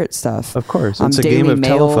just parrot stuff. Of course, it's a game of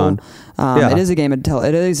telephone. It is a game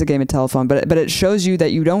of telephone, but it shows you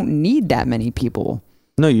that you don't need that many people.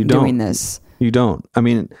 No, you don't. Doing this. You don't. I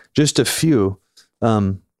mean, just a few.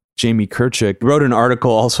 Jamie Kirchick wrote an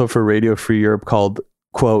article also for Radio Free Europe called,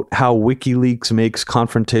 quote, "How WikiLeaks Makes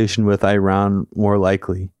Confrontation with Iran More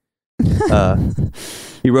Likely."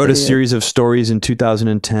 He wrote a series of stories in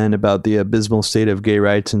 2010 about the abysmal state of gay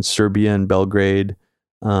rights in Serbia and Belgrade.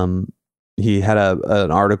 He had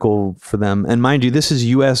an article for them. And mind you, this is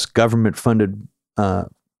U.S. government-funded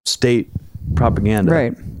state propaganda.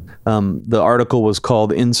 Right. The article was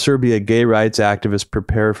called "In Serbia, Gay Rights Activists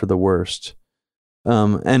Prepare for the Worst."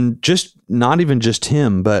 And just not even just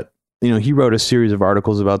him, but he wrote a series of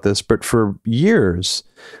articles about this. But for years,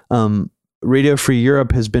 Radio Free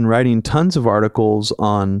Europe has been writing tons of articles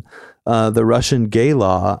on the Russian gay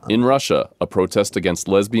law. In Russia, a protest against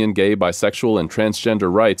lesbian, gay, bisexual, and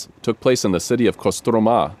transgender rights took place in the city of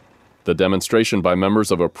Kostroma. The demonstration by members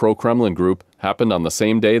of a pro-Kremlin group happened on the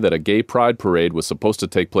same day that a gay pride parade was supposed to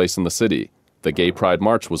take place in the city. The gay pride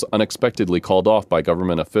march was unexpectedly called off by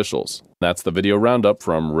government officials. That's the video roundup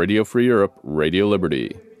from Radio Free Europe, Radio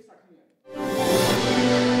Liberty.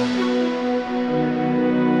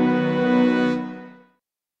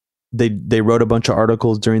 They wrote a bunch of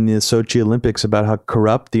articles during the Sochi Olympics about how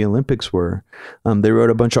corrupt the Olympics were. They wrote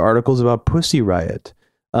a bunch of articles about Pussy Riot.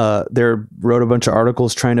 They wrote a bunch of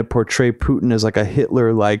articles trying to portray Putin as like a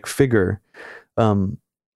Hitler-like figure.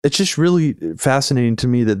 It's just really fascinating to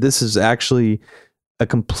me that this is actually a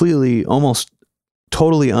completely, almost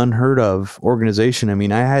totally unheard of organization. I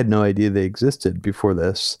mean, I had no idea they existed before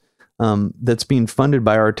this. That's being funded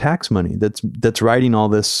by our tax money. That's writing all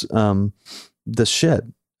this this shit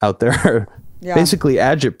out there. Yeah. Basically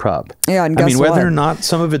agitprop. Yeah, and I mean, whether what? or not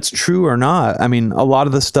some of it's true or not, I mean, a lot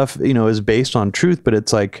of the stuff, is based on truth, but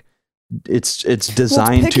it's like it's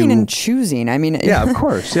designed picking to and choosing. I mean, yeah, of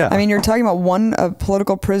course, yeah. I mean, you're talking about one of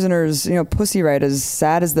political prisoners, Pussy Riot, as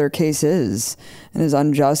sad as their case is and as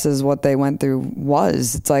unjust as what they went through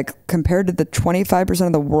was. It's like compared to the 25%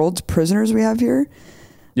 of the world's prisoners we have here.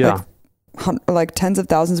 Yeah. Like tens of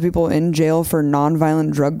thousands of people in jail for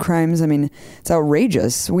nonviolent drug crimes. I mean, it's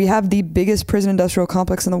outrageous. We have the biggest prison industrial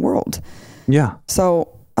complex in the world. Yeah. So,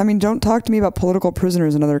 I mean, don't talk to me about political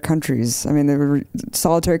prisoners in other countries. I mean,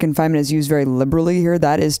 solitary confinement is used very liberally here.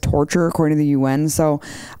 That is torture according to the UN. So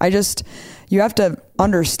you have to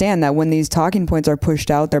understand that when these talking points are pushed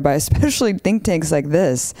out there by especially think tanks like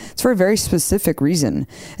this, it's for a very specific reason.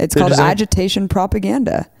 It's called agitation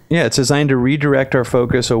propaganda. Yeah, it's designed to redirect our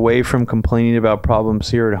focus away from complaining about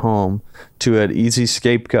problems here at home to an easy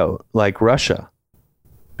scapegoat like Russia.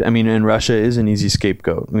 I mean, and Russia is an easy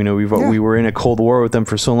scapegoat. We were in a Cold War with them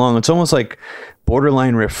for so long. It's almost like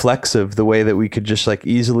borderline reflexive the way that we could just like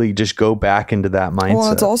easily just go back into that mindset.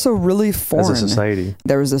 Well, it's also really foreign as a society.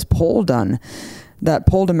 There was this poll done that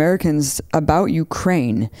polled Americans about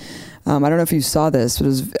Ukraine. I don't know if you saw this, but it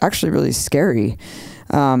was actually really scary.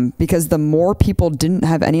 Because the more people didn't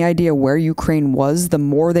have any idea where Ukraine was, the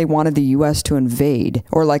more they wanted the U.S. to invade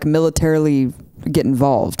or like militarily get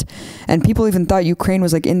involved. And people even thought Ukraine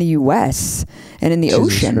was like in the U.S. and in the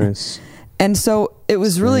ocean. Christ. And so it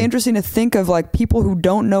was really interesting to think of like people who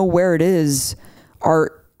don't know where it is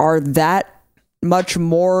are that much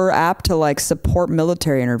more apt to like support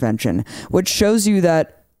military intervention, which shows you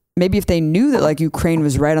that maybe if they knew that like Ukraine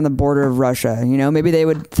was right on the border of Russia, maybe they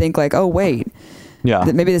would think like, oh, wait. Yeah.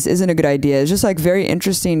 That maybe this isn't a good idea. It's just like very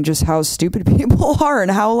interesting just how stupid people are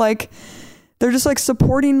and how like they're just like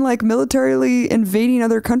supporting like militarily invading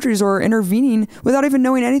other countries or intervening without even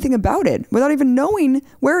knowing anything about it, without even knowing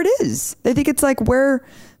where it is. They think it's like where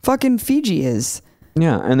fucking Fiji is.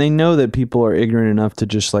 Yeah, and they know that people are ignorant enough to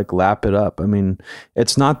just like lap it up. I mean,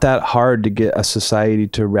 it's not that hard to get a society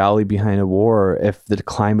to rally behind a war if the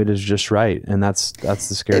climate is just right, and that's the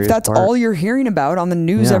scariest part. If that's all you're hearing about on the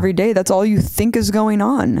news every day, that's all you think is going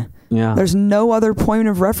on. Yeah, there's no other point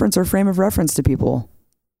of reference or frame of reference to people.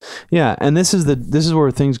 Yeah, and this is where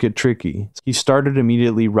things get tricky. He started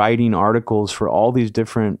immediately writing articles for all these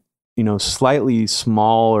different, slightly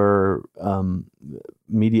smaller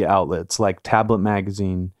media outlets like Tablet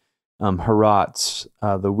Magazine, Haaretz,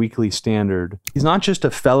 the Weekly Standard. He's not just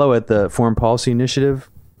a fellow at the Foreign Policy Initiative,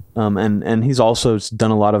 and he's also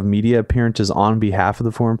done a lot of media appearances on behalf of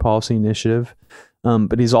the Foreign Policy Initiative.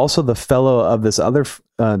 But he's also the fellow of this other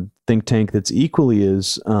think tank that's equally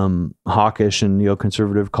as hawkish and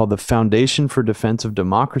neoconservative called the Foundation for Defense of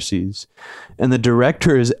Democracies. And the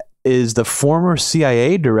director is the former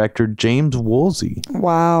CIA director, James Woolsey.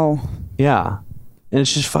 Wow. Yeah. And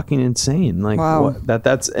it's just fucking insane. Like wow.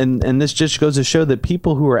 That's this just goes to show that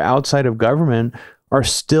people who are outside of government are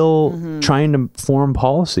still trying to form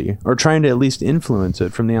policy or trying to at least influence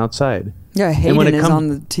it from the outside. Yeah, Hayden is on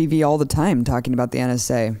the TV all the time talking about the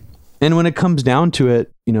NSA. And when it comes down to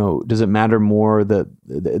it, does it matter more that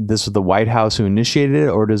this is the White House who initiated it,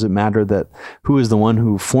 or does it matter that who is the one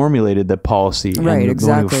who formulated the policy right, and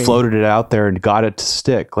exactly. the one who floated it out there and got it to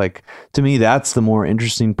stick? Like, to me, that's the more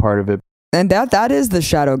interesting part of it. And that is the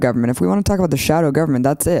shadow government. If we want to talk about the shadow government,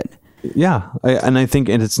 that's it. Yeah, I think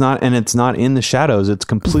it's not in the shadows. It's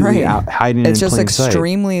completely right. Hiding. It's in just plain sight.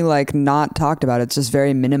 Extremely like not talked about. It's just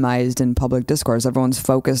very minimized in public discourse. Everyone's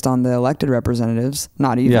focused on the elected representatives,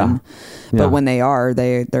 not even. Yeah. But when they are,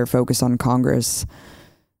 they're focused on Congress.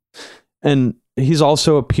 And he's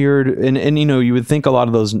also appeared, and you would think a lot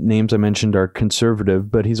of those names I mentioned are conservative,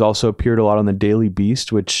 but he's also appeared a lot on the Daily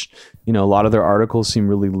Beast, which a lot of their articles seem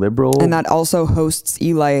really liberal. And that also hosts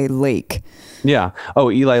Eli Lake. Yeah.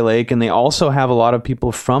 Oh, Eli Lake. And they also have a lot of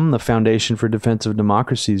people from the Foundation for Defense of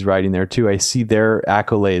Democracies writing there too. I see their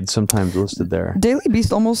accolades sometimes listed there. Daily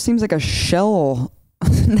Beast almost seems like a shell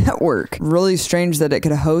network. Really strange that it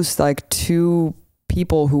could host like two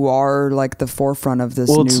people who are like the forefront of this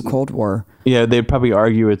new Cold War. Yeah, they'd probably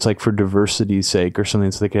argue it's like for diversity's sake or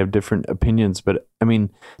something, so they could have different opinions. But I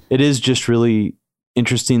mean, it is just really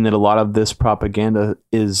interesting that a lot of this propaganda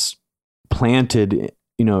is planted,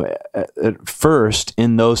 at first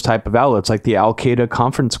in those type of outlets, like the Al Qaeda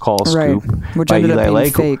conference call scoop, which by ended Eli up being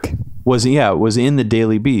Lake fake. was in the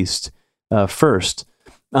Daily Beast first.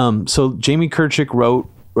 So Jamie Kirchick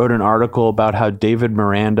wrote an article about how David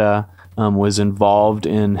Miranda was involved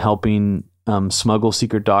in helping smuggle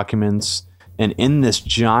secret documents. And in this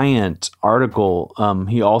giant article,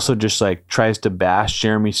 he also just like tries to bash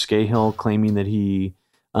Jeremy Scahill, claiming that he,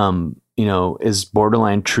 is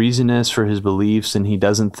borderline treasonous for his beliefs, and he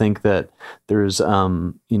doesn't think that there's,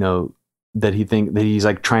 that he's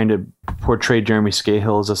like trying to portray Jeremy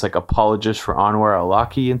Scahill as this like apologist for Anwar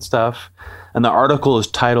al-Awlaki and stuff. And the article is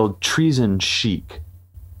titled "Treason Chic."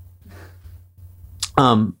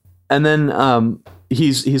 And then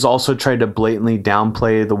he's also tried to blatantly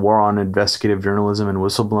downplay the war on investigative journalism and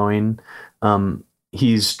whistleblowing.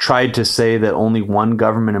 He's tried to say that only one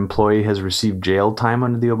government employee has received jail time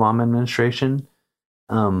under the Obama administration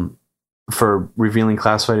for revealing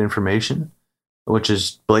classified information, which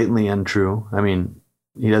is blatantly untrue. I mean,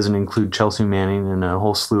 he doesn't include Chelsea Manning and a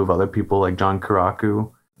whole slew of other people like John Karaku.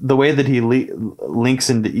 The way that he links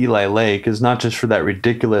into Eli Lake is not just for that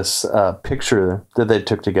ridiculous picture that they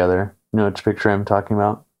took together. You know which picture I'm talking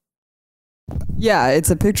about? Yeah, it's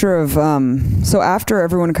a picture of, so after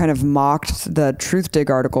everyone kind of mocked the Truthdig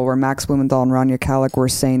article where Max Blumenthal and Rania Khalek were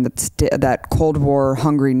saying that Cold War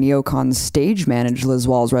hungry neocons stage managed Liz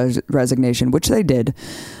Wall's resignation, which they did.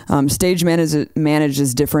 Stage manage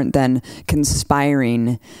is different than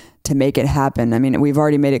conspiring to make it happen. I mean, we've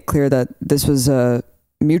already made it clear that this was a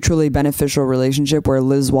mutually beneficial relationship where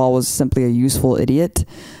Liz Wall was simply a useful idiot.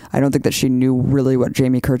 I don't think that she knew really what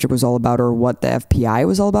Jamie Kirchick was all about or what the FBI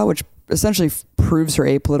was all about, which essentially proves her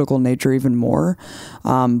apolitical nature even more.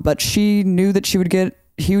 But she knew that she would get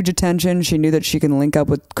huge attention. She knew that she can link up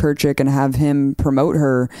with Kirchick and have him promote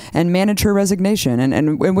her and manage her resignation,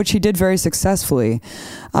 and which he did very successfully.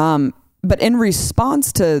 But in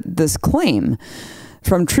response to this claim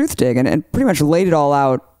from Truthdig, and pretty much laid it all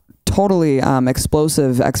out, totally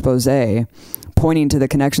explosive expose pointing to the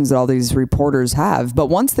connections that all these reporters have. But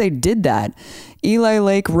once they did that, Eli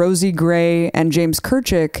Lake, Rosie Gray, and James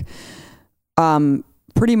Kirchick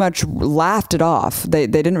pretty much laughed it off. They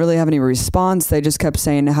didn't really have any response. They just kept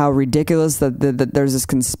saying how ridiculous that there's this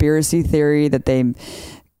conspiracy theory that they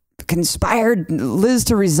conspired Liz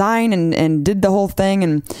to resign and did the whole thing,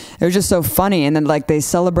 and it was just so funny. And then like they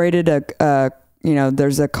celebrated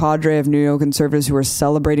there's a cadre of neoconservatives who were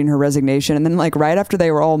celebrating her resignation. And then like right after they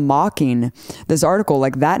were all mocking this article,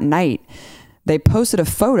 like that night, they posted a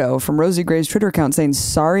photo from Rosie Gray's Twitter account saying,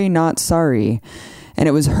 "Sorry, not sorry." And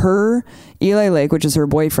it was her, Eli Lake, which is her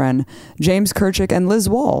boyfriend, James Kirchick, and Liz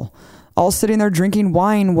Wall, all sitting there drinking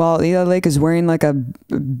wine while Eli Lake is wearing like a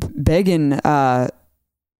Begin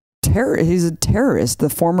terror. He's a terrorist, the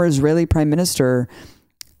former Israeli prime minister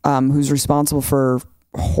who's responsible for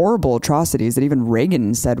horrible atrocities that even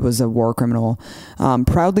Reagan said was a war criminal,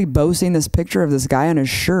 proudly boasting this picture of this guy on his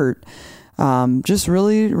shirt. Just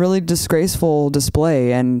really, really disgraceful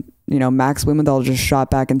display. And, Max Blumenthal just shot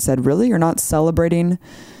back and said, "Really? You're not celebrating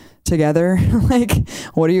together? Like,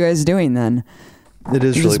 what are you guys doing then?" It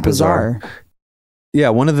is really bizarre.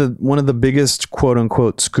 Yeah, one of the biggest quote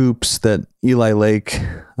unquote scoops that Eli Lake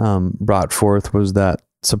brought forth was that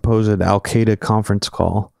supposed Al Qaeda conference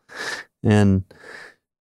call. And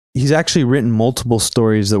he's actually written multiple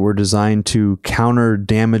stories that were designed to counter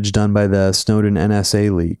damage done by the Snowden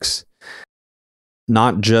NSA leaks.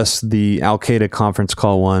 Not just the Al Qaeda conference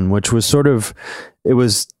call one, which was sort of, it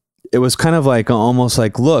was kind of like almost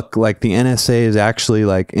like, look, like the NSA is actually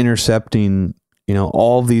like intercepting,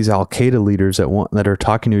 all these Al Qaeda leaders that are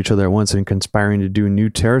talking to each other at once and conspiring to do new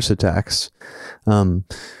terrorist attacks.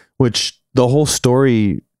 Which the whole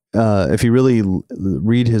story, if you really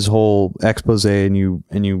read his whole expose and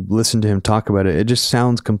you listen to him talk about it, it just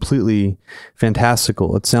sounds completely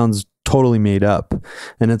fantastical. It sounds totally made up,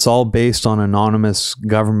 and it's all based on anonymous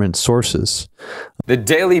government sources. The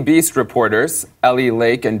Daily Beast reporters, Ellie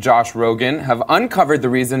Lake and Josh Rogan, have uncovered the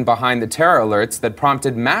reason behind the terror alerts that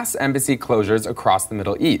prompted mass embassy closures across the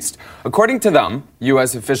Middle East. According to them,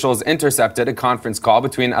 U.S. officials intercepted a conference call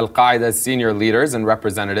between Al-Qaeda's senior leaders and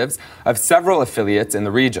representatives of several affiliates in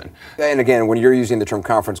the region. And again, when you're using the term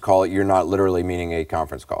conference call, you're not literally meaning a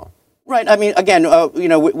conference call. Right. I mean, again, we're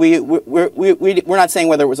not saying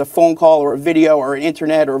whether it was a phone call or a video or an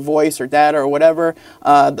internet or voice or data or whatever.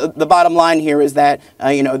 The bottom line here is that,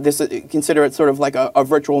 consider it sort of like a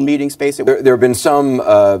virtual meeting space. There have been some,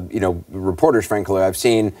 reporters, frankly, I've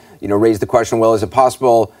seen, raise the question, well, is it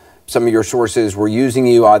possible some of your sources were using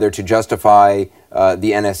you either to justify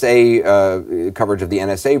the NSA coverage of the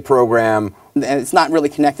NSA program. And it's not really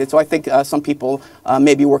connected. So I think some people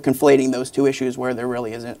maybe were conflating those two issues where there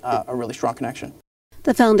really isn't a really strong connection.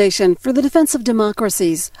 The Foundation for the Defense of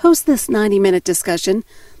Democracies hosts this 90-minute discussion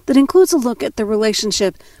that includes a look at the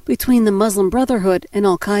relationship between the Muslim Brotherhood and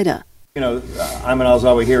al-Qaeda. You know, Ayman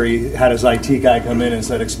al-Zawahi here, he had his IT guy come in and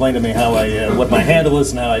said, explain to me how what my handle is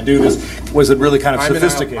and how I do this. Was it really kind of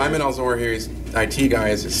sophisticated? Ayman al-Zawahi's IT guy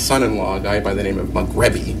is his son-in-law, a guy by the name of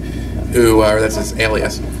Maghrebi, who, that's his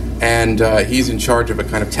alias. And he's in charge of a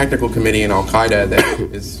kind of technical committee in al-Qaeda that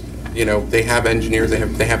is, you know, they have engineers,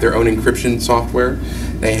 they have their own encryption software.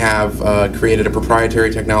 They have created a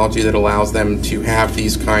proprietary technology that allows them to have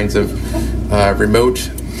these kinds of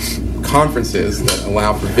remote conferences that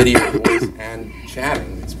allow for video, voice, and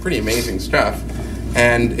chatting. It's pretty amazing stuff.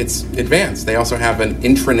 And it's advanced. They also have an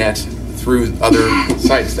intranet through other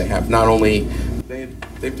sites. They have not only,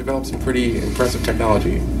 they've developed some pretty impressive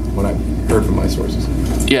technology, what I've heard from my sources.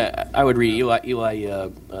 Yeah, I would read. Eli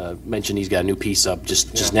mentioned he's got a new piece up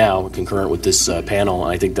just now, concurrent with this panel.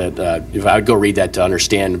 And I think that if I would go read that to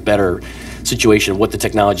understand better situation of what the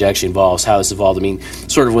technology actually involves, how this evolved. I mean,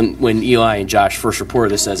 sort of when Eli and Josh first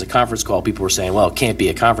reported this as a conference call, people were saying, well, it can't be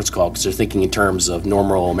a conference call because they're thinking in terms of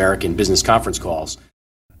normal American business conference calls.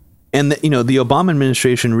 And the Obama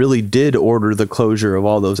administration really did order the closure of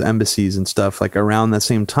all those embassies and stuff like around that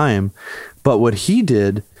same time. But what he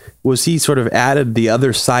did was he sort of added the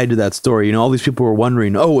other side to that story. You know, all these people were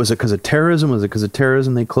wondering, oh, was it because of terrorism? Was it because of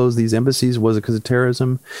terrorism they closed these embassies? Was it because of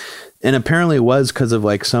terrorism? And apparently it was because of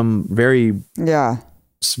like some very,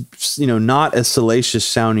 not as salacious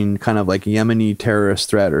sounding kind of like Yemeni terrorist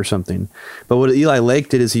threat or something. But what Eli Lake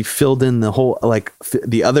did is he filled in the whole, like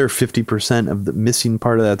the other 50% of the missing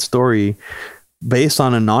part of that story based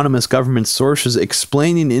on anonymous government sources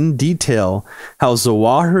explaining in detail how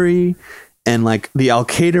Zawahiri and like the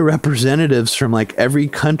Al-Qaeda representatives from like every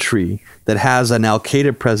country that has an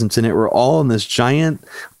Al-Qaeda presence in it were all in this giant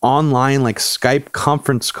online like Skype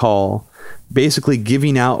conference call, basically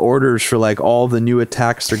giving out orders for like all the new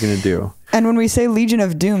attacks they're going to do. And when we say Legion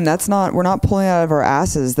of Doom, we're not pulling it out of our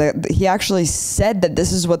asses. That he actually said that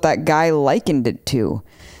this is what that guy likened it to.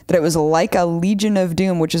 That it was like a Legion of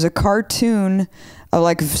Doom, which is a cartoon of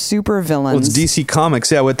like super villains. Well, it's DC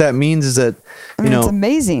Comics. Yeah, what that means is that it's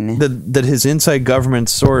amazing that his inside government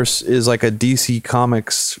source is like a DC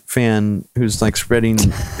Comics fan who's like spreading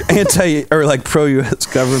anti or like pro US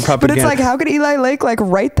government propaganda. But it's like, how could Eli Lake like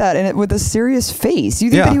write that in it with a serious face? You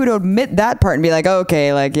think that he would admit that part and be like, oh,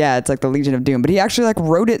 okay, like it's like the Legion of Doom, but he actually like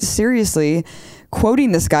wrote it seriously,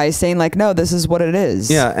 quoting this guy saying like, no, this is what it is.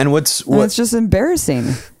 Yeah, and it's just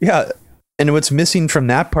embarrassing. Yeah. And what's missing from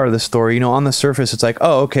that part of the story, on the surface, it's like,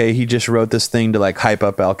 oh, okay, he just wrote this thing to like hype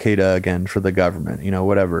up Al-Qaeda again for the government,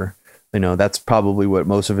 whatever. That's probably what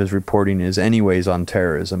most of his reporting is anyways on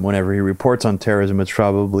terrorism. Whenever he reports on terrorism, it's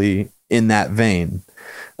probably in that vein.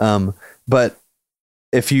 But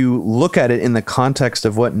if you look at it in the context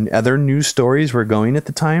of what other news stories were going at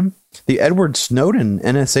the time, the Edward Snowden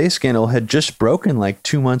NSA scandal had just broken like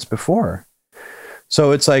 2 months before.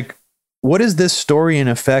 So it's like, what is this story in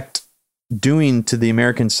effect doing to the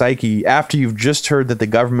American psyche after you've just heard that the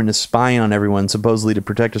government is spying on everyone supposedly to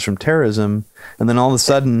protect us from terrorism, and then all of a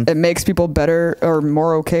sudden it makes people better or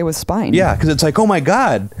more okay with spying? Yeah, because it's like, oh my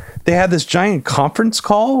god, they had this giant conference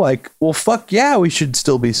call, like, well, fuck yeah, we should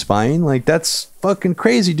still be spying, like, that's fucking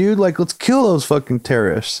crazy, dude, like, let's kill those fucking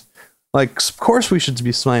terrorists, like, of course we should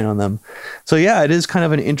be spying on them. So yeah, it is kind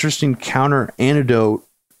of an interesting counter antidote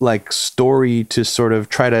like story to sort of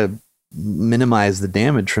try to minimize the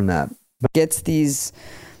damage from that. Gets these,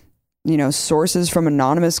 sources from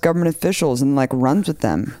anonymous government officials and like runs with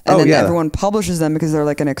them. And then everyone publishes them because they're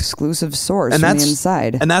like an exclusive source from the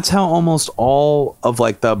inside. And that's how almost all of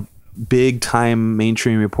like the big time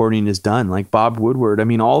mainstream reporting is done. Like Bob Woodward. I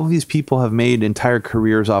mean, all of these people have made entire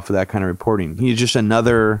careers off of that kind of reporting. He's just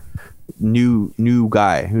another new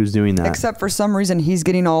guy who's doing that. Except for some reason he's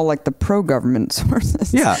getting all like the pro-government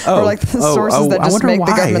sources. Yeah. Or like the sources that just make the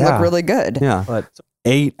government look really good. Yeah. But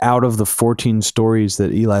 8 out of the 14 stories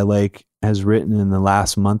that Eli Lake has written in the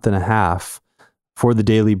last month and a half for the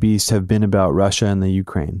Daily Beast have been about Russia and the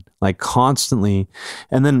Ukraine, like constantly.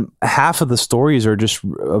 And then half of the stories are just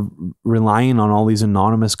relying on all these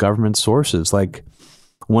anonymous government sources. Like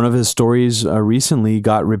one of his stories recently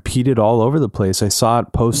got repeated all over the place. I saw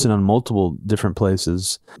it posted on multiple different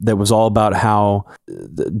places that was all about how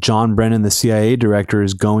John Brennan, the CIA director,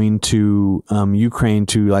 is going to Ukraine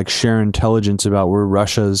to like share intelligence about where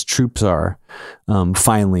Russia's troops are.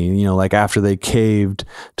 finally, like after they caved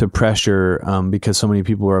to pressure because so many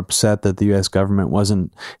people were upset that the U.S. government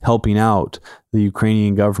wasn't helping out the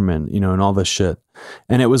Ukrainian government, and all this shit.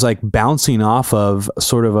 And it was like bouncing off of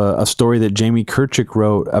sort of a story that Jamie Kirchick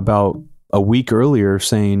wrote about a week earlier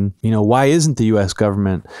saying, why isn't the U.S.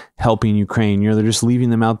 government helping Ukraine? They're just leaving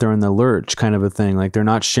them out there in the lurch kind of a thing. Like they're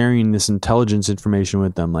not sharing this intelligence information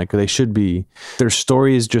with them like they should be. Their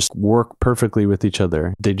stories just work perfectly with each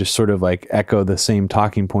other. They just sort of like echo the same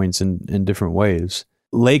talking points in different ways.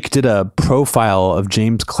 Lake did a profile of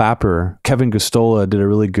James Clapper. Kevin Gosztola did a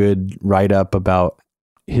really good write-up about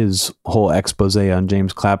his whole expose on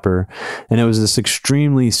James Clapper. And it was this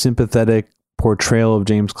extremely sympathetic portrayal of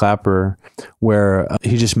James Clapper where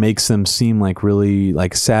he just makes them seem like really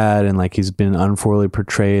like sad and like he's been unfairly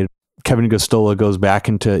portrayed. Kevin Gosztola goes back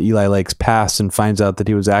into Eli Lake's past and finds out that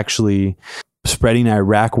he was actually spreading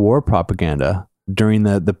Iraq war propaganda during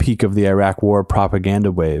the peak of the Iraq war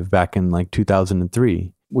propaganda wave back in like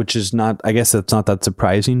 2003, which is not, I guess that's not that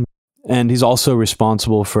surprising. And he's also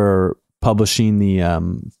responsible for publishing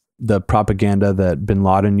the propaganda that bin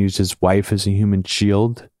Laden used his wife as a human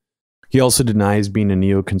shield. He also denies being a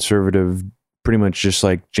neoconservative, pretty much just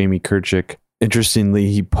like Jamie Kirchick.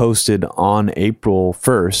 Interestingly, he posted on April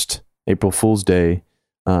 1st, April Fool's Day,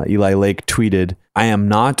 Eli Lake tweeted, "I am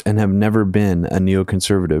not and have never been a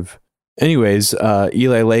neoconservative." Anyways,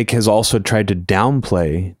 Eli Lake has also tried to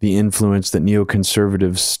downplay the influence that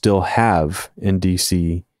neoconservatives still have in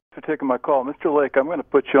D.C. For taking my call. Mr. Lake, I'm going to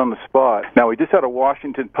put you on the spot. Now, we just had a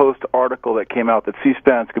Washington Post article that came out that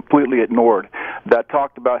C-SPAN's completely ignored that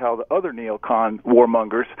talked about how the other neocon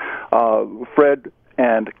warmongers, Fred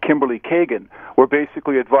and Kimberly Kagan, were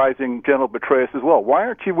basically advising General Petraeus as well. Why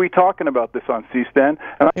aren't we talking about this on C-SPAN?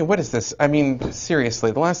 Hey, what is this? I mean,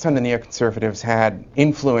 seriously, the last time the neoconservatives had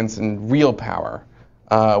influence and real power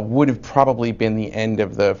would have probably been the end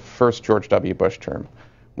of the first George W. Bush term,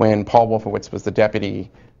 when Paul Wolfowitz was the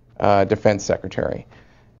deputy defense secretary.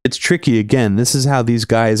 It's tricky. Again, this is how these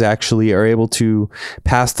guys actually are able to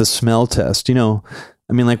pass the smell test.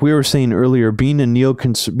 I mean, like we were saying earlier, being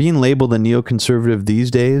labeled a neoconservative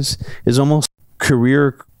these days is almost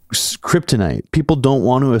career kryptonite. People don't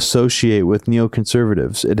want to associate with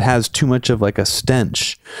neoconservatives. It has too much of like a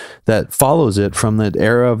stench that follows it from the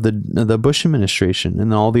era of the Bush administration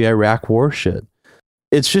and all the Iraq war shit.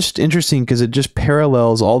 It's just interesting because it just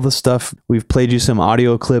parallels all the stuff. We've played you some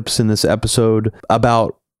audio clips in this episode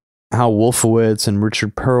about how Wolfowitz and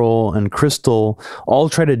Richard Pearl and Kristol all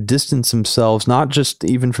try to distance themselves, not just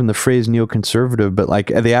even from the phrase neoconservative, but like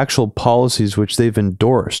the actual policies which they've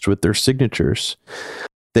endorsed with their signatures.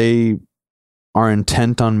 They are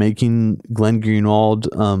intent on making Glenn Greenwald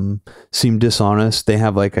seem dishonest. They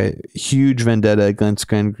have like a huge vendetta against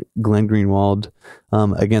Glenn Greenwald,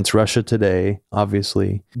 against Russia Today,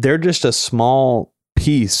 obviously. They're just a small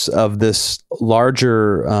piece of this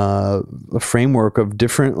larger framework of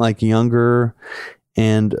different, like younger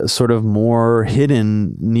and sort of more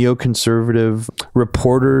hidden neoconservative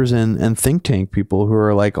reporters and think tank people who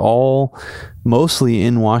are like all mostly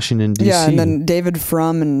in Washington, D.C. Yeah, and then David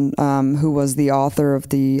Frum, and who was the author of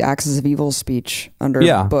the Axis of Evil speech under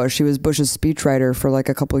Bush. He was Bush's speechwriter for like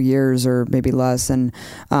a couple years or maybe less, and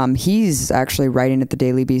he's actually writing at the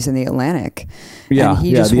Daily Beast and the Atlantic. Yeah, and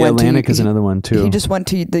the Atlantic is another one too. He just went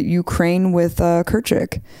to the Ukraine with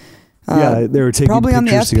Kirchick. Yeah, they were taking probably on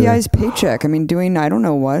the FBI's together. paycheck. I mean, doing I don't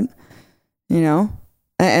know what,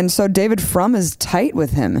 And so David Frum is tight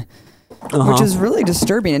with him, which is really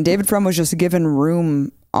disturbing. And David Frum was just given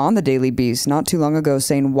room on the Daily Beast not too long ago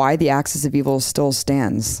saying why the Axis of Evil still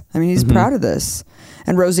stands. I mean, he's proud of this.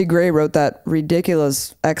 And Rosie Gray wrote that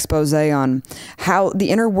ridiculous expose on how the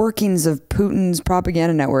inner workings of Putin's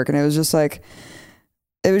propaganda network. And it was just like,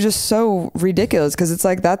 it was just so ridiculous because it's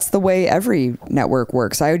like that's the way every network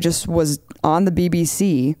works. I just was on the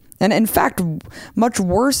BBC, and in fact, much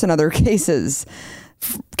worse in other cases.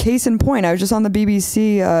 Case in point, I was just on the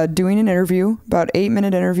BBC doing an interview, about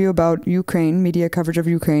 8-minute interview about Ukraine, media coverage of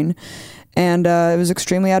Ukraine, and it was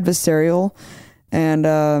extremely adversarial. And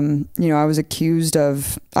I was accused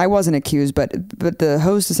of. I wasn't accused, but the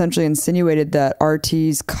host essentially insinuated that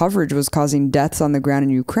RT's coverage was causing deaths on the ground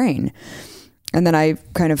in Ukraine. And then I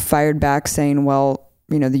kind of fired back saying, well,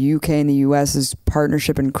 the UK and the US's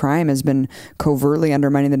partnership in crime has been covertly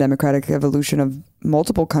undermining the democratic evolution of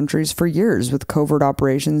multiple countries for years with covert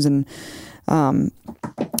operations. And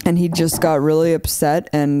he just got really upset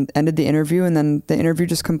and ended the interview. And then the interview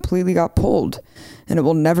just completely got pulled and it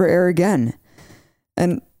will never air again.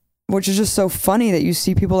 And which is just so funny that you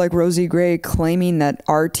see people like Rosie Gray claiming that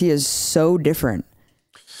RT is so different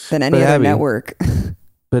than any other network.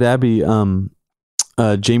 But Abby,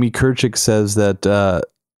 Jamie Kirchick says that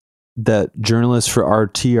that journalists for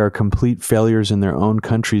RT are complete failures in their own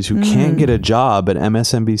countries who can't get a job at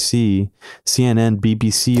MSNBC, CNN,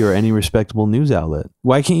 BBC, or any respectable news outlet.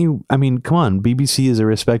 Why can't you? I mean, come on, BBC is a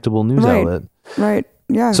respectable news outlet. Right.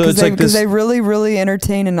 Yeah, so because they really, really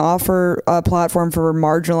entertain and offer a platform for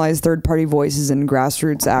marginalized third-party voices and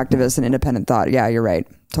grassroots activists and independent thought. Yeah, you're right.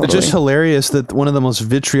 Totally. It's just hilarious that one of the most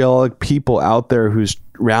vitriolic people out there who's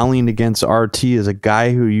rallying against RT is a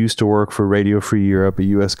guy who used to work for Radio Free Europe, a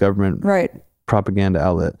U.S. government propaganda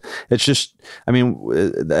outlet. It's just, I mean,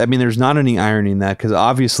 there's not any irony in that because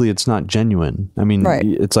obviously it's not genuine. I mean,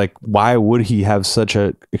 it's like, why would he have such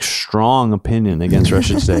a strong opinion against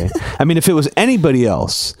Russia today? I mean, if it was anybody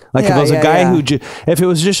else, like if it was a guy who, if it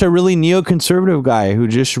was just a really neoconservative guy who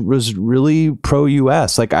just was really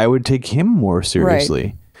pro-US, like I would take him more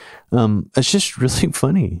seriously. It's just really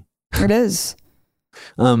funny. It is.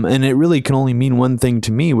 And it really can only mean one thing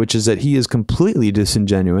to me, which is that he is completely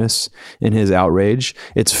disingenuous in his outrage.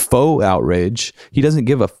 It's faux outrage. He doesn't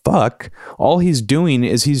give a fuck. All he's doing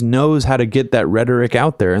is he knows how to get that rhetoric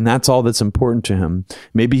out there, and that's all that's important to him.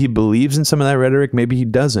 Maybe he believes in some of that rhetoric, maybe he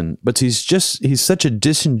doesn't. But he's such a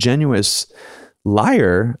disingenuous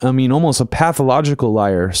liar. I mean, almost a pathological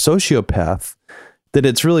liar, sociopath, that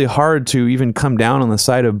it's really hard to even come down on the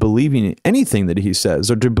side of believing anything that he says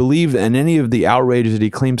or to believe in any of the outrage that he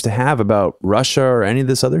claims to have about Russia or any of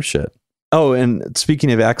this other shit. Oh, and speaking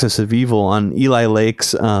of Axis of Evil, on Eli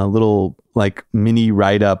Lake's little like mini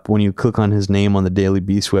write-up, when you click on his name on the Daily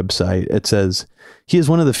Beast website, it says, he is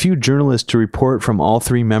one of the few journalists to report from all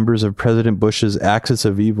three members of President Bush's Axis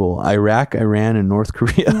of Evil, Iraq, Iran, and North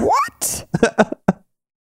Korea. What?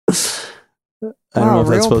 I don't know if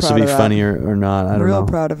that's supposed to be funny or not. I don't know. Real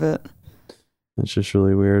proud of it. That's just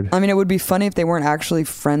really weird. I mean, it would be funny if they weren't actually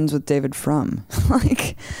friends with David Frum.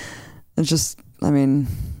 Like, it's just, I mean,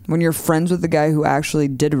 when you're friends with the guy who actually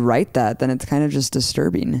did write that, then it's kind of just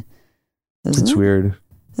disturbing. It's weird.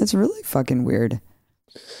 It's really fucking weird.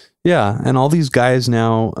 Yeah, and all these guys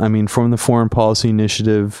now, I mean, from the Foreign Policy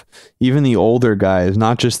Initiative, even the older guys,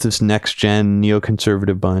 not just this next-gen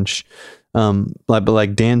neoconservative bunch,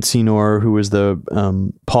 like Dan Senor, who was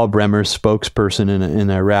the Paul Bremer spokesperson in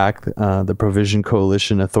Iraq, the Provision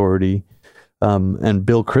Coalition Authority, and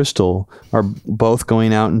Bill Kristol are both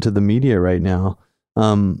going out into the media right now.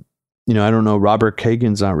 You know, I don't know, Robert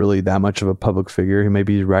Kagan's not really that much of a public figure. He may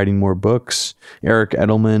be writing more books. Eric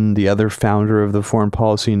Edelman, the other founder of the Foreign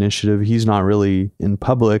Policy Initiative, he's not really in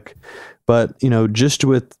public. But, you know, just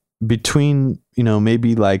between, you know,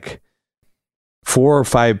 maybe like 4 or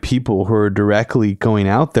 5 people who are directly going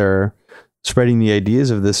out there spreading the ideas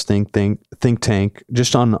of this think tank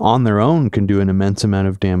just on their own can do an immense amount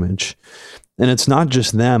of damage. And it's not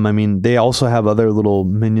just them. I mean, they also have other little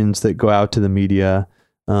minions that go out to the media.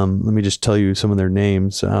 Let me just tell you some of their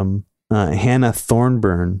names. Hannah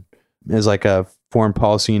Thornburn is like a Foreign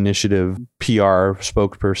Policy Initiative PR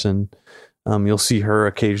spokesperson. You'll see her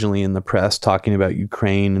occasionally in the press talking about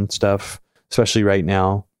Ukraine and stuff, especially right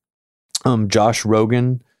now. Josh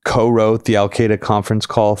Rogan co-wrote the Al-Qaeda conference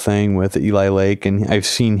call thing with Eli Lake, and I've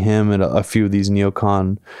seen him at a few of these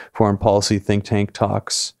neocon foreign policy think tank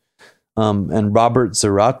talks. And Robert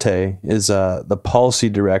Zarate is the policy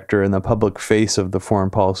director and the public face of the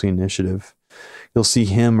Foreign Policy Initiative. You'll see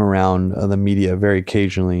him around the media very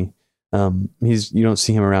occasionally. You don't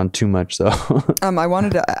see him around too much, though. I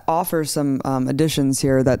wanted to offer some additions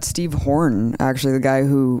here that Steve Horn, actually the guy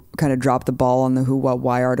who kind of dropped the ball on the Who, What,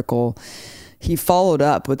 Why article, he followed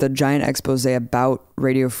up with a giant expose about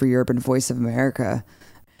Radio Free Europe and Voice of America.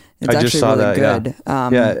 It's I just saw really that. Good.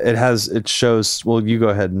 Yeah, it shows. Well, you go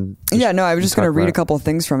ahead and. I was just going to read a couple of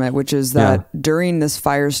things from it, which is that during this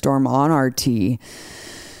firestorm on RT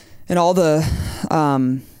and all the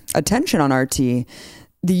attention on RT,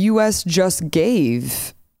 the U.S. just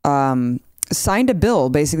signed a bill.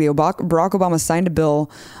 Basically, Barack Obama signed a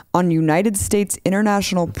bill on United States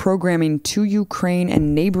international programming to Ukraine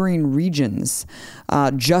and neighboring regions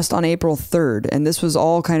just on April 3rd. And this was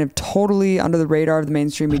all kind of totally under the radar of the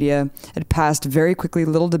mainstream media. It passed very quickly,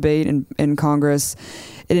 little debate in Congress.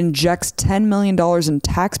 It injects $10 million in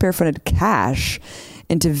taxpayer-funded cash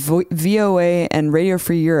into VOA and Radio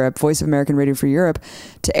Free Europe, Voice of America and Radio Free Europe,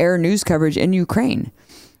 to air news coverage in Ukraine.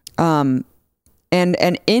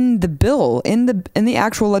 And in the bill, in the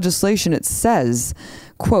actual legislation, it says,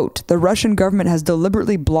 quote, the Russian government has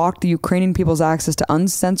deliberately blocked the Ukrainian people's access to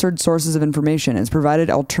uncensored sources of information and has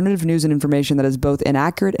provided alternative news and information that is both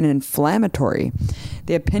inaccurate and inflammatory.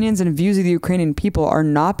 The opinions and views of the Ukrainian people are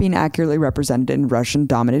not being accurately represented in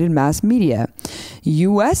Russian-dominated mass media.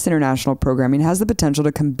 U.S. international programming has the potential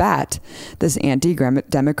to combat this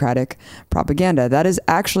anti-democratic propaganda. That is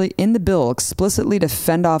actually in the bill explicitly to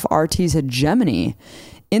fend off RT's hegemony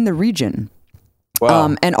in the region.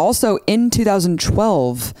 Wow. And also in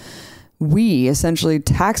 2012, we essentially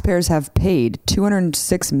taxpayers have paid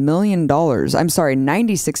 $96 million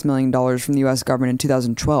from the U.S. government in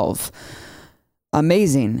 2012.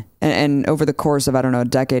 Amazing. And over the course of, I don't know, a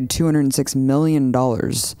decade, $206 million.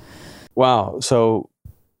 Wow. So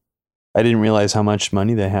I didn't realize how much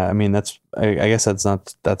money they have. I mean, I guess that's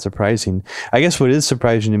not that surprising. I guess what is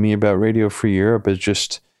surprising to me about Radio Free Europe is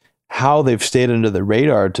just how they've stayed under the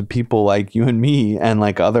radar to people like you and me and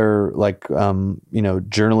like other like,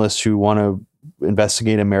 journalists who want to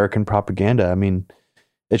investigate American propaganda. I mean,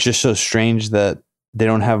 it's just so strange that they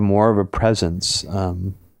don't have more of a presence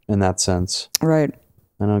in that sense. Right.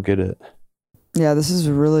 I don't get it. Yeah, this is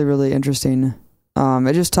really, really interesting.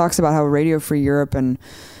 It just talks about how Radio Free Europe and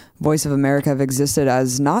Voice of America have existed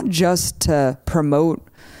as not just to promote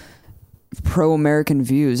pro-American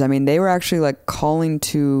views. I mean, they were actually like calling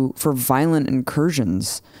for violent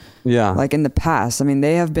incursions. Yeah. Like in the past. I mean,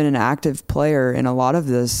 they have been an active player in a lot of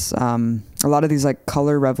this, a lot of these like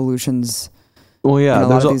color revolutions. Well, yeah. In a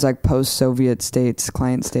lot of these like post-Soviet states,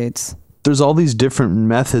 client states. There's all these different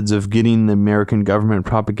methods of getting the American government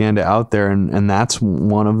propaganda out there, and that's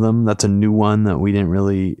one of them. That's a new one that we weren't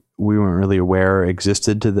really aware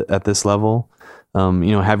existed at this level.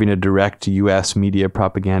 Having a direct U.S. media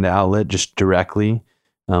propaganda outlet just directly,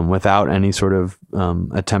 without any sort of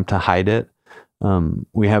attempt to hide it.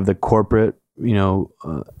 We have the corporate,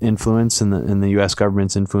 influence in the U.S.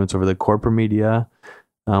 government's influence over the corporate media.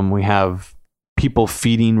 We have people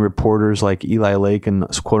feeding reporters like Eli Lake and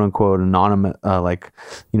quote unquote anonymous,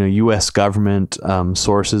 U.S. government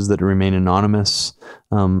sources that remain anonymous,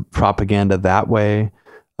 propaganda that way.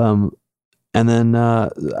 And then, I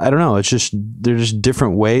don't know, they're just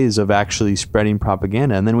different ways of actually spreading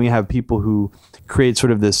propaganda. And then we have people who create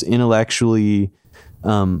sort of this intellectually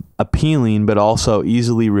appealing, but also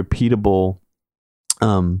easily repeatable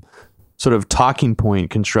sort of talking point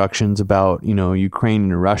constructions about, Ukraine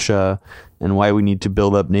and Russia and why we need to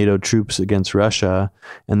build up NATO troops against Russia.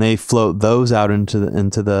 And they float those out into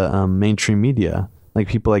the mainstream media, like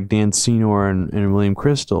people like Dan Senor and William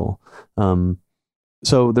Crystal.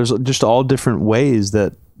 So there's just all different ways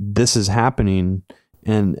that this is happening,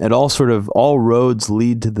 and it all roads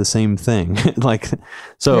lead to the same thing. Think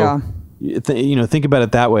about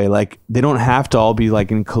it that way. Like they don't have to all be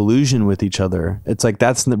like in collusion with each other. It's like,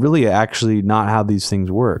 that's really actually not how these things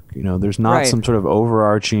work. There's not some sort of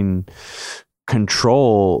overarching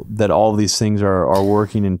control that all these things are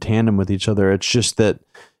working in tandem with each other. It's just that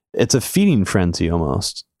it's a feeding frenzy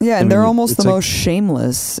almost. Yeah, and they're almost the most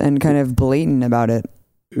shameless and kind of blatant about it.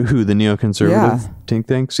 Who, the neoconservative think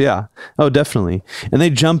tanks? Yeah. Oh, definitely. And they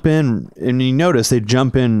jump in, and you notice they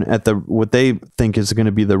jump in at what they think is going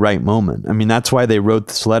to be the right moment. I mean, that's why they wrote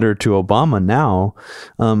this letter to Obama now,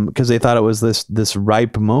 because they thought it was this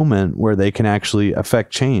ripe moment where they can actually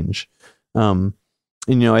affect change.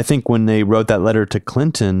 I think when they wrote that letter to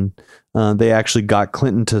Clinton, they actually got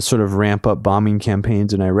Clinton to sort of ramp up bombing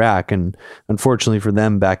campaigns in Iraq. And unfortunately for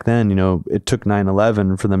them back then, it took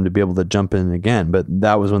 9/11 for them to be able to jump in again. But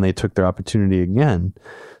that was when they took their opportunity again.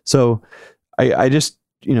 So I just,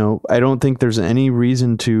 I don't think there's any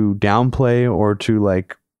reason to downplay or to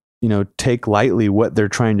take lightly what they're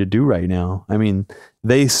trying to do right now. I mean,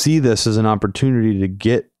 they see this as an opportunity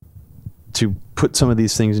to put some of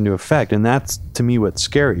these things into effect. And that's, to me, what's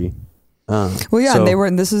scary. And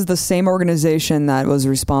this is the same organization that was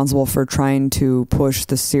responsible for trying to push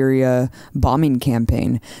the Syria bombing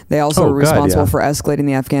campaign. They also were responsible for escalating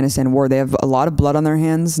the Afghanistan war. They have a lot of blood on their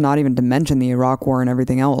hands, not even to mention the Iraq war and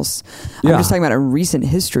everything else. I'm just talking about a recent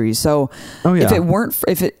history. So if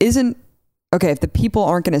the people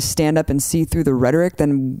aren't going to stand up and see through the rhetoric,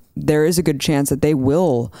 then there is a good chance that they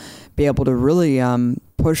will be able to really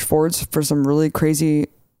push forward for some really crazy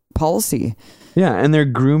policy. Yeah, and they're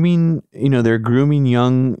grooming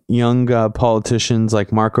young politicians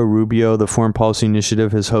like Marco Rubio. The Foreign Policy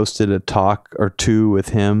Initiative has hosted a talk or two with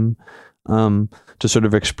him to sort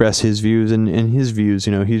of express his views. And his views,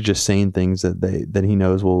 he's just saying things that he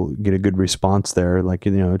knows will get a good response there. Like,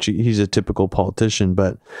 he's a typical politician,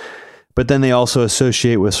 but But then they also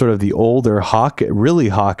associate with sort of the older really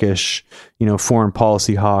hawkish, foreign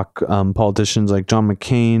policy hawk politicians like John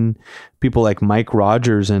McCain, people like Mike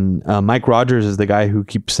Rogers. And Mike Rogers is the guy who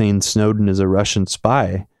keeps saying Snowden is a Russian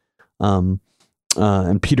spy.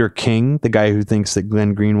 And Peter King, the guy who thinks that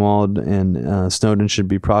Glenn Greenwald and Snowden should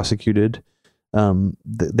be prosecuted. They've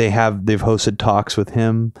hosted talks with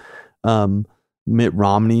him. Mitt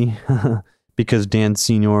Romney, because Dan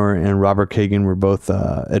Senior and Robert Kagan were both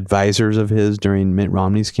advisors of his during Mitt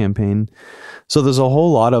Romney's campaign. So there's a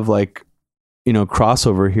whole lot of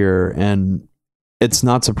crossover here, and it's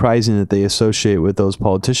not surprising that they associate with those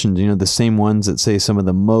politicians, the same ones that say some of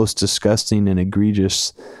the most disgusting and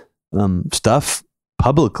egregious stuff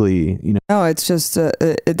publicly. No, it's just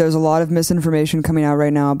there's a lot of misinformation coming out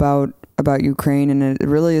right now about Ukraine, and it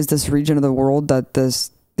really is this region of the world that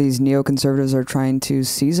these neoconservatives are trying to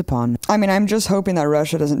seize upon. I mean, I'm just hoping that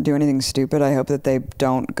Russia doesn't do anything stupid. I hope that they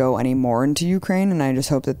don't go any more into Ukraine, and I just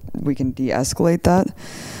hope that we can de-escalate that.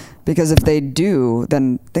 Because if they do,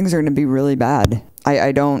 then things are going to be really bad.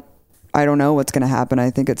 I don't know what's going to happen. I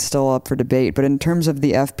think it's still up for debate. But in terms of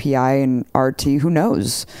the FPI and RT, who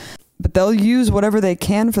knows? But they'll use whatever they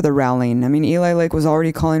can for the rallying. I mean, Eli Lake was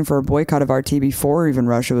already calling for a boycott of RT before even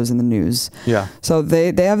Russia was in the news. Yeah. So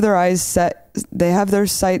they have their eyes set. They have their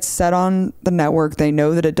sights set on the network. They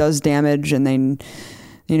know that it does damage, and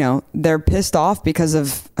they're pissed off because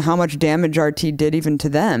of how much damage RT did even to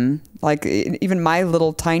them. Like even my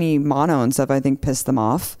little tiny mono and stuff, I think pissed them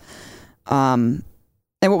off. And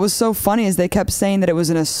what was so funny is they kept saying that it was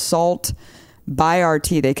an assault by RT.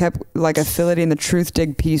 They kept affiliating the Truth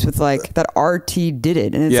Dig piece with that RT did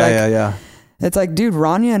it. And it's yeah. It's like, dude,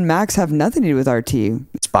 Rania and Max have nothing to do with RT.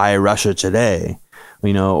 It's by Russia Today,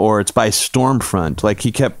 or it's by Stormfront. Like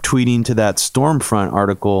he kept tweeting to that Stormfront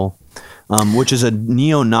article, which is a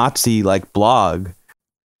neo-Nazi blog.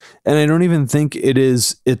 And I don't even think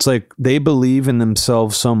it's like they believe in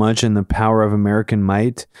themselves so much in the power of American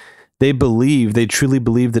might. They truly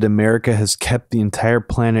believe that America has kept the entire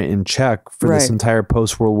planet in check for this entire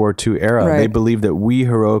post-World War II era. Right. They believe that we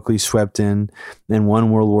heroically swept in and won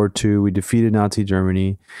World War II. We defeated Nazi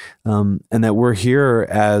Germany, and that we're here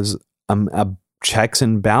as checks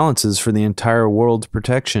and balances for the entire world's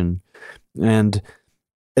protection. And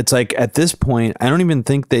it's like at this point, I don't even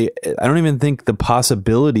think the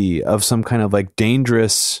possibility of some kind of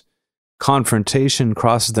dangerous confrontation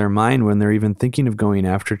crosses their mind when they're even thinking of going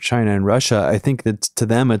after China and Russia. I think that to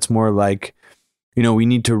them, it's more like, we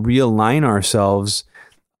need to realign ourselves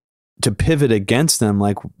to pivot against them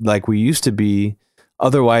like we used to be.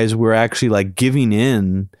 Otherwise, we're actually giving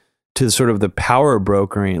in to sort of the power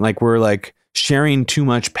brokering. We're sharing too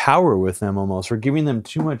much power with them almost. We're giving them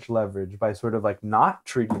too much leverage by sort of not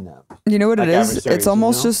treating them. You know what it is? It's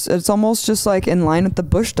almost just in line with the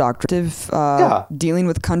Bush doctrine of dealing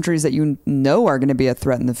with countries that are going to be a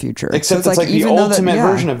threat in the future. Except so it's the ultimate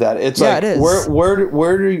version of that. It's it is.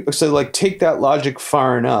 Where do you, so take that logic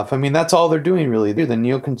far enough. I mean, that's all they're doing really. The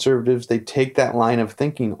neoconservatives, they take that line of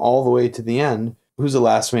thinking all the way to the end. Who's the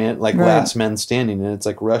last man, last man standing? And it's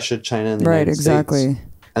Russia, China, and the United States.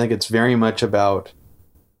 I think it's very much about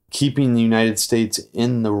keeping the United States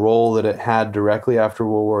in the role that it had directly after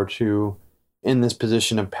World War II in this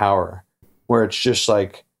position of power, where it's just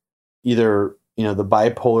either, the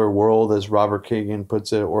bipolar world, as Robert Kagan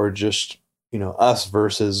puts it, or just, us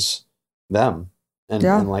versus them. And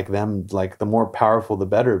them, the more powerful, the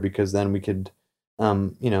better, because then we could,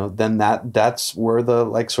 then that's where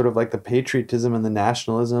the, sort of the patriotism and the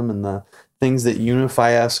nationalism and the things that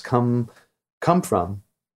unify us come from.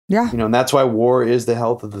 Yeah. And that's why war is the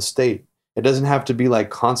health of the state. It doesn't have to be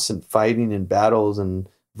constant fighting and battles and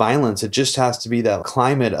violence. It just has to be that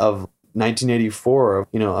climate of 1984,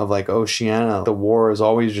 of Oceania. The war is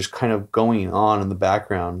always just kind of going on in the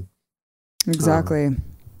background. Exactly.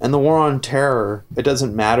 And the war on terror, it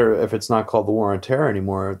doesn't matter if it's not called the war on terror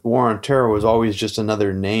anymore. The war on terror was always just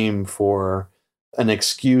another name for an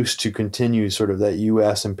excuse to continue sort of that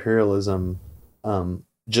U.S. imperialism,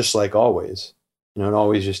 just like always. It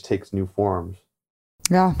always just takes new forms.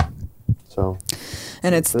 Yeah. So,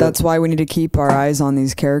 and that's why we need to keep our eyes on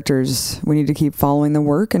these characters. We need to keep following the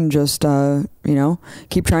work and just,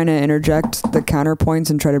 keep trying to interject the counterpoints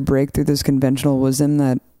and try to break through this conventional wisdom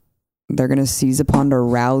that they're going to seize upon to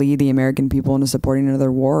rally the American people into supporting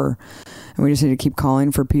another war. And we just need to keep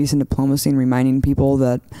calling for peace and diplomacy and reminding people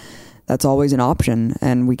that that's always an option.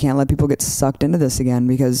 And we can't let people get sucked into this again,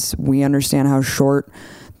 because we understand how short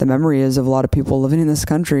the memory is of a lot of people living in this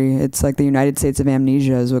country. It's like the United States of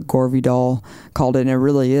amnesia is what Gore Vidal called it, and it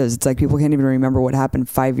really is. It's like people can't even remember what happened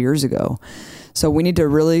 5 years ago. So we need to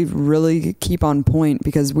really, really keep on point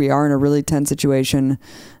because we are in a really tense situation.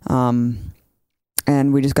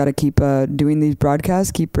 And we just got to keep doing these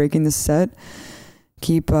broadcasts, keep breaking the set,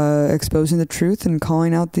 keep exposing the truth and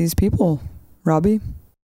calling out these people. Robbie?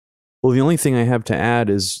 Well, the only thing I have to add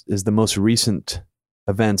is the most recent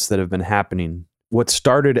events that have been happening. What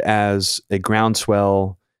started as a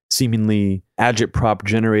groundswell, seemingly agitprop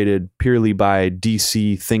generated purely by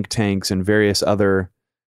DC think tanks and various other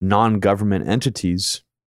non-government entities,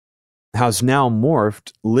 has now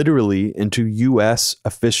morphed literally into U.S.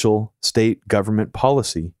 official state government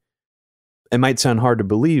policy. It might sound hard to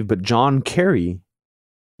believe, but John Kerry,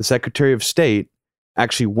 the Secretary of State,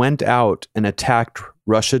 actually went out and attacked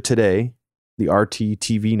Russia Today, the RT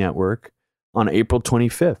TV network, on April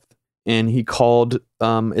 25th. And he called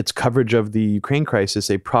its coverage of the Ukraine crisis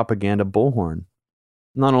a propaganda bullhorn.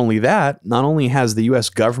 Not only that, not only has the U.S.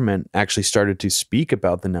 government actually started to speak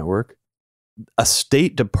about the network, a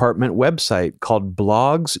State Department website called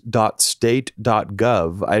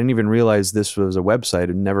blogs.state.gov. I didn't even realize this was a website.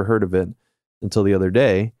 I'd never heard of it until the other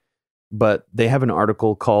day. But they have an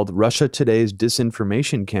article called Russia Today's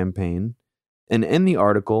Disinformation Campaign. And in the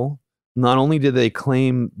article, not only did they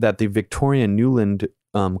claim that the Victoria Nuland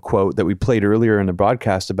quote that we played earlier in the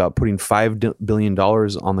broadcast about putting $5 billion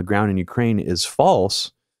on the ground in Ukraine is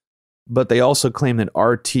false, but they also claim that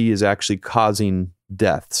RT is actually causing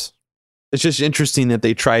deaths. It's just interesting that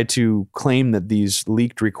they try to claim that these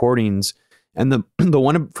leaked recordings, and the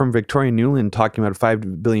one from Victoria Nuland talking about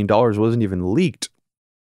 $5 billion wasn't even leaked.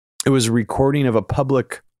 It was a recording of a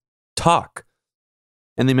public talk.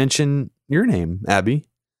 And they mention your name, Abby.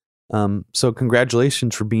 So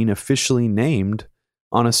congratulations for being officially named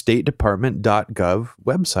on a statedepartment.gov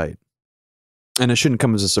website. And it shouldn't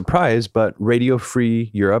come as a surprise, but Radio Free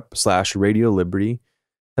Europe / Radio Liberty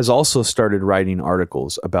has also started writing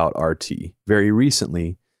articles about RT very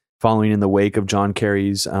recently, following in the wake of John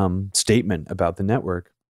Kerry's statement about the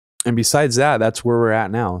network. And besides that, that's where we're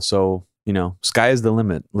at now. So, sky is the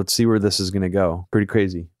limit. Let's see where this is going to go. Pretty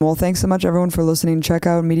crazy. Well, thanks so much, everyone, for listening. Check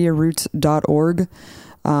out MediaRoots.org,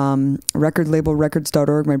 record label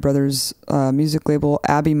records.org, my brother's music label,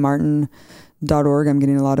 AbbeyMartin.org. I'm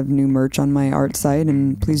getting a lot of new merch on my art site,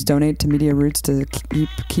 and please donate to Media Roots to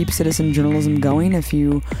keep citizen journalism going. If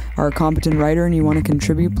you are a competent writer and you want to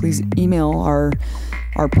contribute, please email our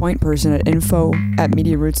point person at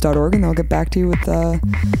info@mediaroots.org, and they'll get back to you with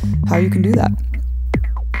how you can do that.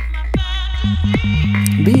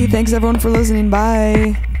 B, thanks everyone for listening.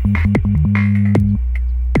 Bye.